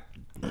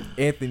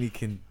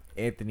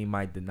Anthony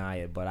might deny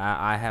it, but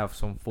I have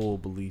some full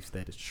beliefs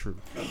that it's true.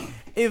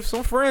 If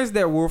some friends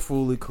that we're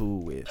fully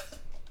cool with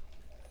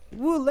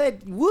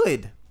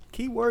would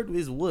keyword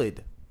is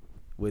would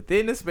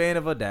within the span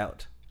of a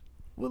doubt,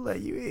 we'll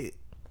let you hit.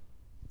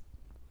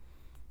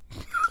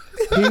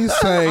 He's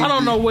saying I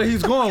don't know where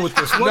he's going with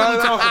this. What are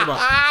we talking about?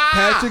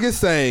 Patrick is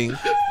saying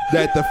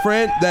that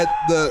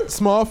the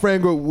small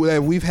friend group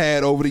that we've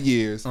had over the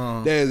years,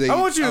 there's a I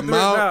want you to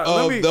amount now,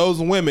 let of me- those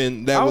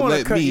women that I would want to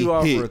let cut me you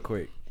off real hit.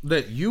 quick.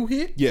 That you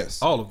hit?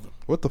 Yes. All of them.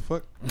 What the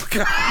fuck?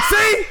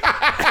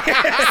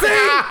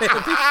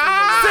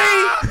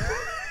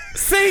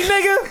 See,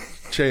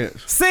 nigga.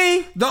 Chance.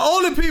 See, The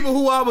only people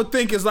who I would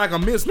think is like a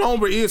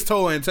misnomer is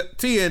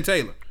Tia and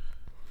Taylor.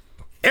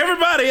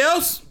 Everybody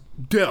else,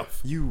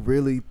 deaf. you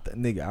really,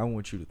 nigga. I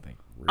want you to think.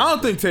 I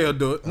don't think Taylor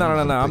do it. No.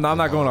 I'm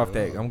not going off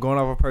that. I'm going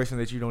off a person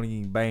that you don't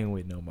even bang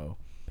with no more.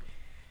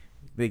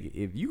 Nigga,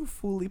 if you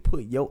fully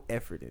put your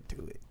effort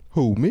into it,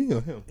 Who, me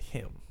or him?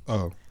 him.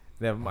 Oh.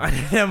 Never mind.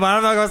 Never mind.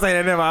 I'm not gonna say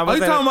that. Never mind. Are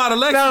you talking about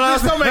Alexis?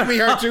 Bitch, don't make me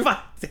hurt you.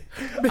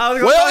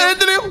 Well,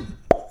 Anthony.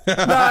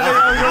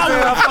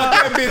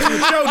 That bitch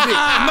with your dick.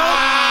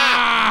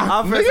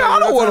 Nigga, I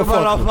don't wanna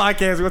fuck off him.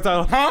 podcast. We're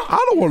talking.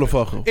 I don't want to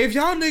fuck him. If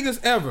y'all niggas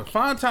ever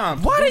find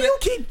time, Why do you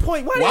keep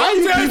pointing? Why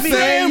you keep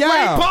saying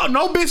yeah?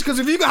 No, bitch, because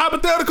if you can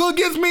hypothetical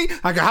against me,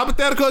 I can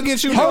hypothetical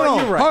against you. Hold know,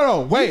 on, you're right. hold on,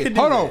 You wait, can do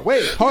hold on, that.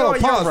 wait, hold You on, know,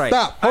 you're pause, right.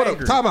 stop, I hold on,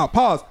 agree. time out,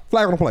 pause,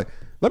 flag on the play.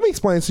 Let me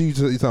explain to you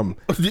something.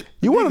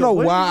 You want to know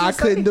what did why you I just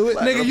couldn't say? do it?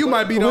 Nigga, you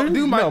might be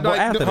you might No, but like,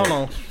 after hold that.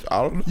 on.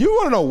 I don't know. You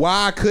want to know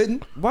why I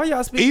couldn't? Why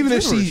y'all speaking Even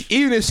gibberish?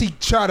 if she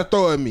tried to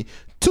throw at me.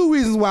 Two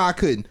reasons why I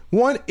couldn't.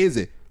 One is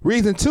it.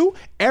 Reason two,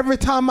 every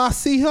time I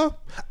see her,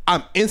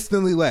 I'm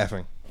instantly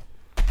laughing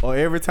Or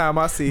every time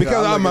I see her,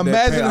 because I I'm look at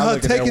that imagining pen, I her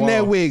look at taking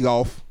that wall. wig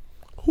off.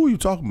 Who are you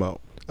talking about?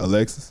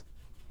 Alexis,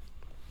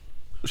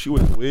 She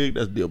wears a wig.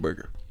 That's deal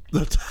breaker.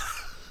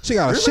 she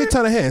got a shit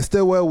ton of hair and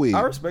still wear a wig. I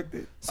respect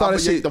it. Saw I'll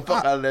that shit. the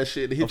fuck out of that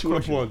shit and hit you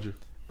with a plunger.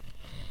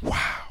 Wow.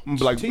 I'm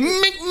be like, mink,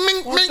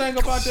 mink, One mink. thing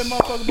about that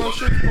motherfucker, bro,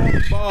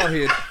 shit, bald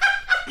head.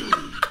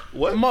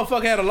 What? That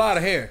motherfucker had a lot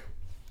of hair.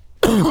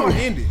 Or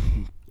ended.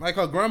 Like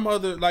her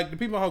grandmother, like the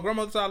people on her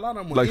grandmother's side, a lot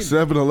of them were Like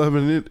Indian.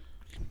 7-Eleven.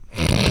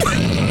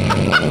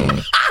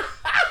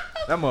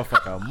 That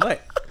motherfucker a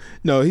mutt.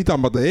 No, he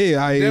talking about the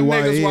Them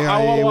niggas were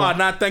A-I-A-Y.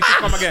 not thank you,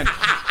 come again.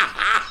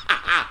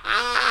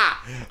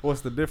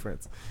 What's the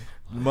difference?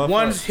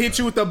 One hit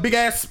you with a big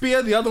ass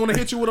spear, the other one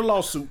hit you with a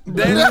lawsuit.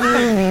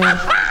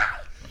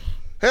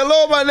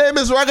 Hello, my name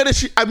is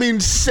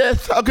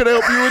Seth. How can I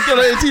help you with the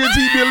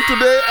AT&T bill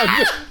today?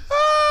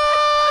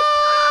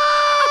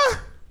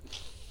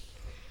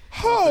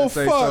 Oh,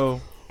 Say fuck.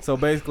 so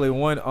basically,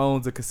 one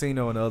owns a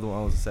casino and the other one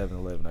owns a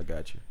 7-Eleven. I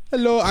got you.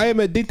 Hello, I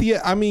am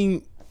Aditya.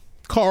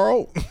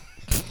 Carl.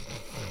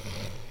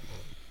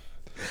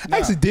 I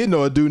actually did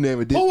know a dude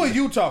named Aditya. Who are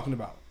you talking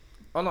about?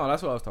 Oh no,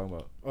 that's what I was talking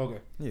about. Okay.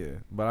 Yeah,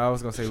 but I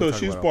was gonna say. So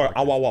she's part.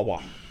 How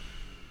the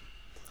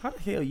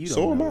hell you don't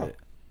So am know I. that?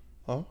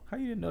 Huh? How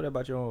you didn't know that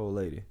about your own old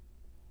lady?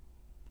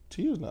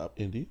 Tia's not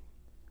Indian.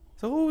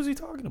 So who was he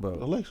talking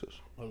about? Alexis.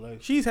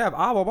 She's half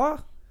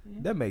Ababa.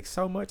 That makes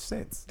so much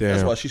sense. Damn.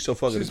 That's why she's so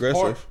fucking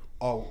aggressive.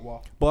 Oh,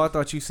 wow. But I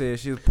thought you said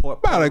she was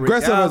About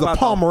aggressive as a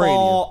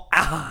Pomeranian.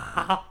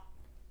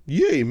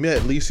 You ain't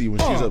met Lacey when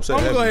she's upset.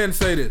 I'm gonna have go you? ahead and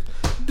say this.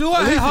 Do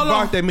I At least hold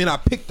on? that mean I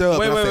picked her up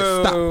Wait, and I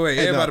said stop. wait.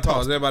 And Everybody I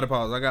pause. Everybody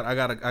pause. I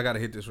gotta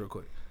hit this real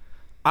quick.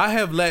 I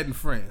have Latin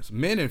friends,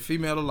 men and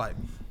female alike.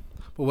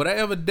 But would I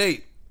ever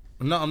date?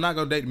 No, I'm not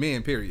gonna date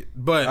men. Period.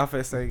 But I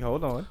feel say,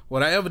 hold on.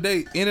 would I ever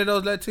date any of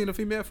those Latino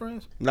female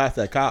friends? Not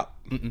that cop.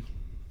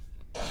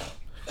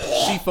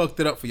 She fucked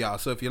it up for y'all.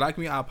 So if you like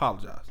me, I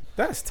apologize.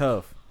 That's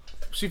tough.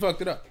 She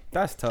fucked it up.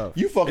 That's tough.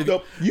 You fucked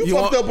up. You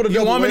fucked up with a you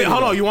double want me to, whammy,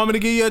 hold though. on. You want me to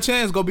give you a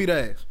chance? Go beat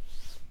her ass.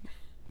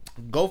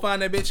 Go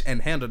find that bitch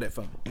and handle that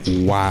for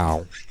me.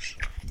 Wow.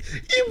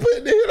 You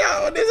put it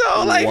out this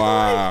whole like.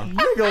 Wow.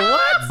 Nigga,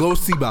 what? Go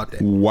see about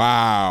that.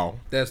 Wow.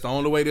 That's the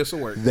only way this will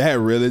work. That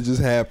really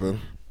just happened.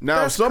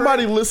 Now, if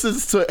somebody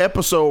listens to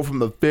episode from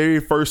the very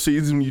first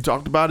season when you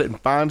talked about it and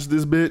finds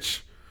this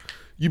bitch,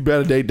 you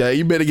better date that.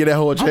 You better get that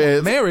whole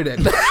chance. Marry that.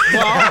 Well,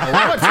 I don't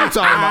know what you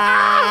talking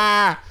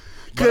about.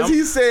 Because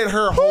he said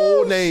her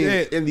whole name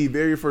shit. in the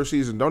very first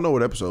season. Don't know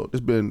what episode.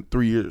 It's been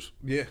 3 years.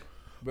 Yeah.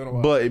 Been a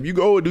while. But if you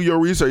go and do your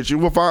research, you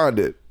will find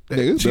it.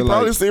 Nigga, it's She been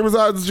probably like- still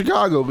resides in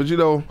Chicago, but they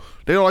don't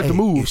like to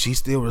move. If she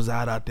still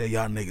reside out there,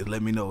 y'all niggas,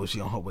 let me know if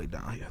she on her way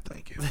down here.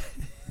 Thank you.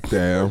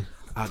 Damn.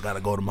 I gotta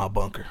go to my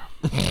bunker.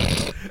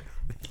 I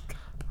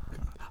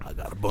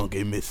got a bunker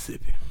in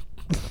Mississippi.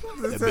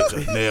 That bitch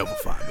will never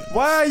find me.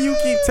 Why you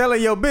keep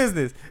telling your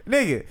business?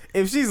 Nigga,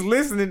 if she's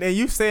listening and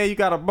you saying you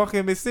got a bunker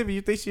in Mississippi,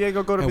 you think she ain't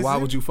gonna go to And Mississippi?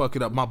 why would you fuck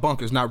it up? My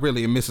bunker's not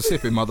really in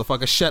Mississippi,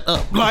 motherfucker. Shut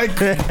up. Like,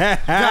 Like,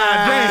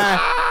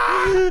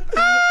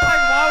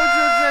 why would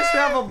you just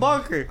have a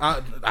bunker?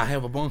 I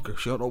have a bunker.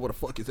 She don't know where the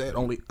fuck is at.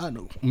 Only I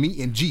know.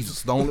 Me and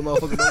Jesus, the only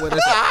motherfucker know where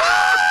that's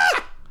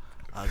at.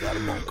 I got a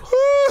bunker.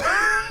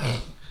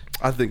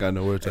 I think I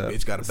know where it's That at.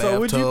 bitch got a So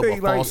would you bathtub, a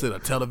think, like- faucet, a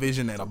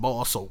television, and a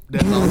bar soap.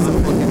 That's all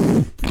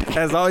I'm fucking.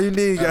 That's all you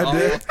need,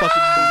 goddamn. That's all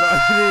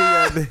you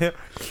need, goddamn.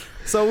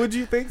 So would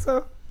you think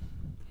so?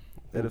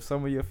 That if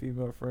some of your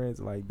female friends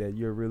like that,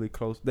 you're really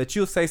close, that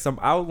you'll say some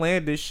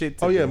outlandish shit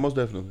to Oh, yeah, them? most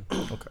definitely.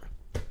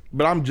 Okay.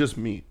 But I'm just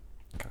me.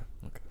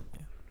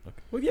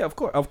 Well, yeah,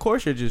 of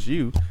course you're just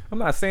you. I'm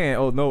not saying,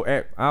 oh no,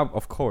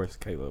 of course,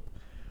 Caleb.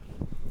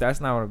 That's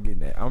not what I'm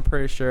getting at. I'm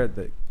pretty sure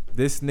that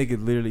this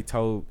nigga literally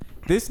told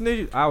this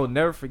nigga. I will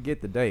never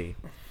forget the day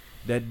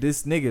that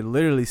this nigga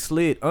literally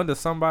slid under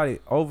somebody,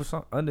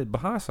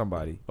 behind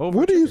somebody. Over.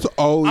 What are you?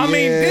 Oh, I yeah.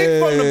 mean,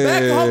 dick from the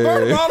back of her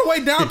vertebra all the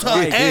way down to her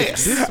Like,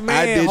 ass. This man,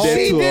 I did that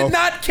She to did a-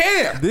 not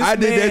care. This I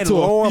did that man to a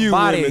lower few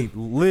body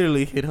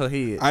literally hit her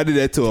head. I did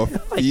that to a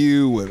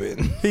few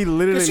women. He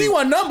literally. She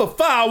was number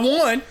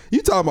 5'1",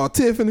 You talking about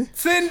Tiffany?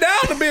 sitting down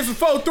the bitch was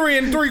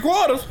 4'3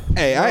 3/4.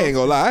 Hey, I ain't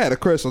gonna lie. I had a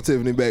crush on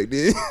Tiffany back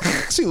then.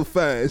 She was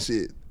fine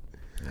shit.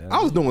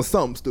 I was doing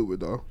something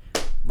stupid though.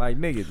 Like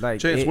nigga, like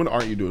Chance, it- when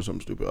aren't you doing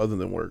something stupid other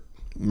than work?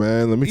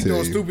 Man, let me He tell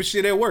doing you. stupid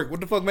shit at work.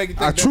 What the fuck make you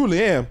think I that?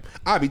 truly am.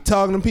 I be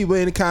talking to people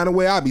any kind of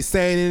way. I be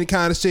saying any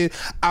kind of shit.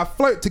 I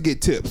flirt to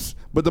get tips.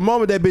 But the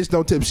moment that bitch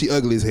don't tip, she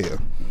ugly as hell.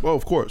 Well,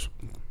 of course.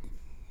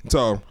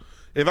 So,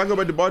 If I go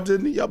back to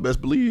bartending, y'all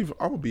best believe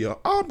I'm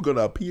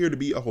gonna appear to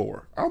be a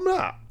whore. I'm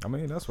not. I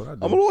mean, that's what I do.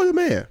 I'm a loyal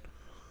man.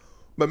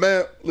 But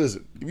man,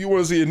 listen, if you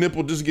want to see a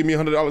nipple, just give me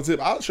 $100 tip.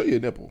 I'll show you a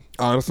nipple.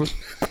 honestly,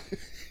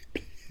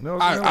 No,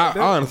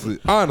 honestly,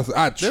 I There was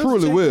a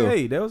truly chick- will.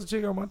 Hey, there was a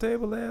chick on my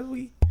table last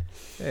week.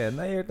 Yeah, and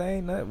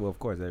everything. Well, of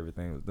course,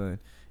 everything was done.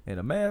 And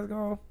the mask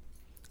on.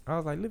 I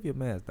was like, lift your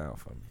mask down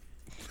for me.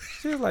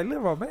 She was like,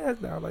 lift our mask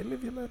down. Like,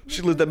 lift your mask.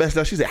 She lit that mess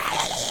down. She said,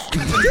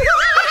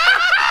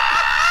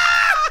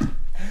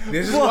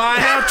 This is why I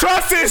have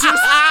trust issues.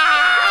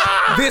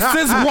 This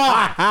is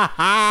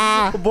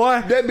why.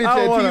 Boy, that bitch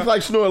had teeth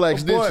like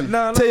Snorlax, boy, didn't she?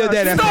 no, Tell your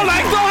dad Don't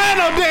have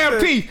no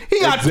damn teeth. He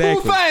got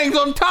Exactly. two fangs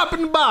on top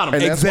and the bottom.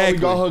 And that's why we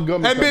Exactly. got her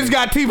gummy That bitch company.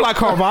 got teeth like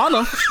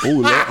Carvana.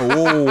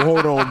 Whoa,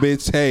 hold on,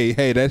 bitch.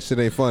 Hey, that shit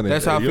ain't funny.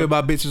 That's how I feel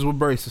about bitches with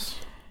braces.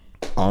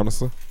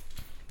 honestly.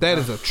 That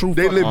is a true.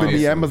 They live in fucking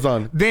the bitch.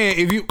 Amazon. Then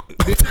if you,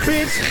 bitch,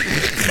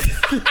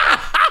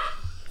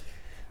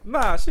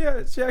 Nah, she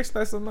actually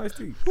had some nice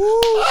teeth.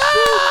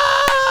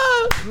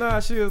 Nah,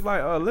 she was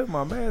like, lift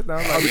my mask down.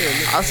 I'm like,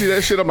 yeah, I see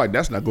that shit. I'm like,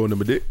 that's not going to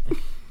my dick.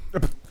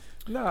 this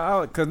That is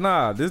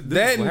and what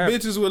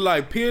happened. bitches with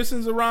like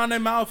piercings around their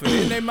mouth and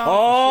in their mouth.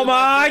 Oh and shit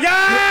my like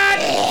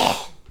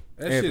God!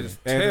 that shit is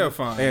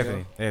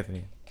terrifying.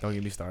 Anthony, don't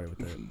get me started with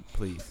that,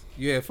 please.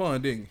 You had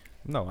fun, didn't you?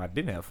 No, I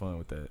didn't have fun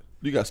with that.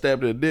 You got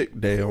stabbed in the dick.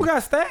 Damn. Who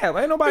got stabbed?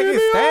 Ain't nobody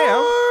get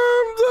stabbed.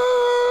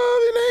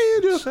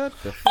 Shut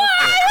the fuck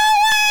up.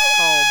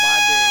 Oh my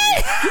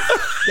days.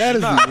 That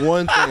is the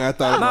one thing I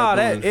thought Nah, about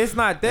doing. it's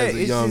not that. as a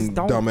It's young just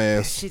don't. dumbass.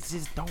 That shit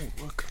just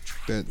don't look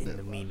attractive That-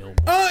 to me no more.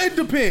 It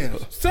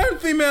depends. Certain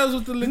females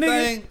with the little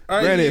Nigga. thing.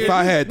 Are Granted, if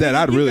I had that,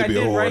 I'd really got be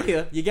this a whore. right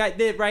here. You got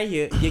this right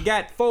here. You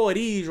got 4 of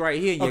these right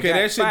here. You okay, got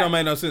that shit 5. don't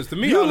make no sense to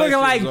me. You All that looking shit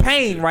like is over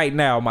pain shit. right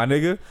now, my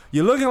nigga.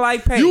 You looking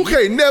like pain. You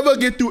can't never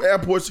get through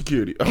airport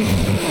security.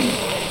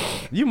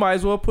 You might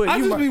as well put. I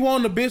you just might, be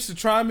wanting a bitch to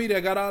try me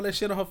that got all that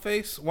shit on her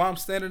face while I'm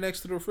standing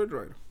next to the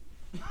refrigerator.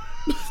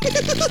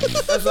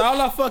 That's all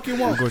I fucking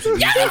want.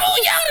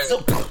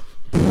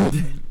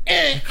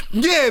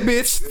 Yeah,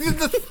 bitch.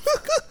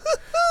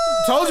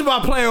 Told you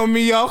about playing with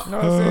me, yo. You know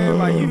what I'm saying?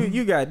 Like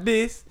you got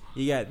this.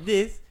 You got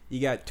this. You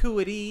got 2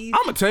 of these.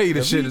 I'm gonna tell you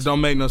the shit that don't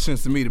make no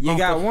sense to me. You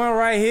got one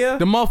right here.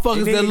 the motherfuckers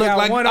and then that you look got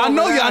like one I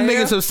know over y'all down niggas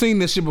here. have seen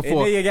this shit And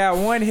before. then you got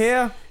one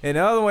here, and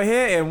the other one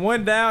here, and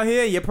one down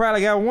here. You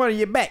probably got one in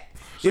your back.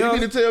 So You know?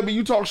 you need to tell me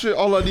you talk shit.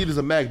 All I need is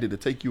a magnet to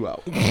take you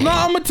out. No,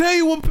 I'm gonna tell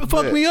you what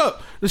fucked Yeah. me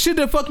up. The shit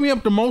that fucked me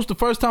up the most the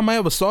first time I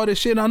ever saw this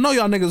shit. And I know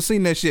y'all niggas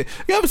seen that shit.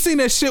 You ever seen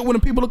that shit when the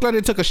people look like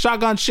they took a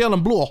shotgun shell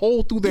and blew a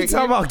hole through their You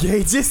talking ear? about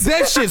gauges?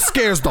 That shit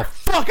scares the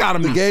fuck out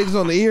of me. The gauges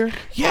on the ear?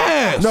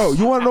 Yes. No,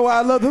 you want to know why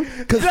I love them?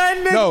 Cause That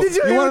nigga- no, did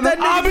you hear wanna what that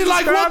know- nigga I'll be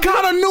like, what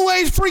described kind of new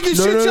age freaky No,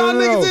 shit no, y'all no, no.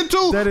 niggas That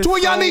into is to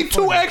where y'all so need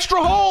 2 funny.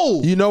 extra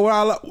holes? You know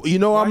why? You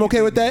know why I'm you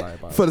okay with getting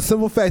that? by? For the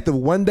simple fact that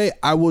one day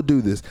I will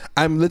do this.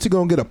 I'm literally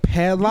gonna get a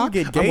padlock.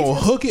 You get I'm gonna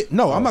gauges? hook it.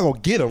 No, I'm not gonna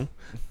get them.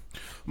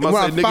 Must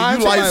When say, I nigga, find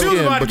you light somebody- You was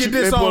skin, about to but get you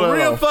this can't pull on that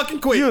real off. fucking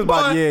quick. You was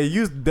about, boy. yeah, you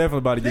was definitely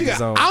about to get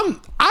this on.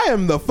 I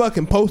am the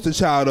fucking poster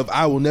child of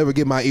I will never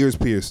get my ears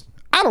pierced.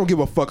 I don't give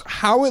a fuck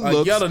how it A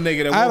looks. yellow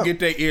nigga that I won't don't- get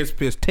their ears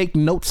pierced. Take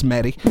notes,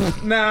 Maddie.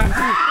 Nah.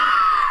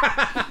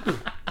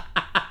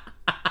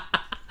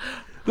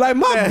 Like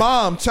my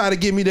mom tried to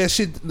give me that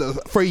shit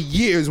for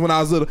years when I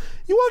was little.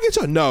 You want to get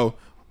your no?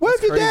 What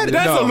if your crazy. daddy?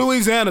 That's no. a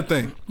Louisiana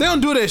thing. They don't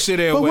do that shit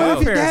But everywhere. what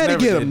if your parents daddy never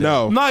get did them? that.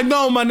 No. Like,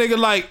 no, my nigga,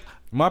 like,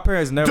 My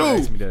parents never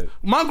asked me that. dude,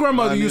 my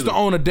grandmother Mine used to neither.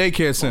 own a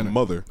daycare center.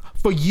 Mother.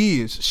 For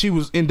years, she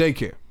was in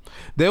daycare.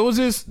 There was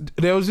this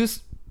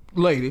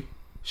lady.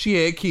 She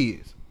had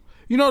kids.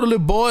 You know, the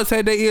little boys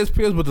had their ears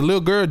pierced, but the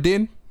little girl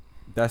didn't.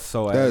 That's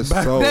so That's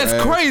ass. so That's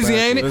ass crazy,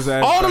 ain't it? backwards.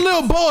 That's ass All the backwards.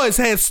 little boys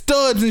had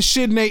studs and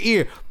shit in their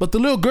ear, but the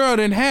little girl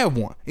didn't have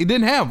one. He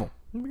didn't have them.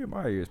 Let me get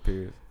my ears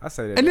pierced. I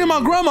say that. And then my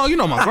every year. grandma, you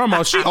know my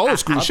grandma, she old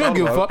school. She don't thought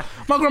give a about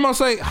fuck. My grandma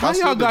say, how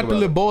still y'all think got the about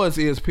little it. boys'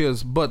 ears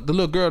pierced, but the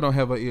little girl don't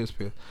have her ears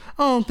pierced?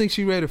 I don't think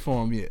she ready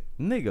for them yet.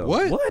 Nigga,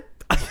 What? What?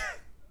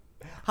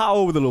 How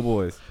old were the little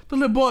boys? The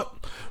little boy,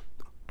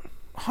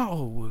 how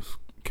old was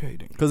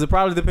Caden? Because it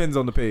probably depends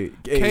on the age.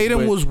 Caden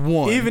but was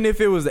 1. Even if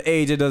it was the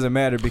age, it doesn't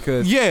matter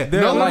because Yeah,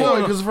 they're no, like, no,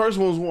 because the first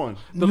one was 1.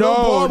 The little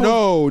boy was-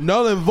 No,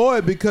 null and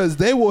void because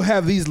they will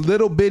have these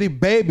little bitty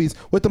babies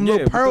with them Yeah,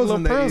 little with the pearls, little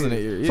in, their pearls ear. in their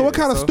ear, So what yeah,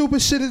 kind of so-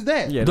 stupid shit is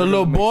that? Yeah, The that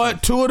little doesn't make boy,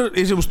 sense. 2 of the,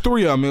 it was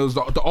 3 of them. It was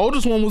the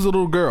oldest one was a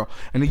little girl,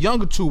 and the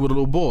younger 2 were the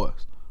little boys.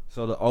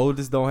 So the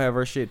oldest don't have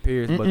her shit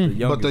pierced, but the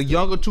youngest. But the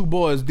younger 2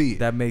 boys did.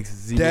 that makes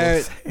zero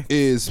That sense.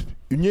 is,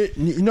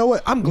 you know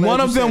what? I'm glad One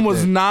you of them said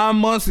was that. 9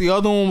 months. The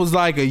other one was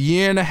like a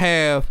year and a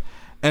half,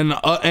 and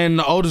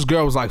the oldest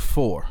girl was like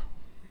 4.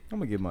 I'm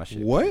gonna get my shit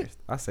What? pierced.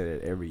 I say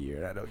that every year.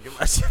 And I don't get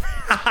my shit.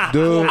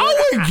 Dude.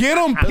 I wouldn't get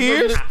them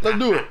pierced. Let's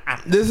do it.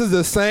 This is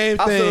the same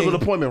I'll set up an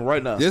thing. appointment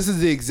right now. This is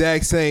the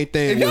exact same If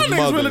thing y'all with niggas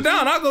mothers. really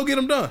down, I'll go get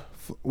them done.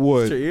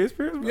 What? Your ears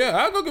pierced? Bro? Yeah,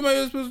 I'll go get my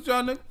ears pierced with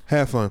y'all niggas.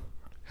 Have fun.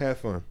 Have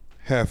fun.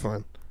 Have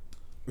fun.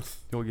 You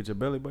wanna get your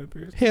belly button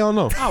pierced? Hell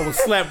no. I would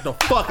slap the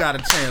fuck out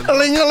of Chance. That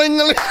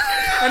Ling-a-ling-a-ling.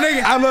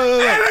 nigga, I love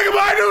that nigga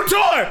buy a new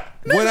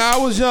toy. When I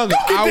was younger,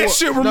 Don't get I that would,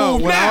 shit no,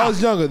 removed when now. I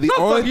was younger, the Don't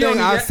only fuck young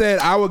thing I yet. said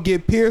I would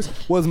get pierced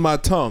was my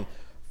tongue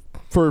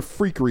for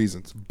freak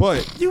reasons.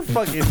 But You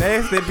fucking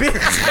nasty bitch.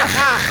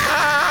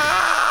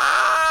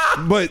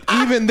 but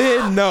even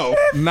then, no.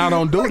 Not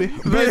on duty,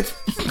 bitch.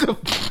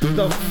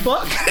 The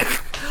fuck?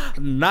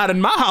 Not in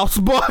my house,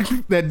 boy.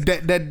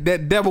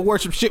 That devil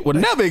worship shit would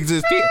never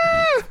exist here.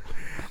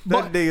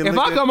 But nigga if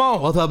looked I at- come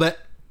on, what's up, man?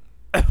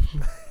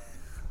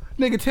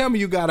 Nigga, tell me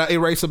you got an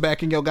eraser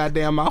back in your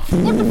goddamn mouth.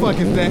 What the fuck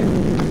is that?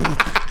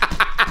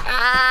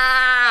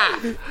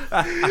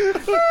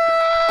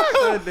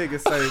 That nigga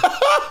say.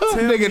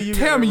 Nigga,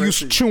 tell me you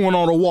chewing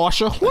on a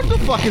washer. What the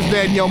fuck is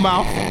that in your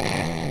mouth?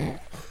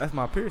 That's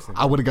my piercing.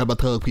 I would have got my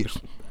tongue pierced.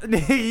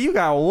 Nigga, you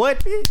got what,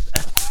 bitch?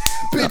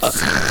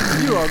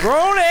 You a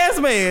grown ass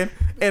man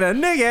and a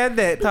nigga at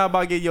that talking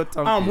about getting your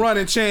tongue. I'm pierced.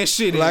 running Chan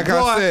shit. Like boy,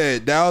 I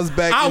said, that was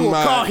back I in will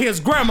my call his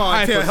grandma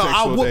and tell her I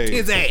hypersexual whooped days.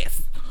 his ass.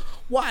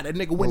 Why? That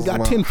nigga went and got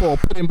Wow. tinfoil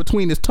put in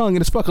between his tongue and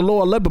his fucking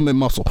lower Leberman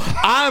muscle.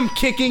 I'm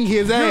kicking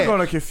his You're ass.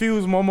 gonna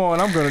confuse Momo,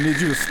 and I'm gonna need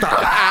you to stop.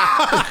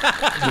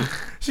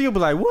 She'll be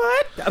like,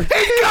 "What?"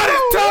 He got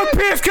his tongue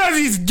pierced because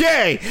he's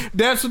gay.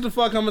 That's what the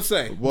fuck I'm gonna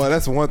say. Boy,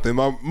 that's one thing.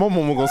 My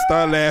mama gonna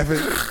start laughing.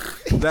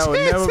 That would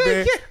never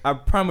be. I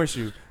promise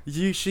you.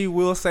 She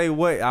will say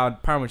what? I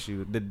promise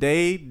you. The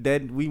day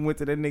that we went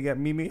to that nigga at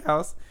Mimi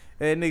house,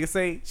 that nigga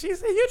say, she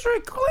said, "You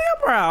drink Clear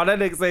Brown." That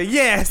nigga say,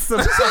 "Yes."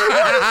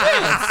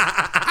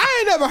 I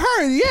ain't never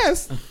heard.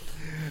 Yes.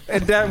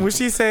 And that when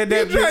she said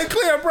that, You drank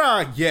Clear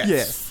Brown? Yes.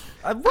 yes.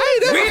 We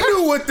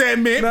knew what that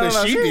meant, No, but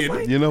no, she she was didn't.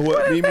 like, You know what,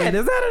 What is Mimi? that?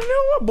 Is that a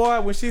new one,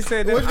 boy? When she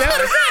said that,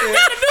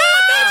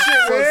 That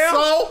shit was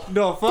so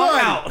no, fuck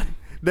funny. out.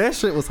 That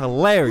shit was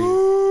hilarious.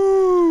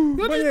 You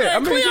But just yeah, drank I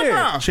mean, Clear yeah.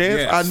 Brown. Chance,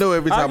 Yes. I know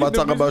every I time I get the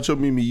talk business- about your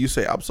Mimi, you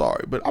say I'm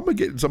sorry, but I'm gonna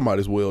get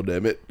somebody's will.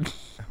 Damn it.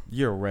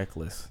 You're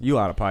reckless. You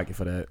out of pocket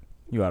for that.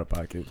 You out of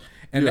pocket.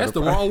 And You that's out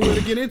the of wrong way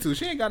to get into.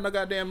 She ain't got no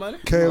goddamn money.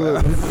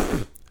 Caleb,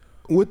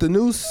 with the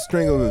new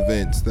string of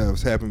events that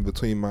has happened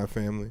between my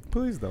family,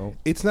 Please don't.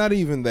 it's not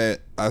even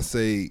that I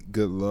say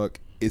good luck.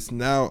 It's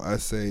now I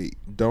say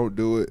don't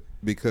do it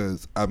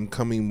because I'm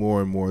coming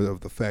more and more of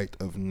the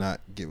fact of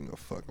not giving a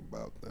fuck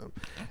about them.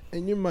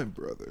 And you're my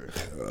brother,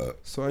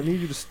 so I need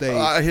you to stay.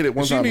 I hit it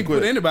one She time need and to put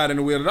quit. anybody in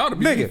the wheel at all to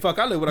be Nigga, fuck.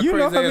 I live with a You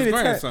know crazy how ass many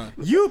grandson.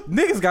 times you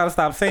niggas gotta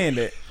stop saying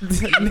that.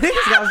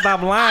 Niggas gotta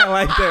stop lying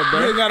like that,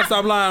 bro. You gotta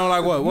stop lying.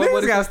 Like what?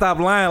 Niggas gotta stop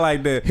lying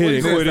like that. Hit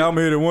it, quit it. I'm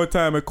hit it one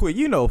time and quit.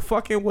 You know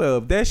fucking well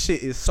if that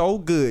shit is so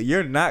good,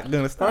 you're not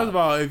gonna stop. First of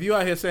all, if you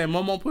out here saying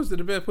Momo pussy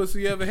the best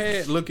pussy you ever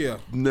had, look here.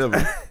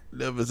 Never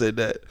said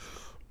that.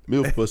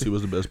 MILF pussy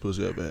was the best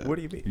pussy I ever had. What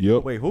do you mean?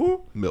 Yep. Wait,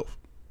 who? MILF.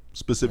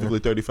 Specifically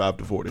 35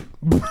 to 40.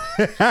 I'm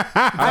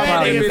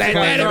proud of you.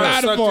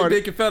 Sucked your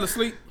dick and fell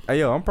asleep. Hey,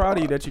 yo, I'm proud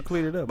of you that you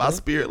cleared it up. My bro.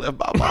 spirit left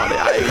my body.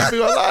 I ain't even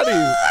gonna lie to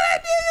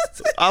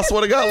you. I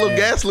swear to God, a little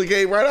gasoline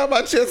came right out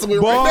my chest and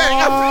went right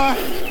back.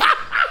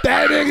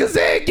 That nigga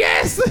said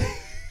yes.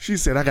 She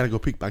said, I gotta go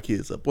pick my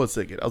kids up. 1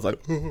 second. I was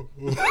like, Damn,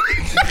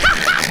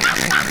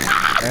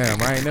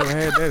 I ain't never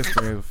had that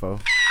experience before.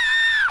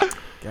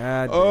 God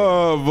damn.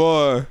 Oh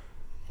boy.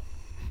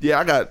 yeah,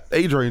 I got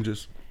age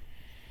ranges.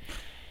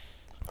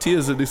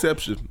 Tia's a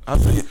deception. I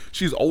see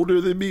she's older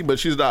than me, but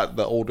she's not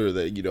the older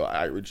that, you know,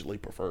 I originally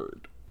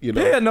preferred. You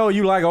know? Yeah, no,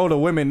 you like older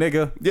women,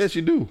 nigga. Yes,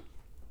 you do.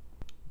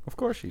 Of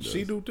course she does.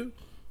 She do too.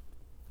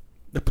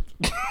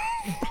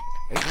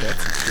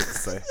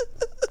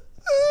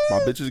 My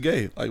bitch is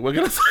gay. Like, what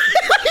can I say?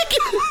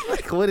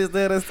 Like, what is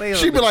there to say?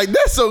 She be like,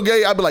 that's so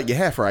gay. I'd be like, you're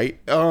half right.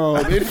 All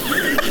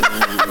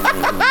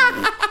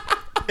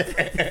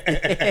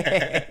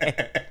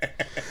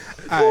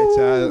right,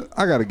 child.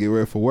 I gotta get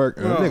ready for work.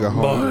 And a nigga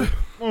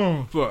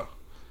home. Fuck.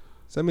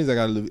 So that means I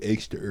gotta leave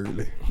extra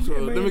early. So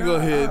let me go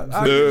ahead.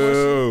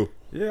 No.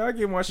 Yeah, I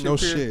get my shit No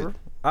pierced, shit. bro.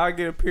 I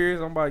get a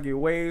pierced. I'm about to get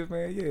waves,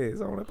 man. Yeah,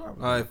 it's on the pop.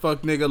 All right,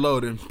 fuck nigga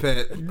loading,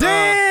 Pat.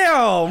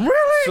 Damn,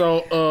 really?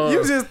 So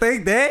you just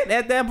think that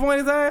at that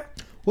point in time?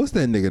 What's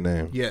that nigga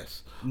name?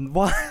 yes.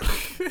 What?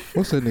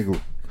 What's that nigga?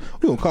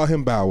 We gonna call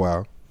him Bow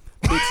Wow.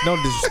 Bitch,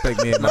 don't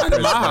disrespect me in my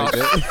presence like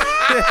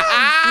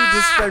that. You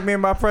disrespect me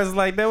in my presence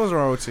like that. What's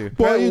wrong with you?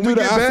 Boy, you do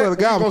that. I swear to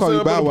God, I'm gonna call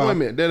you Bow Wow.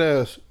 Dead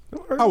ass.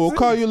 I will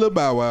call you Lil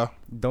Bow Wow.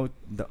 Don't.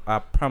 I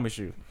promise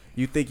you.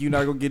 You think you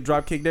not gonna get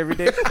drop kicked every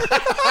day?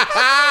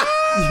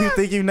 You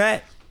think you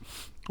not?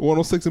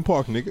 106 in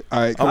Park, nigga. All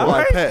right, come I'm on.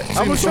 like Pat.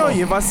 I'm gonna show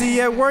you. If I see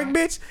you at work,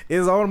 bitch,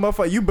 it's on the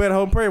motherfucker. You better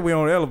hold prayer. We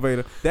on the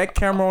elevator. That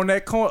camera on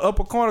that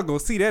upper corner gonna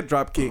see that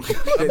drop kick.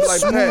 That like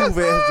smooth Pat.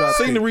 ass drop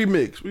Sing kick. the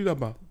remix. What you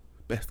talking about?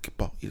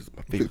 Basketball is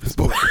my favorite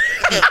sport.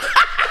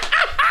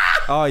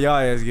 Oh, y'all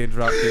ass getting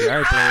drop kicked. I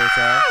ain't playing with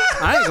y'all.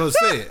 I ain't gonna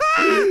say it.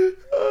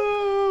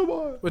 Oh,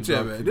 boy. But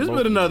yeah, man. This has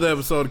been another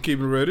episode of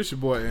Keeping It Real. This your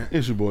boy, Ant.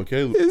 It's your boy,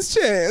 Caleb. It's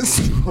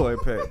Chance. Boy,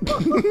 Pat.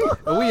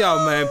 And we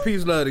out, man.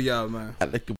 Peace, love to y'all, man. I like the